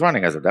 he's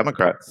running as a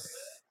Democrat.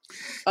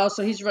 Oh,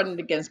 so he's running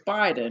against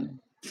Biden,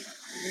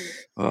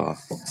 Oh,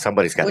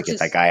 somebody's got to which get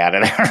that is guy out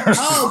of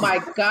oh there. my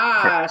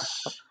gosh.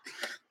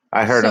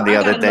 I heard So him the I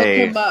other gotta look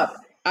day. him up.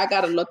 I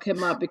gotta look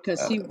him up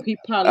because he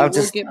probably I'm will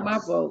just get my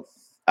vote.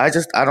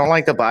 I don't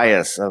like the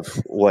bias of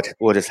what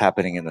is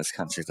happening in this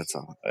country. That's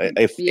all.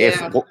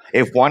 Yeah.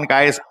 If one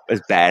guy is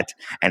bad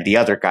and the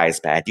other guy is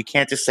bad, you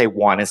can't just say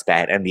one is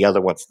bad and the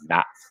other one's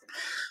not.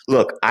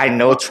 Look, I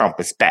know Oh, Trump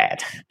is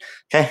bad.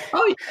 Okay,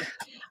 oh,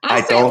 I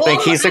I say don't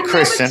think he's a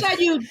Christian.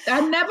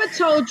 I never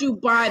told you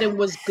Biden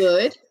was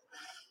good.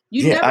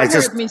 You Yeah, never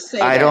heard me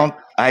say I that. don't.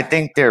 I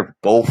think they're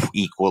both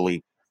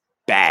equally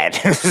bad.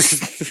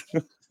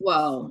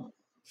 Well,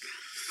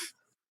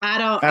 I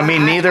don't I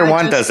mean, neither I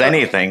one just does don't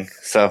anything.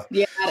 So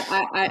yeah,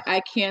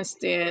 I can't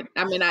stand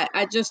I mean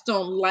I just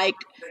don't like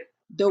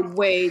the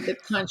way the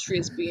country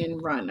is being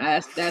run.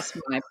 That's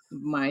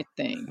my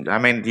thing. I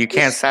mean, you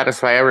can't It's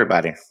satisfy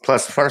everybody.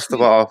 Plus, first of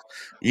you all,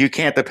 you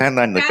can't depend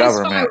on the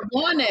satisfy government.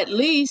 one at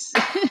least.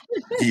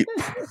 You,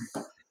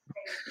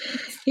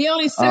 He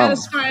only um,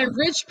 satisfying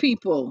rich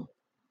people.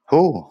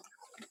 who?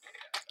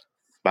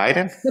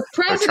 Biden The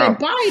or President Trump?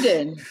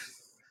 Biden.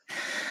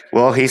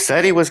 Well, he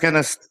said he was going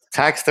to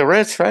tax the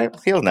rich, right?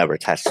 He'll never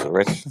tax the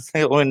rich.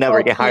 He'll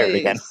never Oh, get hired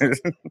again.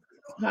 please.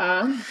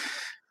 Huh?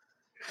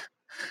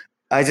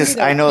 He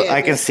I don't know, care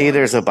I can that see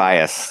there's a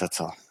bias.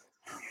 That's all.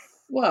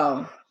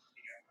 well,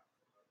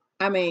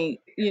 I mean,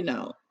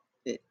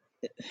 it,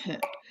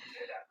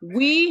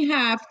 we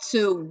have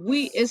to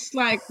we it's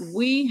like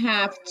we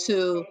have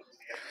to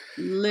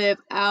live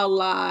our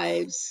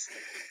lives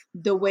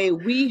the way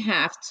we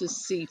have to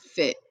see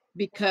fit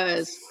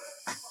because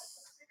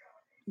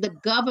the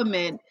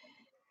government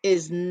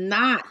is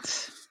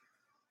not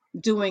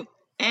doing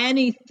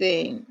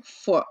anything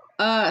for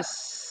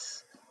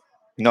us.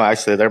 No,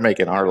 actually, they're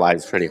making our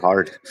lives pretty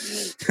hard.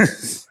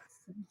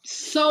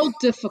 So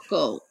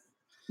difficult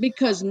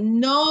because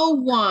no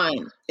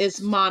one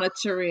is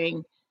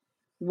monitoring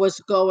what's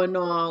going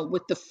on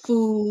with the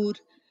food,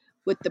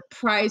 with the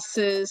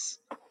prices.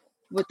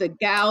 with the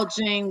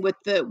gouging, with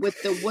the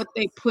what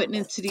they putting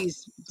into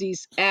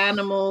these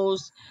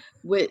animals,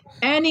 with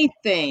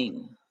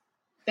anything.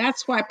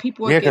 That's why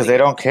people are Yeah, because getting they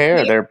don't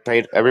care. sick. They're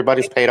paid.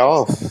 Everybody's paid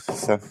off.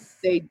 So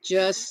They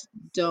just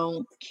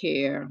don't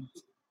care.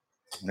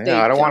 yeah,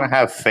 They I don't want to don't.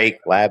 have fake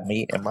lab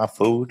meat in my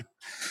food.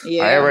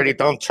 I Yeah, already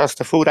don't trust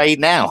the food I eat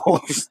now.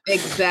 It's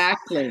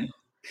exactly.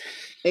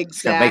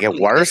 gonna make it Exactly.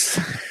 worse.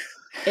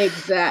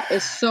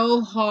 It's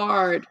so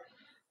hard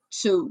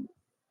to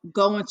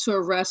go into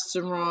a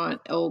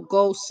restaurant or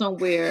go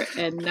somewhere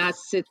and not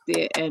sit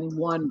there and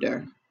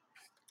wonder,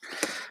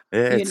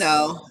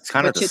 It's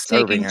kind of but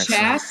disturbing,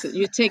 actually.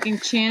 you're taking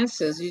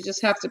chances. You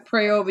just have to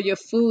pray over your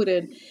food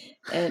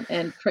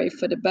and pray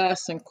for the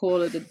best and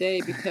call it a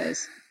day,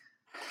 because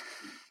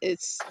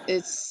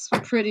it's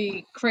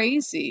pretty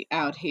crazy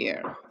out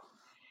here.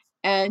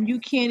 And you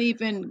can't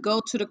even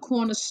go to the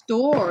corner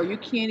store. You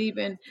can't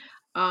even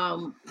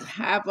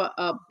have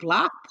a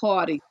block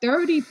party.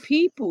 30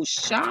 people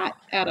shot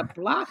at a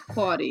block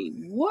party.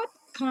 What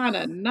kind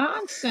of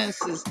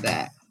nonsense is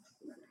that?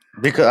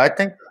 Because I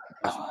think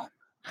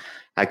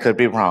I could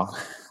be wrong.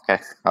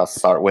 Okay, I'll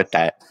start with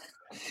that.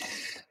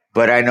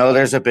 But I know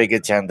there's a big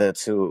agenda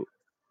to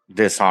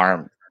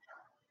disarm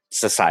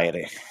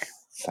society.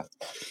 So,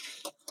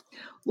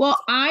 Well,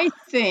 I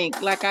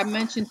think, like I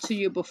mentioned to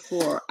you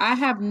before, I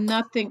have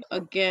nothing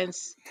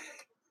against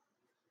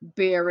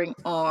bearing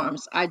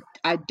arms. I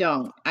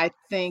don't. I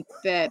think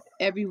that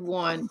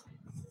everyone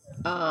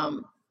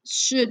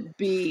should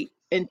be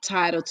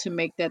entitled to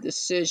make that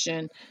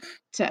decision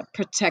to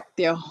protect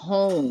their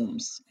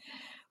homes.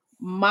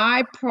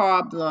 My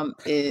problem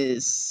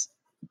is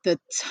the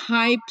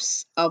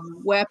types of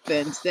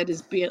weapons that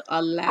is being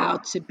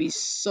allowed to be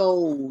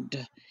sold.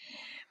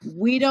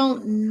 We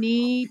don't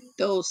need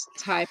those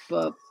type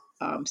of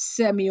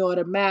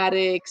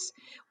semi-automatics.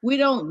 We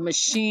don't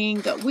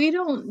machine gun. We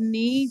don't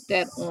need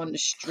that on the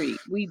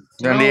street. We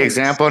then the don't.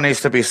 example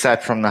needs to be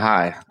set from the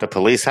high. The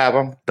police have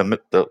them.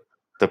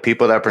 The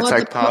people that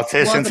protect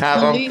politicians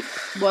have them.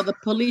 The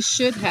police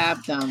should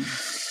have them.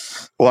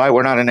 Why?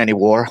 We're not in any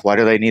war. Why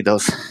do they need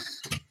those?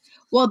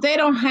 Well, they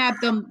don't have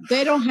them.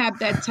 They don't have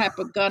that type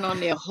of gun on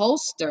their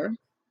holster.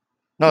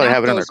 No, they Not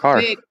have it in their those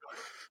car. big.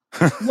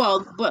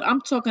 Well, but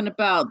I'm talking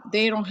about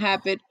they don't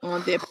have it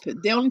on their.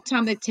 The only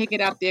time they take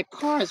it out their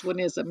car is when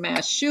there's a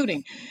mass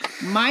shooting.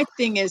 My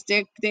thing is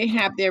they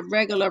have their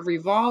regular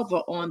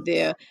revolver on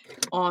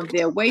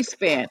their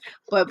waistband.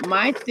 But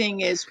my thing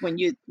is when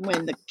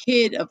the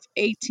kid of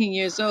 18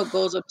 years old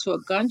goes up to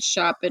a gun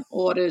shop and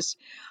orders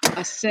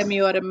a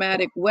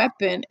semi-automatic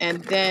weapon,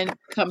 and then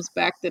comes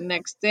back the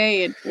next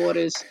day and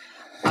orders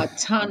a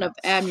ton of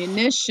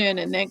ammunition,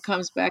 and then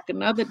comes back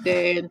another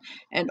day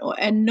and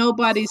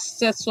nobody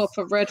sets off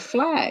a red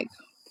flag.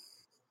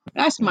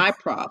 That's my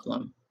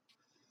problem.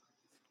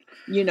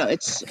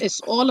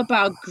 It's all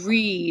about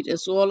greed.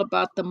 It's all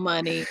about the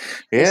money.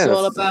 It's Yeah,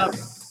 all about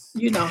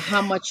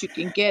how much you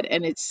can get,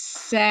 and it's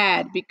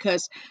sad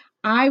because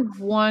I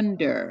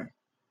wonder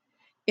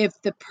if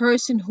the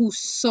person who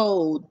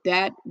sold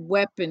that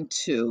weapon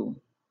to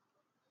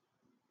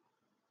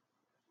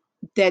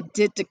that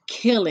did the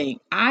killing,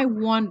 I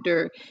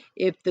wonder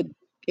if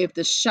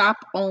the shop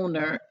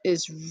owner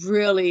is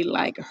really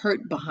like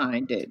hurt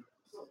behind it.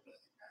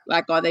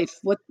 Like, are they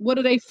what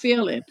are they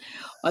feeling?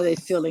 Are they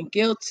feeling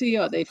guilty?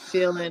 Are they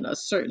feeling a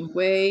certain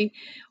way?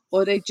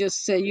 Or they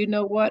just say, you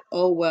know what?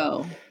 Oh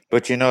well.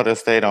 but you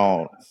notice they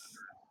don't.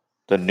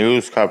 The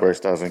news coverage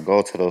doesn't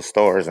go to those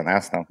stores and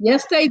ask them.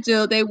 Yes, they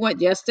do.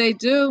 Yes, they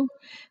do.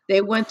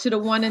 They went to the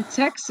one in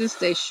Texas.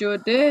 They sure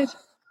did.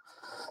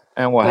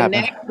 And what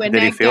happened? When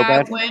Did he that feel guy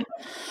bad? went,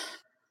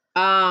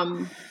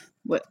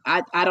 what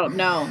I don't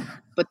know,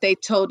 but they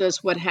told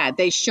us what had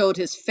they showed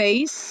his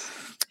face.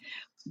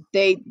 So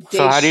They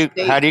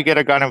how do you get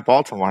a gun in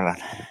Baltimore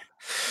then?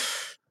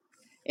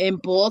 In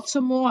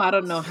Baltimore, I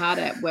don't know how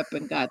that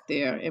weapon got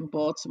there in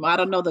Baltimore. I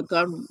don't know the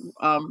gun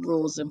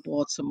rules in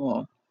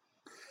Baltimore.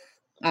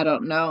 I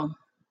don't know.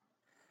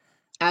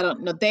 I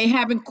don't know. They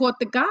haven't caught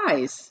the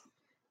guys.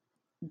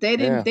 They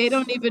didn't. Yeah, They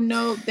don't even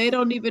know. They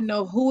don't even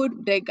know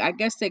who they. I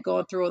guess they're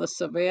going through all the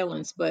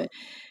surveillance, but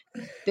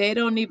they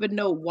don't even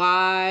know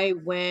why,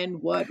 when,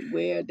 what,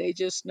 where. They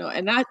just know,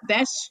 and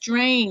that's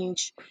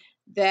strange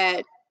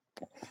that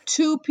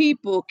two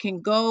people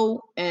can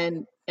go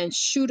and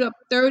shoot up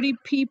 30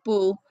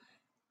 people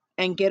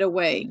and get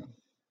away.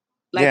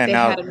 Like yeah. they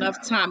Now had enough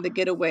time to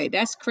get away.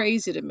 That's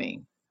crazy to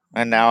me.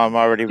 and now I'm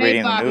already Hey,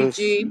 reading the Bobby news.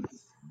 G.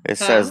 It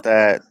Huh? says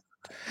that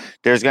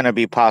there's going to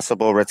be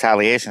possible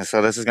retaliation.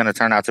 So this is going to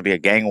turn out to be a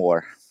gang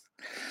war.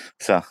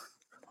 So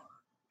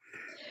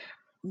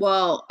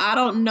Well, I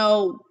don't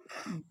know.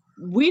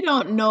 We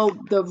don't know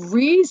the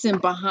reason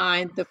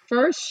behind the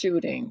first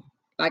shooting.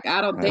 Like,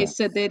 I don't, they yeah.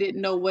 said they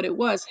didn't know what it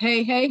was.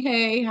 Hey, hey,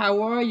 hey,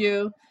 how are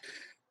you?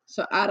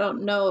 So I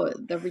don't know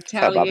the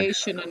What's up, Bobby?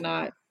 retaliation or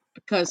not,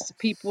 because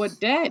people are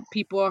dead.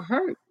 People are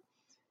hurt.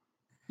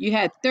 You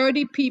had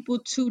 30 people,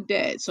 two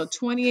dead. So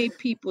 28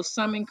 people,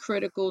 some in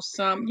critical,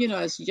 some,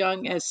 as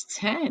young as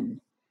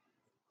 10.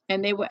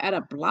 and they were at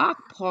a block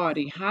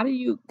party. How do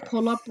you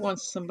pull up on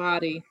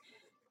somebody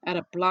at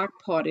a block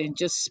party and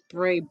just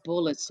spray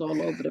bullets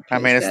all over the I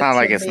mean, place? it's That not to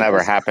like it's me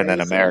never is happened in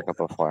crazy. America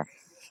before.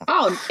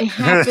 Oh, it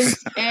happens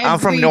I'm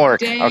from every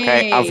Newark,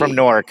 okay? I'm from day.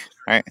 Newark,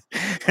 right?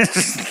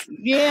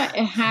 Yeah,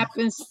 it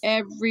happens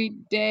every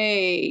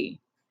day.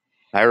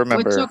 I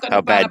We're remember talking how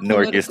about a bad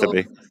Newark used to political.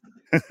 be.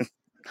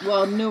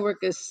 Well, Newark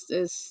is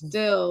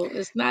still,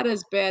 it's not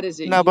as bad as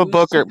it No, but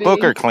used to Booker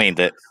be. cleaned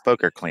it.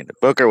 Booker cleaned it.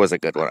 Booker was a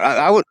good one.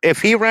 I would,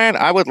 if he ran,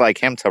 I would like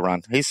him to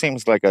run. He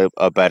seems like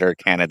a better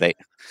candidate.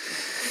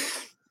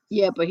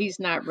 Yeah, but he's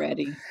not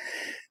ready.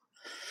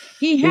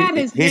 He had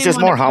his He's name just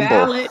on a more humble.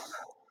 ballot.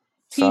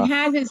 He So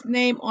had his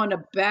name on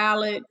a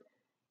ballot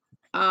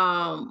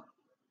um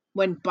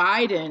when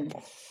Biden,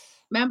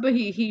 remember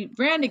he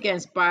ran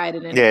against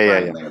Biden in the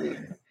yeah. primary.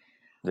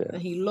 Yeah.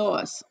 And he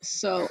lost.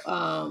 So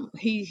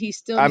he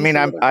still I needs mean,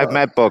 a little I've work.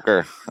 met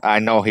Booker. I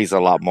know he's a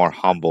lot more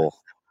humble,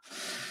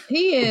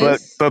 He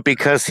but is,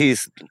 because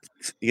he's,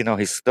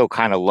 he's still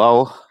kind of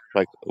low.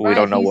 Like we right.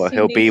 don't know what He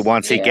he'll be needs,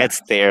 once he yeah,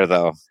 gets there,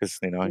 though. Because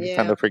you tend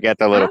yeah. to forget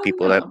the I little don't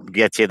people that know.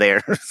 get you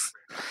there.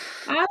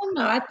 I don't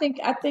know. I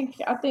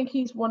think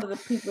he's one of the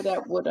people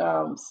that would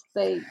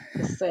stay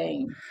the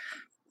same.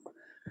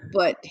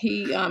 But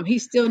he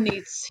still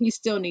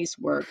needs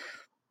work.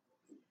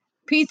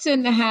 Pizza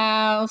in the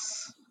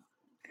house.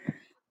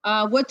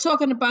 We're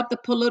talking about the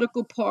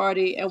political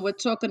party, and we're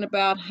talking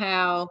about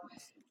how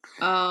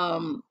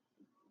um,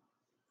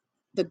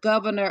 the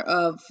governor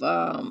of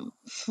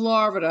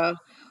Florida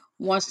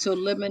wants to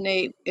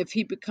eliminate, if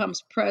he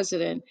becomes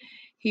president,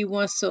 he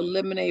wants to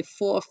eliminate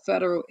 4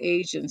 federal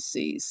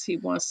agencies. He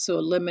wants to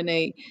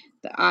eliminate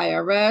the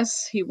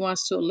IRS. He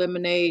wants to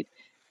eliminate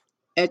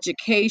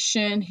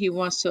education. He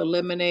wants to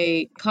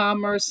eliminate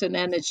commerce and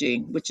energy,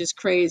 which is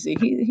crazy.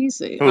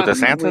 Who, I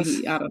don't know where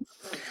DeSantis? I don't.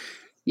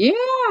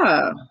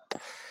 Yeah,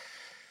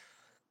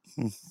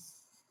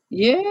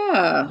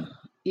 yeah,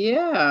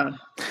 yeah.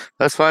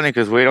 That's funny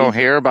because we don't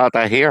He hear about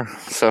that here.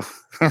 So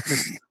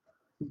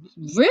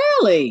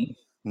really.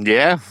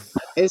 yeah,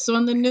 It's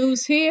on the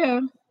news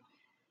here.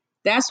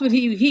 That's what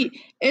he.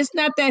 It's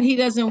not that he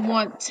doesn't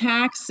want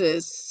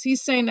taxes.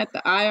 He's saying that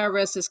the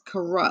IRS is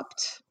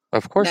corrupt.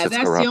 of course Now it's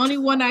that's the corrupt. only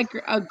one I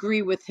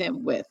agree with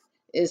him with.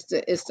 Is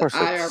the Of is the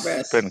course it's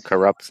IRS. been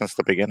corrupt since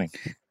the beginning.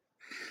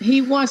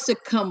 He wants to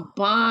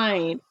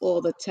combine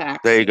all the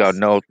There you go.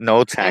 taxes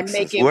No and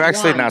make taxes. it We're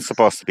actually not one.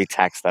 supposed to be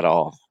taxed at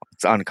all.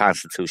 It's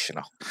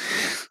unconstitutional.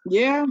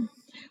 Yeah.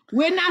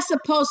 We're not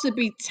supposed to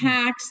be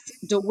taxed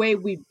the way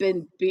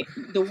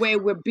the way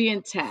we're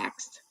being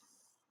taxed.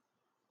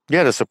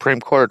 Yeah, the Supreme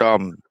Court.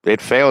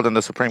 It failed in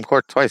the Supreme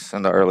Court twice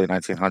in the early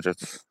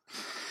 1900s.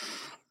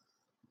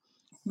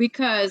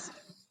 Because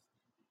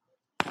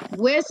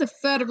where's the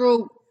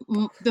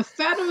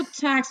federal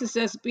taxes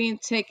that's being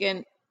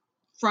taken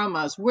from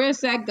us?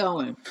 Where's that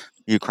going?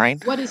 Ukraine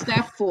What is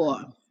that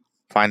for?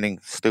 finding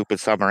stupid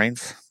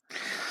submarines.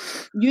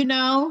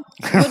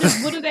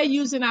 What are they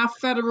using our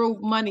federal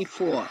money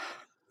for?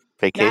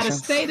 Now the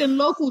Vacations. state and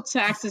local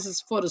taxes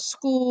is for the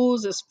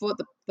schools, it's for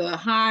the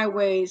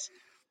highways.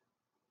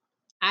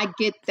 I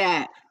get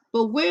that.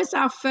 But where's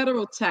our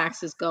federal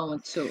taxes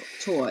going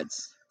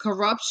towards?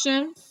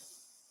 Corruption?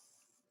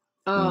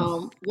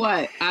 Hmm.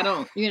 What? I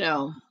don't,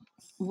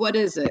 what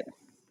is it?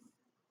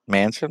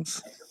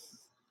 Mansions.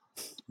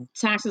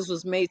 Taxes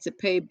was made to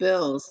pay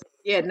bills.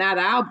 Yeah, not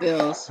our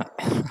bills,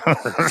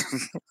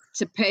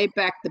 to pay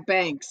back the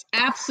banks.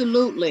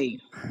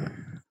 Absolutely.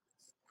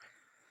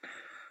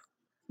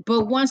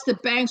 But once the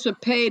banks were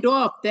paid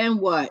off, then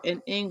what?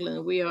 In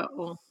England, we are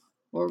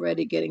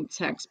already getting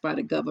taxed by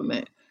the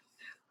government.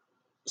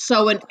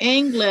 So in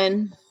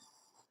England,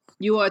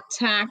 you are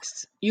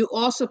taxed. You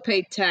also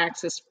pay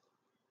taxes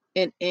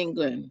in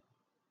England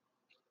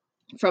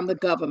from the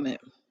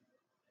government.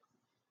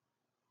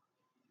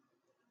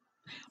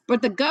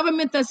 But the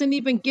government doesn't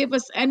even give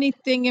us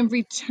anything in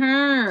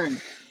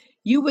return.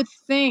 You would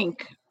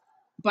think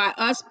by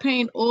us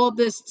paying all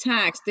this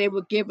tax, they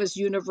would give us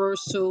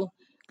universal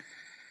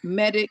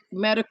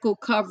medical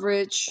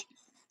coverage.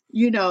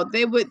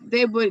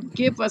 They would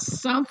give us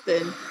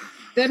something.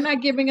 They're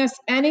not giving us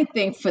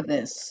anything for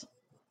this.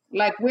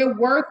 Like we're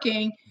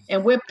working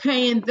and we're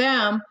paying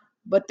them,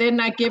 but they're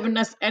not giving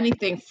us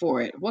anything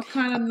for it. What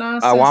kind of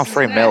I want nonsense is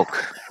free that?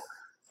 milk.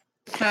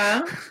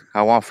 Huh?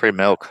 I want free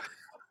milk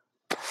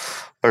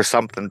or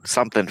something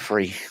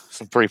free,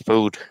 some free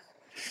food.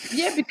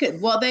 Yeah, because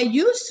well, they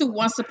used to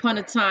once upon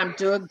a time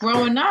do it.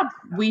 Growing up,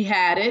 we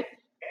had it.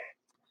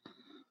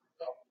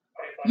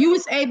 You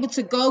was able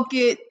to go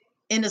get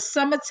in the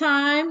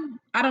summertime.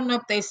 I don't know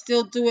if they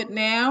still do it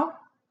now.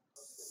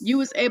 You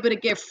was able to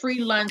get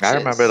free I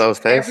remember lunches those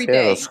days. every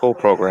Yeah, those day. school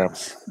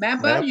programs.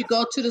 Remember, Yep. you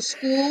go to the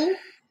school,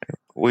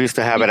 We used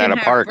to have you it at can a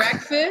have park.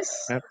 breakfast.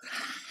 Yep.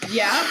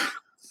 Yep.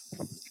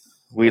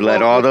 We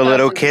let Well, all with the us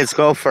little is kids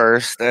go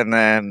first, and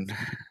then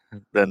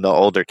the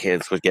older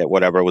kids would get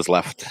whatever was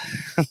left.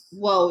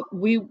 well,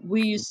 we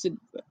used to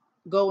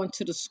go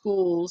into the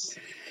schools,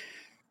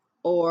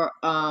 or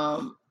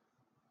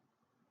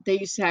they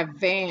used to have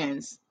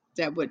vans.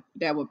 that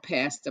would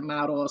pass them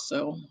out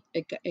also.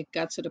 It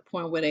got to the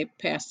point where they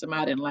passed them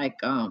out in like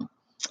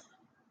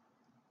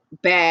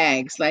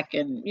bags, like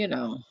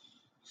in,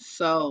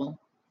 so,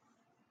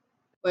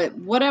 but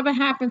whatever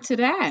happened to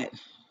that?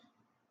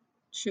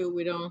 True,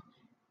 we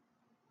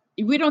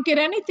don't get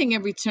anything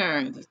in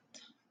return.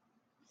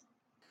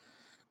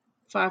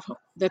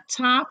 The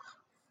top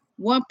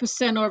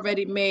 1%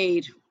 already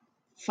made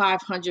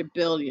 500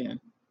 billion.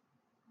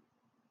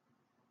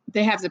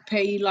 They have to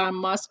pay Elon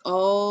Musk.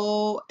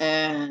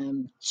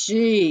 OMG.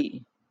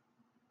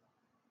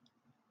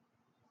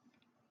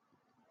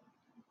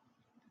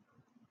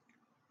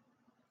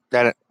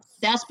 That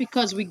That's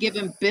because we're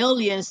giving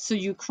billions to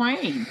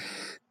Ukraine,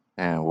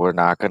 and we're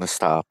not gonna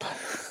stop.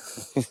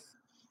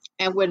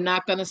 and we're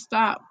not going to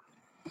stop.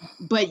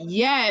 But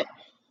yet,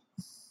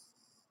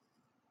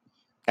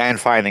 And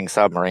finding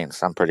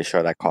submarines, I'm pretty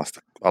sure that cost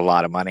a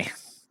lot of money.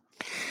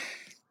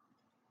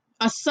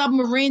 a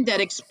submarine that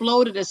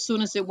exploded as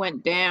soon as it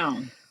went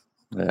down.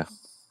 Yeah,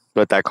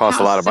 but that costs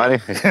a How lot of sad, money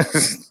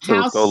to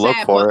how go look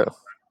sad, but for it.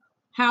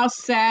 how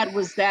sad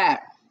was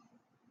that?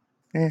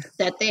 Yeah.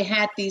 That they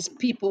had these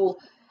people,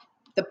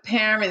 the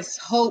parents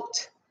hope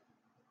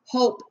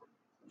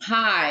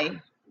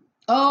high.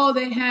 Oh,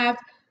 they have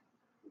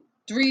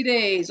 3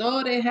 days.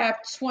 Oh, they have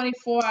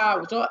 24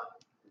 hours. Oh,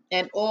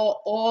 and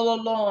all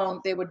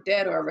along they were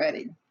dead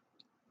already.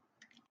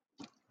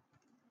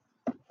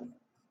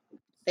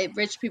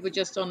 Rich people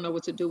just don't know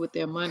what to do with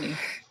their money.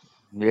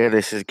 Yeah,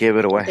 they should give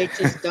it away. They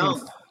just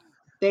don't.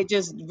 They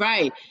just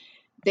right.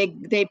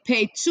 They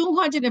paid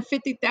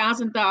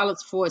 $250,000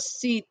 for a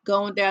seat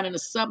going down in a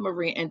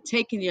submarine and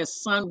taking your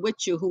son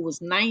with you, who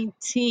was 19.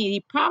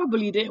 He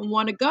probably didn't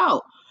want to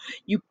go.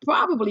 You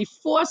probably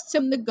forced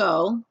him to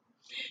go.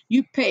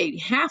 You paid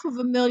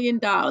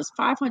 $500,000,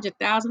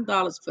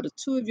 $500,000 for the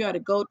two of y'all to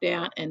go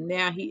down, and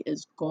now he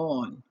is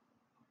gone.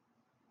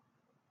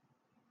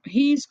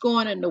 He's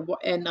gone, and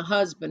the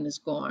husband is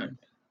gone.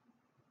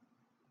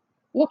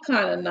 What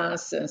kind of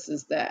nonsense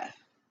is that?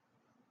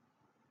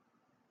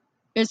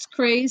 It's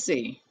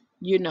crazy,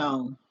 you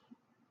know.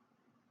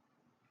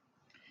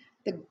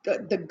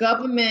 The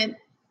government,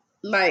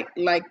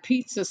 like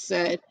Pizza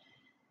said,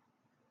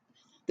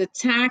 the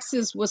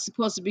taxes were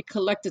supposed to be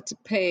collected to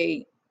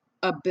pay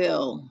a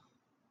bill,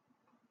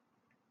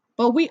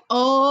 but we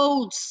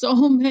owed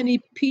so many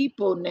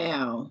people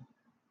now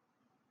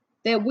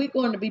that we're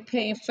going to be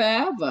paying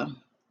forever.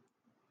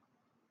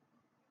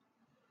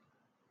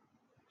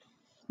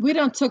 We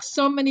done took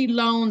so many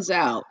loans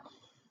out,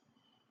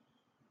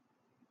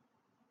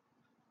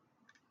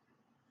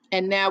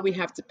 and now we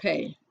have to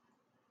pay.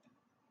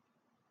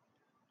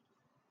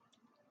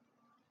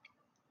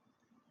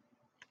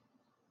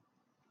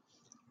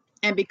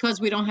 And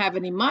because we don't have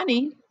any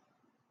money,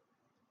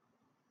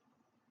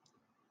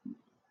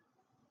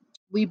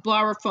 we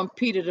borrow from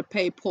Peter to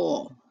pay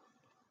Paul.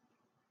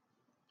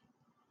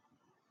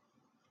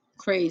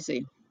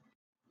 Crazy.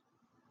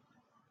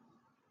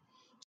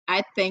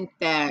 I think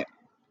that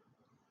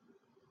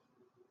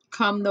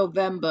come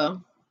November,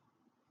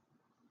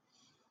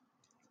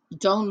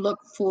 don't look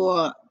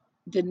for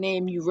the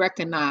name you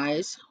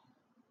recognize.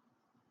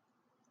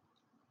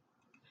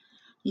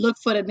 Look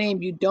for the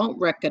name you don't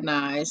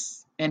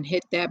recognize and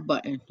hit that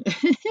button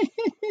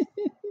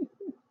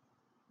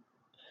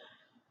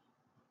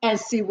and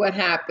see what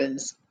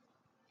happens.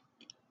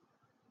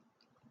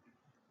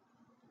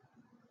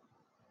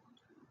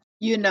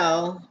 You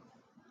know,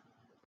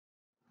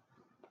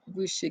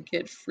 we should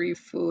get free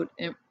food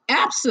and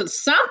absolute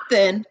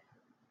something,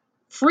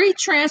 free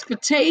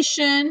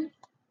transportation.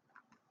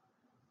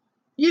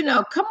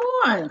 Come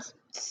on,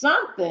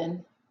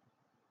 something,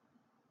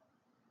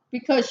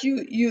 because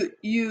you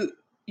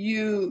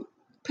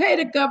pay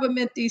the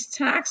government these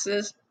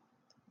taxes,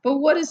 but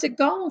what is it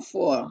going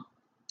for?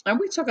 And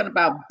we're talking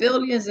about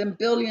billions and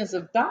billions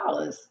of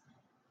dollars.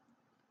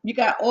 You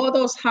got all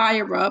those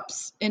higher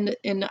ups in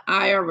the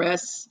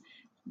IRS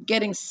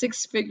getting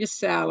six-figure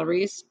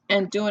salaries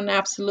and doing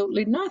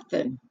absolutely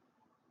nothing.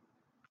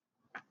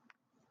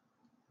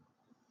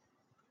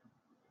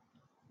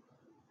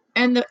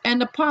 And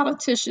the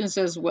politicians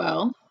as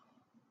well.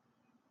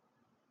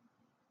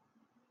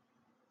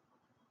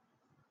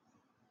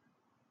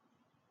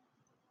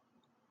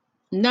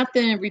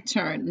 Nothing in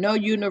return. No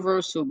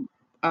universal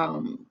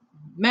um,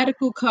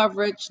 medical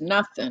coverage,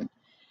 nothing.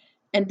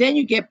 And then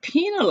you get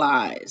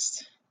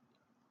penalized.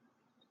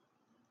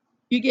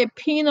 You get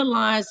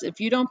penalized if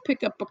you don't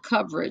pick up a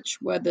coverage,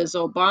 whether it's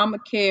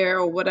Obamacare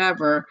or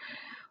whatever.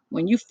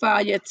 When you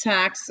file your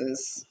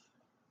taxes,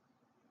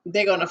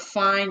 they're going to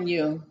fine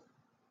you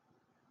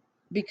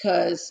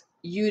because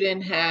you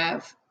didn't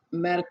have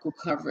medical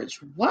coverage.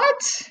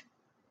 What?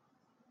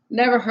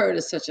 Never heard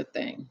of such a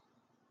thing.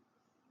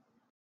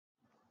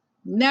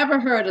 Never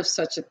heard of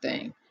such a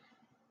thing.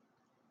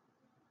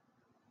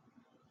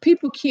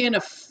 People can't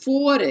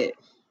afford it.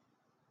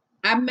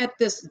 I met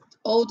this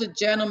older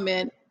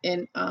gentleman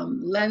in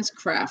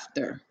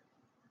LensCrafter.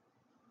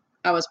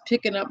 I was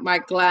picking up my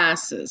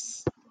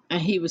glasses,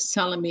 and he was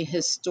telling me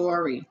his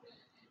story.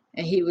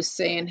 And he was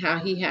saying how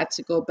he had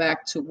to go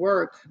back to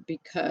work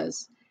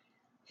because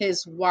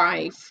his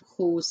wife,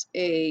 who's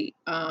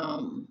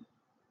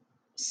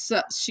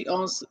she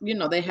owns,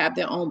 they have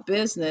their own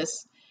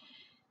business.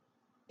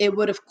 It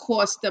would have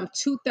cost them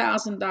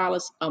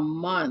 $2,000 a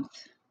month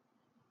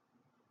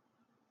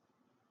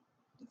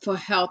for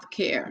health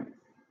care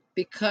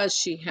because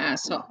she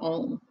has her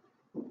own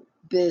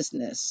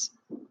business.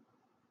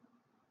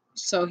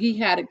 So he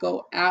had to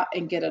go out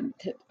and get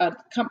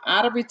come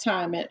out of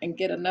retirement and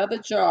get another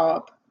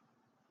job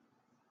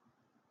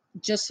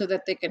just so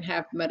that they can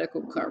have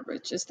medical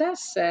coverage. Is that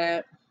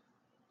sad?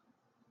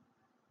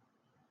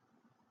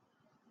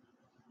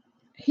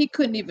 He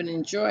couldn't even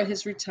enjoy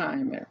his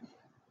retirement.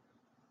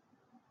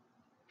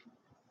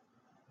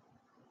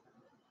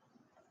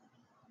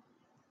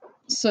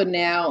 So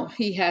now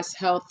he has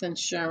health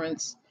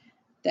insurance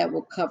that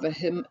will cover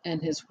him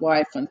and his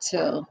wife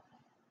until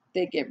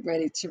they get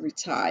ready to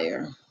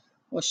retire,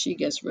 or she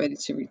gets ready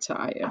to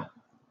retire.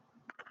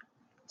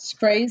 It's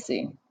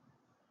crazy.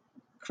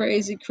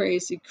 Crazy,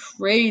 crazy,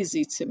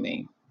 crazy to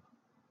me.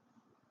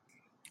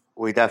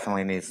 We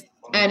definitely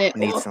And it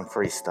need all, some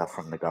free stuff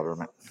from the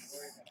government.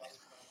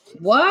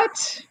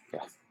 what?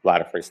 Yeah, a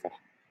lot of free stuff.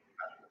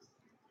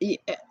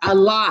 A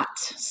lot.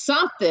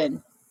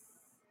 Something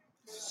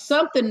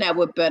that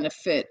would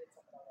benefit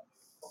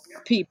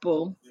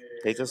people.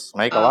 They just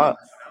make a Um, lot.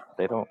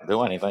 They don't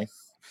do anything.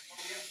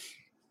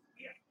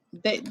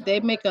 they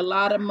make a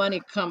lot of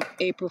money come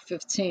April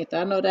 15th.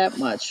 I know that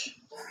much.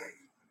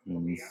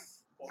 Mm.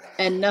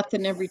 And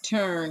nothing in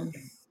return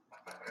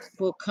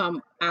will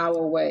come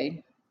our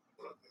way.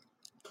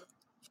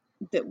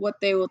 That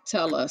what they will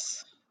tell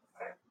us.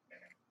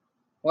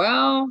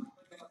 Well,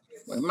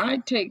 we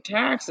might take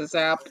taxes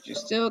out, but you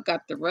still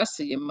got the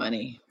rest of your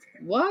money.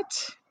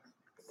 What?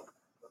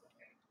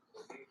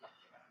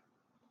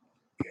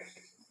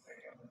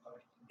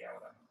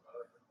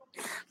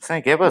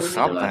 Saying, give us We need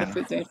a lot of something.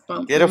 free things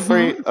from. Get a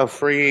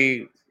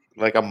free,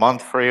 like a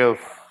month free of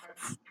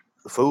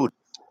food.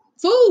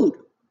 Food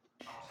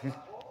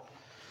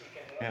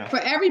Yeah. for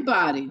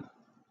everybody.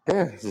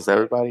 Yeah, just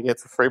everybody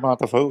gets a free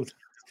month of food.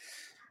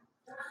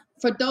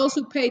 For those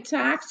who pay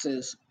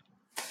taxes,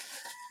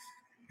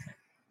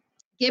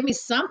 give me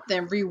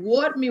something.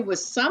 Reward me with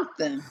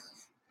something.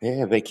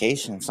 Yeah,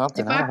 vacation,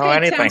 something. If I I don't know pay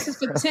anything. taxes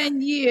for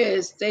 10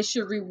 years, they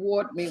should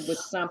reward me with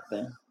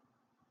something.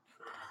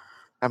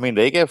 I mean,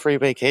 they get free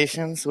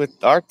vacations with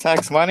our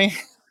tax money.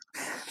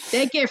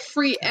 They get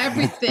free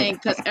everything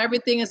because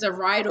everything is a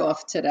write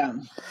off to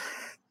them.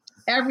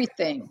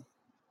 Everything.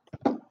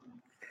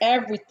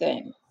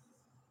 Everything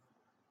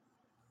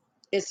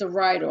is a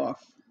write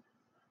off.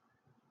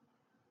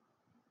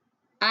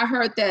 I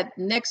heard that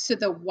next to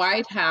the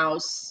White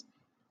House,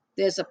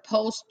 there's a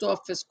post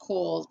office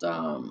called,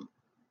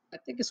 I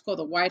think it's called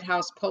the White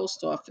House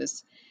Post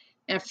Office.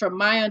 And from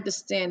my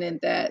understanding,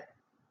 that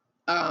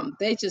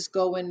they just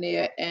go in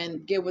there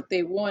and get what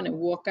they want and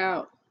walk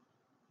out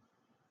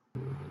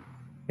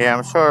Yeah,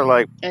 I'm sure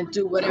and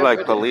do whatever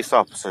like it is. police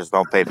officers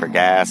don't pay for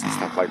gas and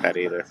stuff like that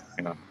either.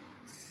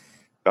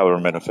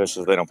 Government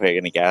officials, they don't pay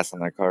any gas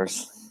on their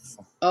cars.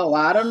 Oh,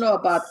 I don't know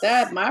about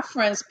that. My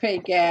friends pay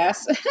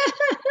gas.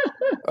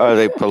 Are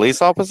they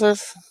police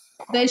officers?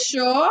 They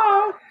sure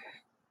are.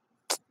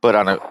 But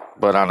on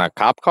a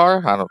cop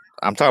car?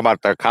 I'm talking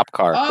about their cop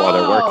car while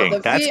they're Oh, working.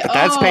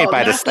 That's paid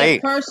by the not their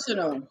state.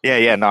 personal.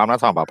 Yeah. No, I'm not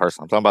talking about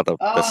personal. I'm talking about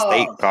the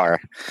state Oh,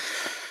 car.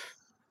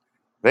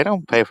 They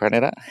don't pay for any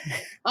of that.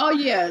 oh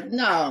yeah,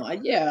 no,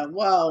 yeah.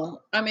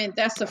 Well, I mean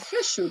that's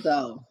official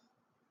though.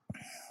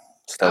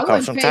 Still I comes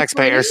wouldn't from pay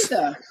for it taxpayers.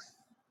 either.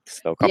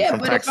 Still comes Yeah, from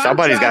but if tax. I'm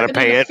Somebody's got to driving an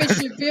pay it.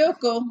 official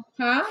vehicle,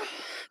 huh?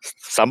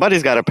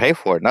 Somebody's got to pay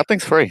for it.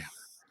 Nothing's free.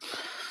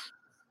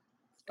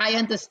 I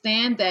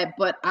understand that,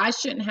 but I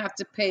shouldn't have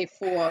to pay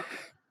for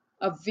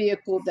a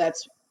vehicle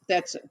that's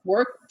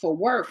work.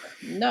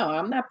 No,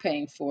 I'm not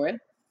paying for it.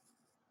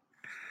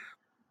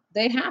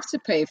 They have to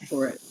pay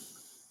for it.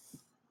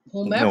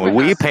 No, Whomever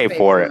we has to pay pay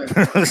for for it. it.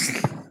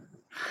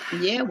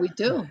 Yeah, we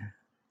do.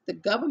 The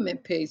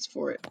government pays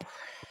for it.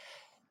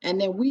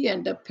 And then we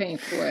end up paying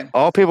for it.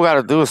 All people got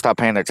to do is stop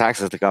paying their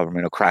taxes. The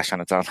government will crash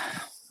on its own.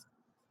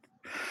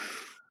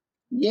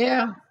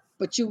 Yeah,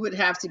 but you would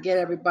have to get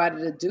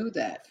everybody to do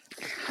that.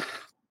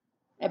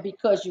 And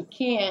because you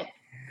can't,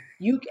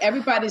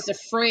 everybody's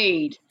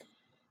afraid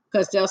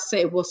because they'll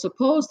say, well,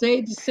 suppose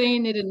they're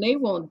saying it and they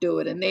won't do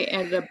it. And they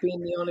ended up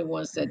being the only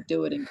ones that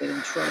do it and get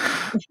in trouble.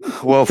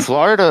 Well,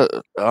 Florida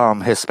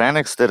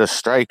Hispanics did a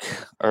strike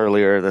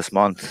earlier this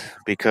month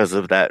because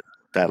of that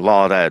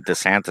law that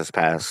DeSantis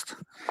passed.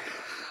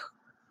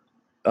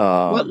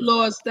 What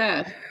law is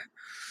that?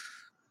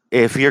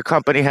 If your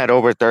company had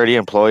over 30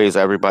 employees,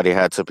 everybody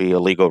had to be a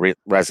legal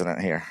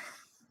resident here.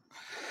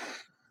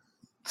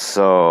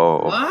 So,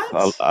 What?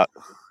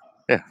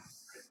 yeah.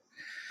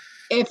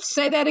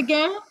 Say that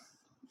again?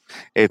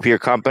 If your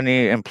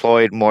company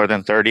employed more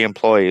than 30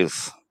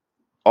 employees,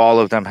 all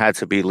of them had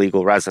to be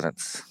legal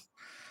residents.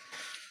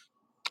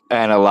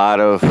 And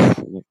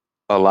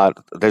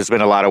there's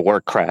been a lot of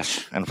work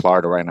crash in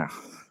Florida right now.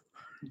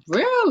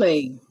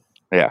 Really?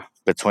 Yeah,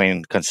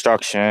 between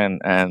construction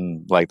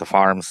and like the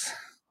farms,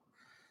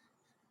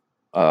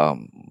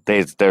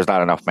 there's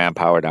not enough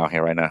manpower down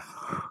here right now.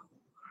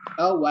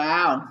 Oh,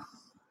 wow.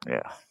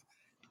 Yeah,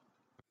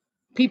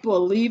 People are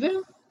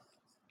leaving?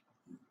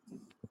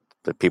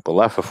 the people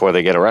left before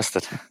they get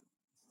arrested.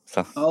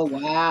 So, Oh,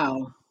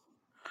 wow.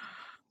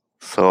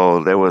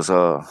 so there was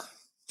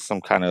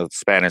some kind of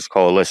Spanish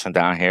coalition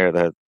down here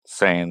that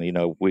saying,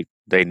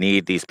 they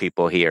need these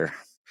people here.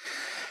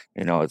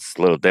 It's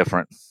a little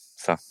different.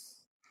 So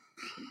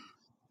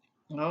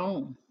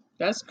Oh,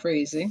 that's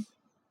crazy.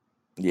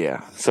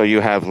 yeah, so you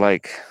have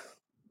like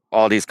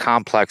all these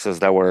complexes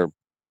that were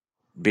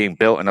being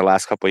built in the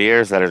last couple of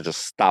years that are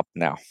just stopped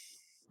now,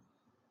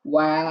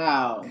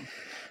 Wow.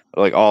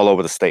 like all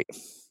over the state.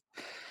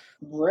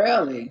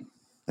 Really?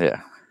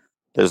 Yeah,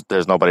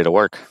 there's nobody to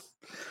work.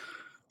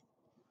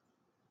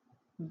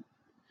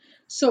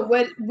 So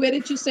where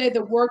did you say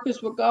the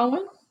workers were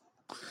going?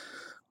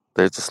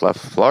 They just left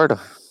Florida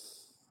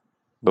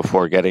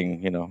before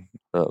getting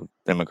the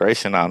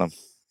immigration on them.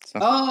 So,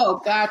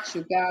 Oh, got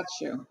you.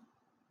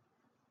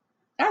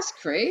 That's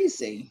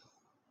crazy.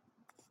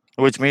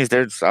 which means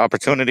there's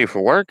opportunity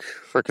for work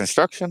for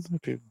construction.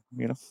 If you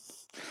know,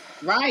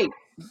 Right,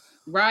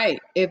 right.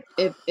 If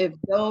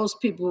those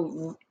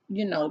people,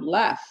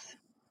 left,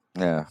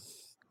 yeah.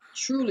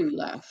 truly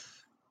left.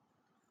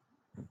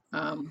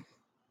 Um,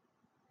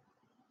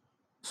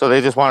 So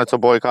they just wanted to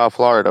boycott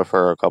Florida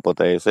for a couple of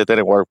days. It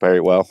didn't work very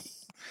well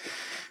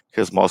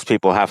because most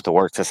people have to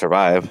work to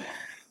survive.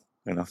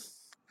 You know,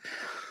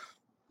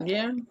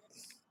 yeah,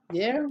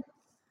 yeah.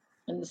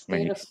 In the I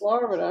mean, state of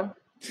Florida.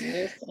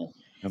 Yes.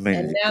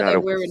 And you now that gotta,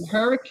 we're in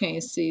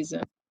hurricane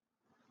season.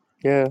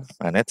 yeah,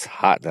 and it's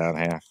hot down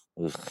here.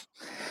 Ugh.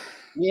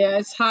 Yeah,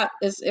 it's hot.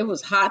 It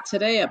was hot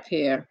today up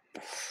here.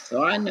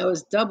 So I know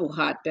it's double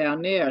hot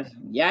down there.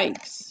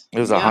 Yikes. It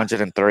was Yuck.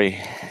 103.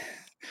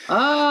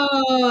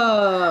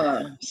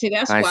 Oh, see,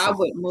 that's why Nice. I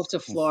wouldn't move to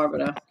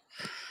Florida.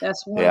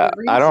 That's one of Yeah,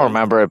 the I don't reasons.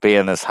 remember it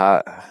being this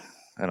hot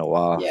in a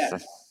while. Yeah. So,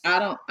 I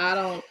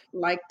don't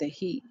like the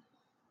heat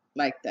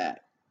like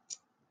that.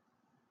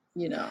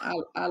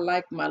 I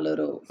like my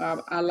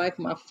I like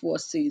my four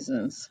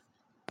seasons.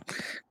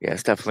 yeah,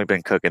 it's definitely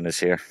been cooking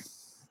this year,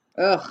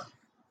 Ugh.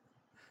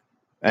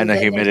 and And the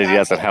then they humidity got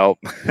doesn't help.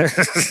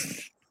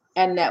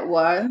 and that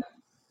what?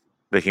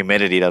 The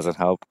humidity doesn't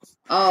help.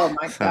 Oh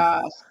my So,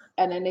 gosh.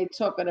 And then they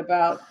talking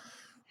about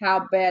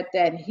how bad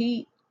that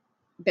heat,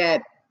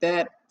 that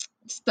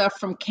stuff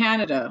from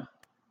Canada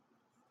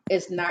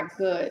is not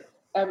good.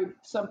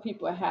 Some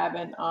people are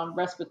having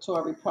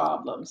respiratory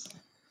problems.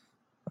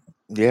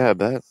 yeah, I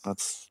bet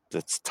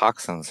it's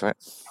toxins, right?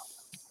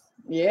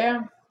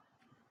 Yeah,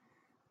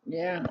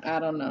 yeah. I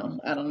don't know.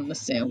 I don't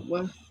understand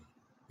what's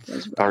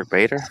wrong. Dark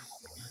Vader.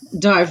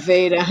 Darth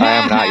Vader. I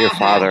am not your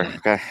father.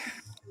 Okay.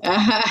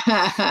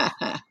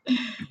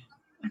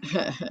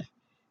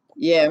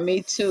 Yeah,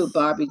 me too,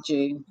 Barbie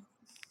G.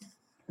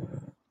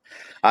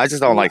 I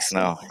just don't Me like too.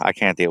 snow. I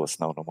can't deal with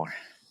snow no more.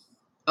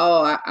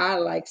 Oh, I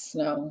like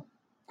snow.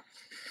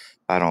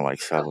 I don't like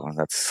I, shoveling.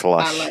 That's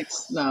I slush, like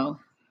snow.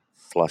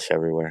 slush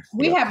everywhere.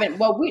 We Yuck. haven't.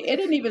 Well, it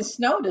didn't even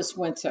snow this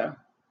winter.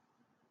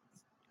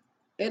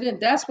 It didn't.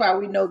 That's why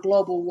we know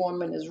global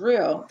warming is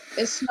real.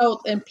 It snowed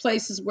in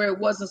places where it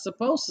wasn't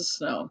supposed to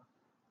snow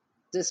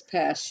this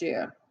past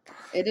year.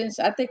 It didn't.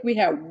 I think we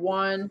had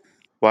one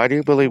Why do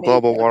you believe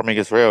global major warming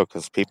is real?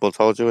 Because people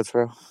told you it's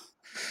real.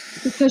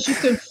 because you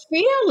can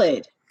feel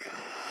it.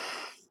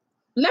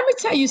 Let me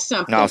tell you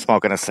No, I'm something.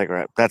 smoking a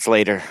cigarette. That's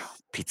later.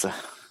 Pizza.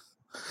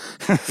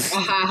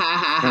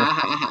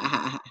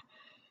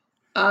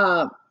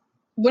 uh,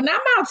 when I'm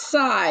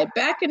outside,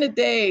 back in the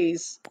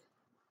days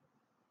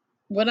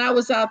when I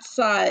was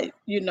outside,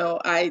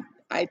 I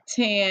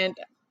tanned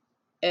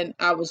and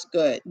I was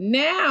good.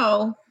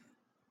 Now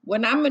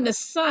when I'm in the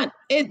sun,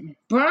 it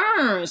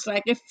burns.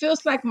 Like it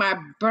feels like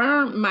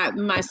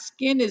my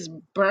skin is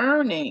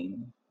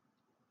burning.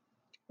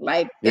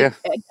 Like Yeah.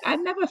 I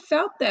never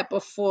felt that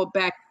before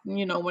back,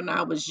 when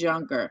I was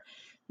younger.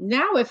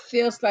 Now it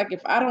feels like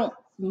if I don't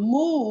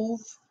move,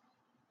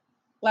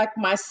 like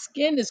my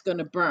skin is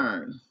gonna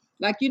burn.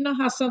 Like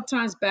how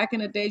sometimes back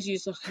in the days you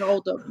used to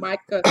hold a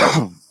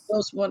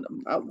those one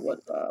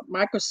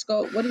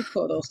microscope. What do you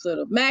call those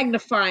little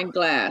magnifying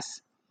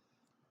glass?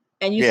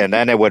 And you used Yeah, to and put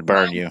then it would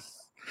burn you.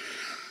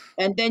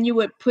 and then you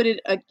would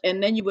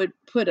and then you would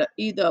put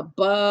either a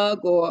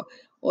bug or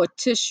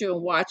tissue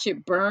and watch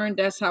it burn.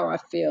 That's how I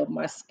feel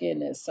my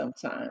skin is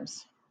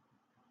sometimes,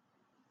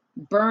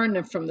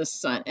 burning from the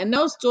sun. And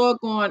those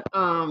doggone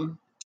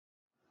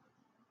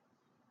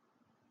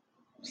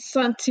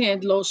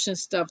suntan lotion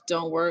stuff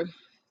don't work.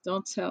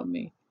 Don't tell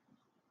me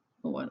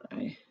what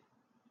I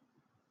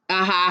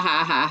ah ha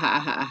ha ha ha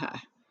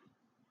ha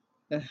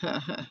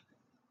ha.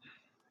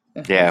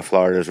 Yeah,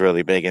 Florida's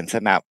really big into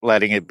not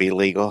letting it be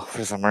legal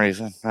for some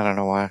reason. I don't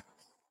know why.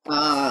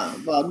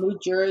 Well, New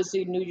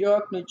Jersey, New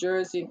York, New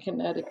Jersey, and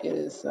Connecticut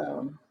is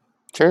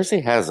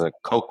Jersey has a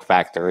Coke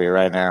factory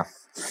right now.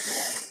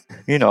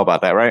 You know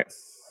about that, right?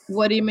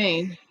 what do you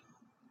mean?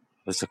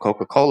 There's a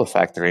Coca-Cola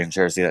factory in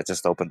Jersey that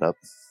just opened up.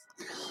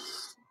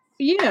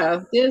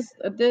 Yeah, there's.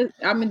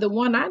 I mean, the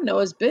one I know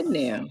has been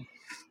there.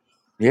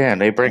 Yeah,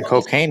 and they bring But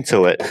cocaine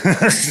to it.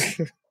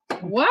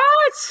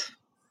 what?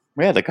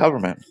 Yeah, the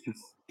government.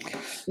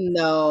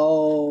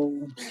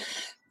 No.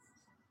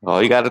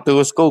 All you got to do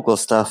is Google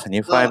stuff, and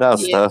you find out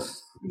Yeah, stuff.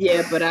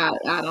 yeah, but I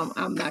don't.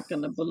 I'm not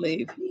gonna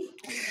believe.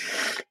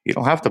 You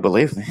don't have to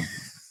believe me.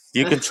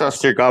 You can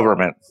trust your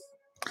government.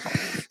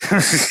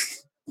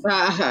 Go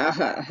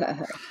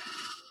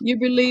You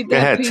believe that,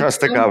 ahead,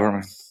 trust the pizza?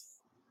 government.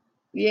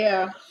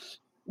 Yeah,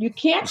 you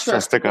can't Just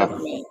trust trust the the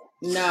government. government.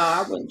 No,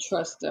 I wouldn't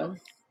trust them.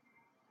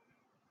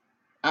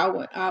 I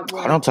would. I I don't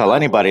wouldn't. tell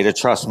anybody to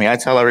trust me. I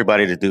tell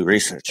everybody to do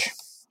research,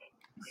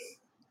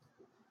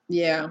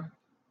 Yeah,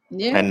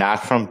 yeah, and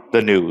not from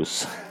the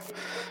news,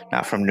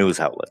 not from news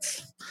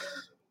outlets.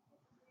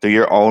 Do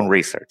your own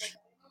research.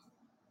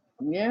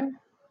 yeah.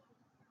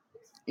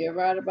 You're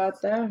right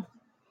about that.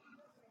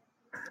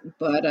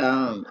 But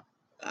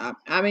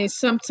I mean,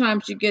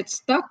 sometimes you get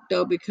stuck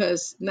though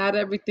because not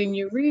everything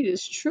you read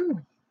is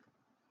true.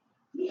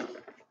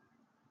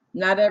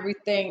 Not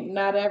everything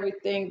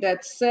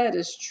that's said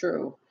is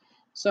true.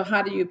 So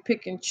how do you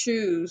pick and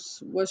choose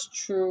what's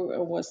true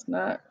and what's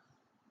not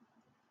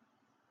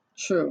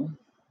true?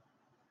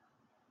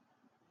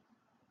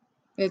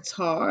 It's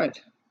hard.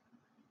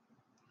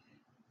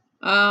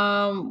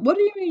 What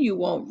do you mean you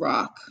won't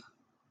rock?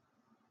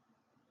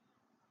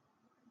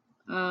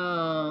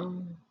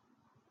 Um,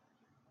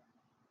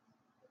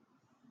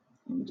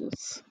 I'm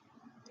just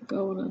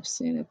going up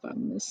seeing if I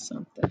missed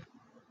something.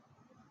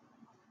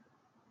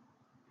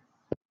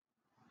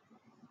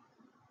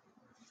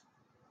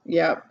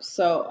 Yep.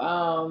 So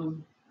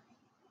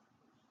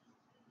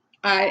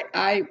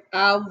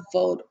I'll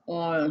vote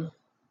on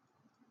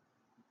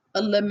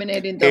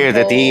eliminating the Here,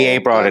 the DEA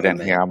whole brought it in.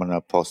 Here, government. I'm going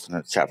to post in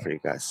the chat for you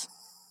guys.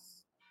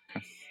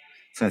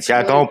 Since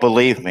y'all What don't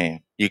believe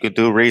me, you could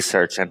do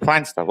research and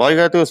find stuff. All you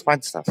got to do is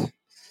find stuff.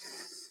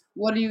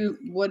 what are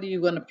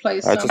you gonna play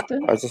I just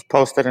something? I just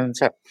posted in the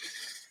chat.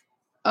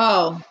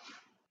 Oh,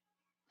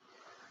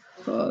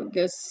 well, I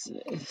guess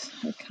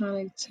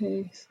iconic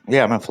taste.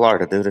 Yeah, I'm in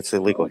Florida, dude. It's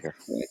illegal here.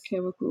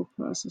 Chemical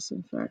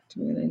processing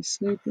factory in a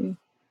sleeping.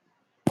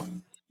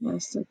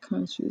 That's the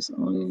country's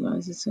only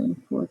license to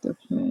import the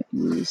plant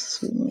used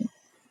to make.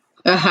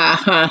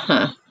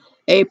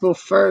 April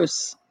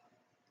 1st.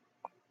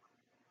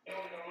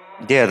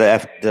 Yeah,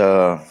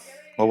 the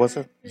what was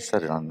it? You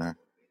said it on there.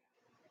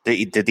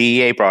 The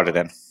DEA brought it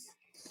in.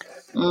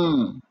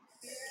 Mm,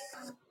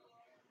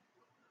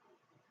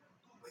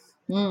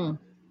 mm.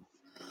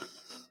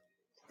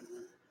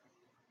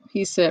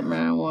 He said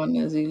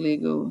marijuana is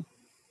illegal.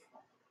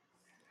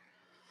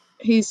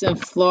 He's in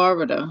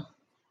Florida.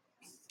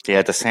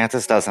 Yeah,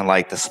 DeSantis doesn't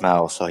like the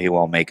smell, so he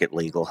won't make it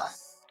legal.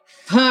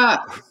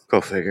 Ha!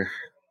 Go figure.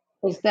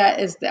 Is that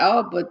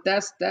oh, but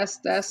that's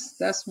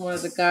one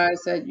of the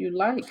guys that you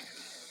like.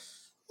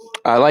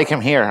 I like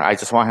him here. I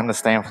just want him to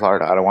stay in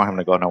Florida. I don't want him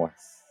to go nowhere.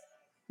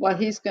 Well,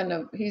 he's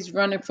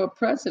running for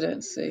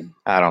presidency.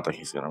 I don't think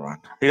he's gonna run.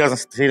 He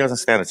doesn't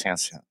stand a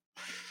chance yet.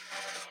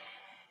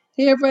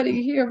 He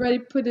already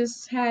put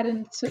his hat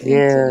into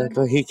Yeah, the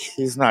but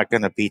he's not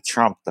gonna beat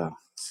Trump though.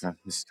 So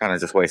he's kind of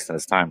just wasting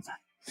his time.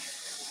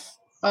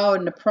 oh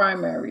in the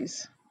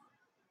primaries.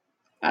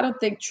 I don't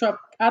think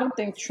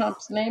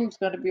Trump's name is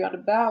going to be on the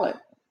ballot.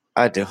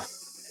 I do.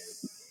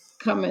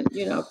 Coming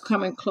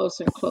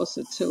closer and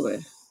closer to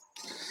it.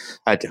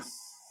 I do.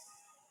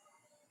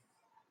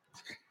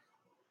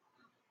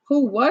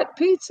 Who what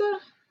pizza?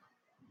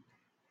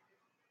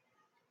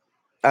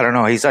 I don't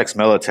know. He's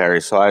ex-military,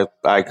 so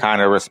I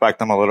kind of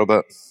respect him a little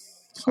bit.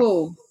 So,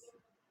 Who?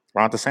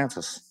 Ron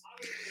DeSantis.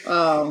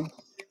 Oh,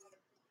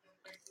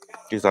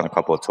 He's done a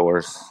couple of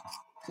tours.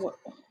 what?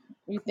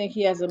 You think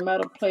he has a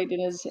metal plate in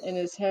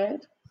his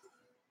head?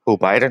 Who,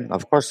 Biden?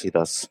 Of course he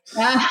does.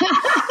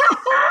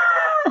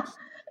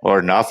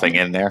 Or nothing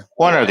in there.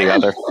 One or the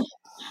other.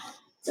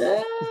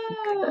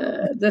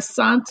 The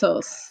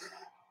Santos.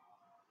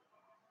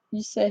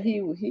 You said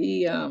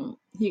he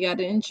got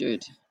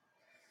injured.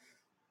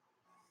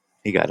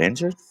 He got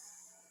injured.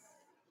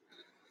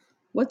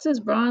 What's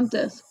his Ron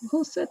Des?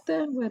 Who said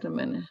that? Wait a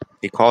minute.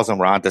 He calls him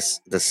Ron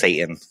the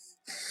Satan.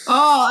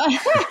 Oh.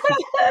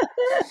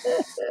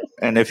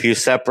 And if you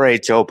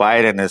separate Joe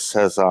Biden, it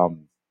says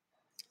um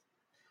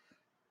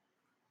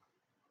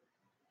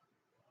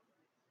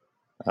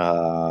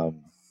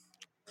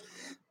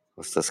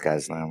what's this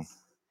guy's name?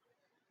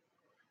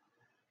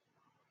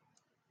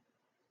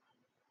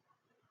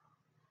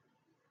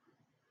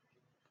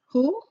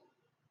 Who?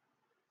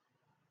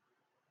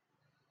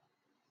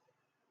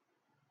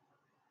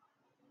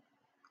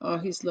 Oh,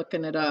 he's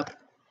looking it up.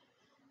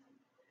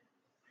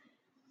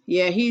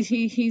 Yeah,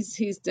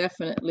 he's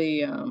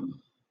definitely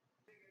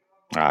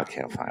I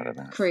can't find it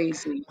now.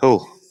 crazy. Who?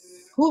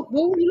 What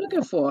were you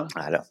looking for?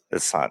 I don't.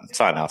 It's something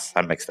else.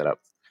 I mixed it up.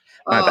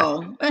 My bad.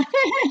 Oh.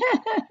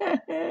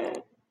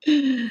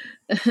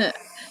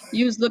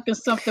 You was looking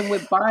something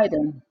with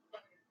Biden.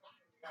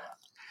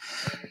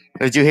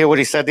 Did you hear what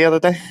he said the other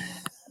day?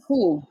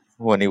 Who?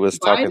 when he was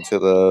talking Biden? to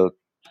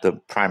the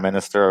prime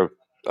minister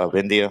of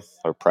India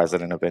or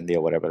president of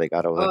India, whatever they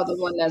got over Oh, there.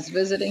 the one that's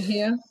visiting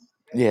here?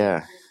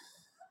 Yeah,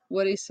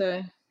 What'd he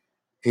say?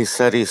 he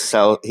said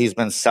he's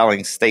been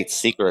selling state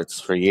secrets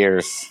for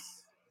years.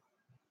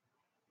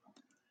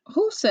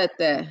 Who said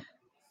that?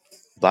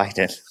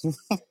 Biden,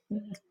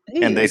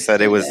 He and they didn't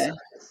said it say was. that.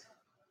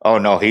 Oh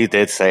no, he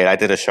did say it. I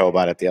did a show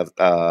about it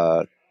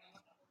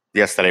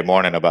yesterday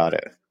morning about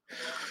it.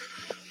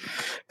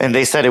 And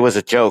they said it was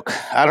a joke.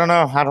 I don't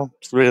know. I don't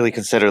really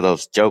consider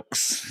those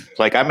jokes.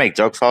 Like I make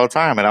jokes all the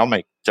time, and I'll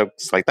make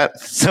jokes like that.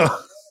 So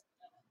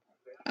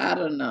I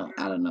don't know.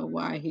 I don't know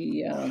why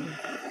he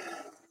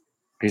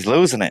he's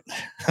losing it.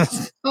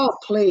 Oh,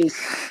 please.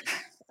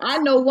 I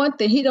know one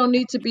thing. He don't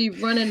need to be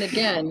running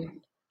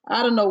again.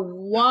 I don't know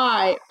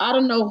why. I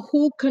don't know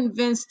who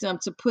convinced him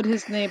to put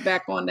his name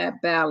back on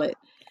that ballot.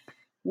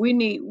 We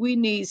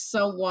need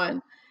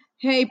someone.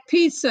 Hey,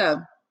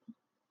 pizza.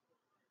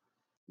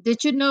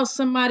 Did you know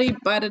somebody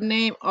by the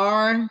name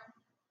or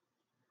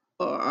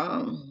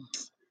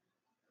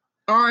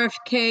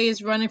RFK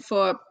is running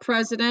for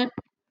president?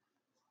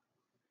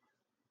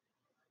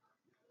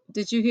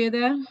 Did you hear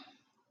that?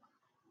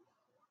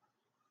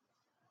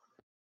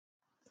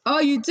 Oh,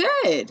 you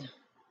did.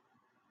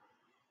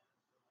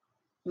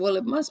 Well,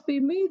 it must be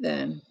me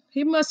then.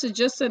 He must have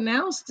just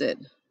announced it.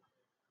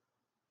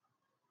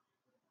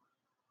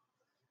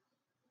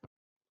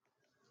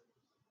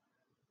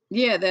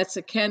 Yeah, that's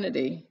a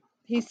Kennedy.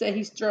 He said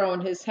he's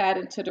throwing his hat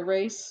into the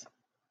race.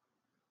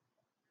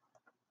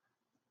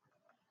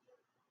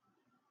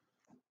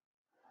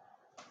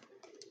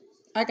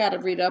 I got to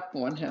read up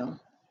on him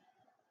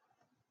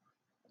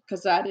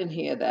because I didn't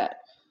hear that.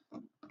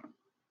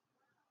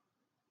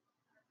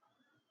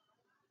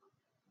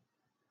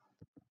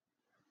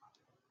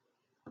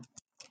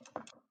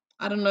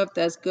 I don't know if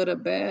that's good or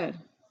bad.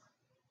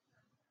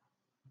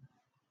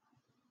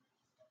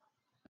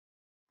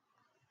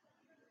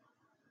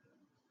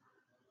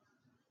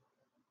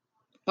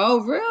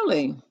 Oh,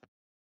 really?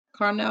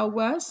 Cornell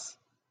West?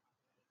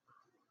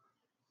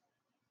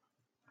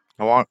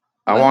 I want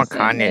I Why want does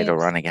that Kanye to name?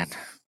 run again.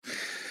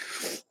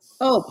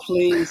 Oh,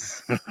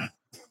 please.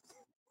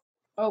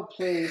 Oh,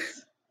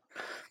 please.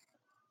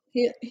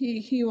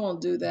 He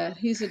won't do that.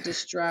 He's a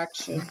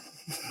distraction.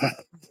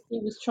 He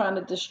was trying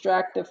to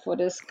distract it for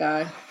this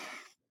guy.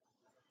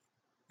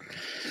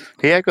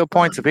 He had good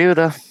points of view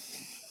though.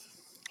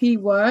 He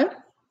what?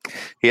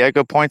 He had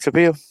good points of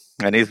view,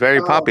 and he's very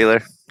Oh,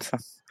 popular. So,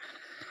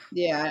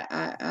 yeah.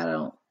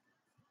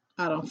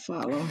 I don't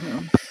follow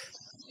him.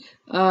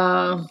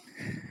 Um.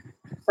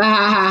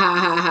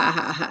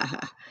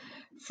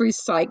 Free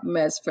psych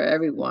meds for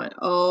everyone.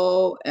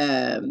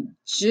 OMG.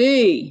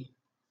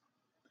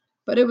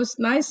 But it was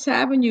nice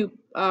having you,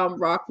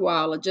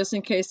 Rockweiler, just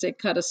in case they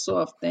cut us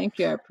off. Thank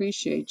you. I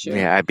appreciate you.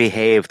 yeah, I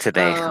behaved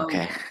today. Um,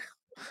 Okay.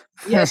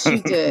 yes,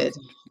 you did.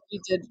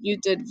 You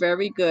did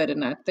very good,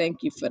 and I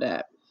thank you for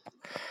that.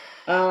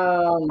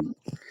 Um,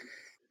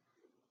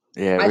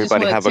 Yeah, I just everybody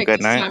want to have a take good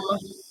this night. time.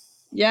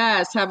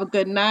 Yes, have a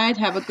good night.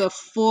 Have a good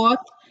fourth.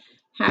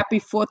 Happy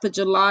 4th of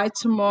July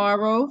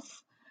tomorrow.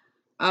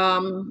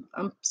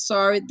 I'm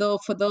sorry though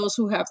for those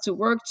who have to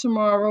work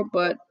tomorrow,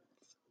 but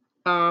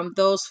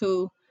those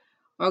who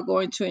are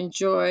going to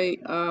enjoy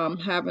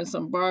having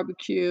some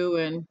barbecue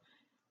and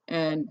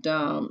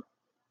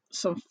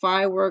some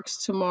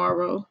fireworks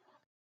tomorrow.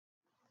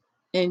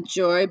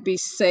 Enjoy, be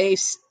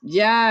safe.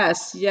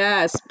 Yes,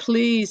 yes,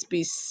 please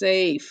be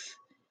safe.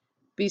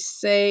 Be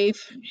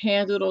safe.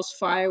 Handle those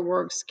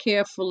fireworks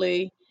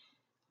carefully.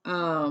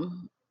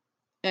 Um,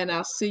 and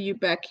I'll see you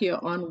back here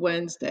on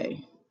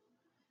Wednesday.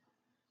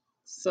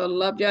 So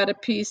love y'all to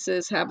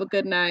pieces. Have a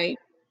good night.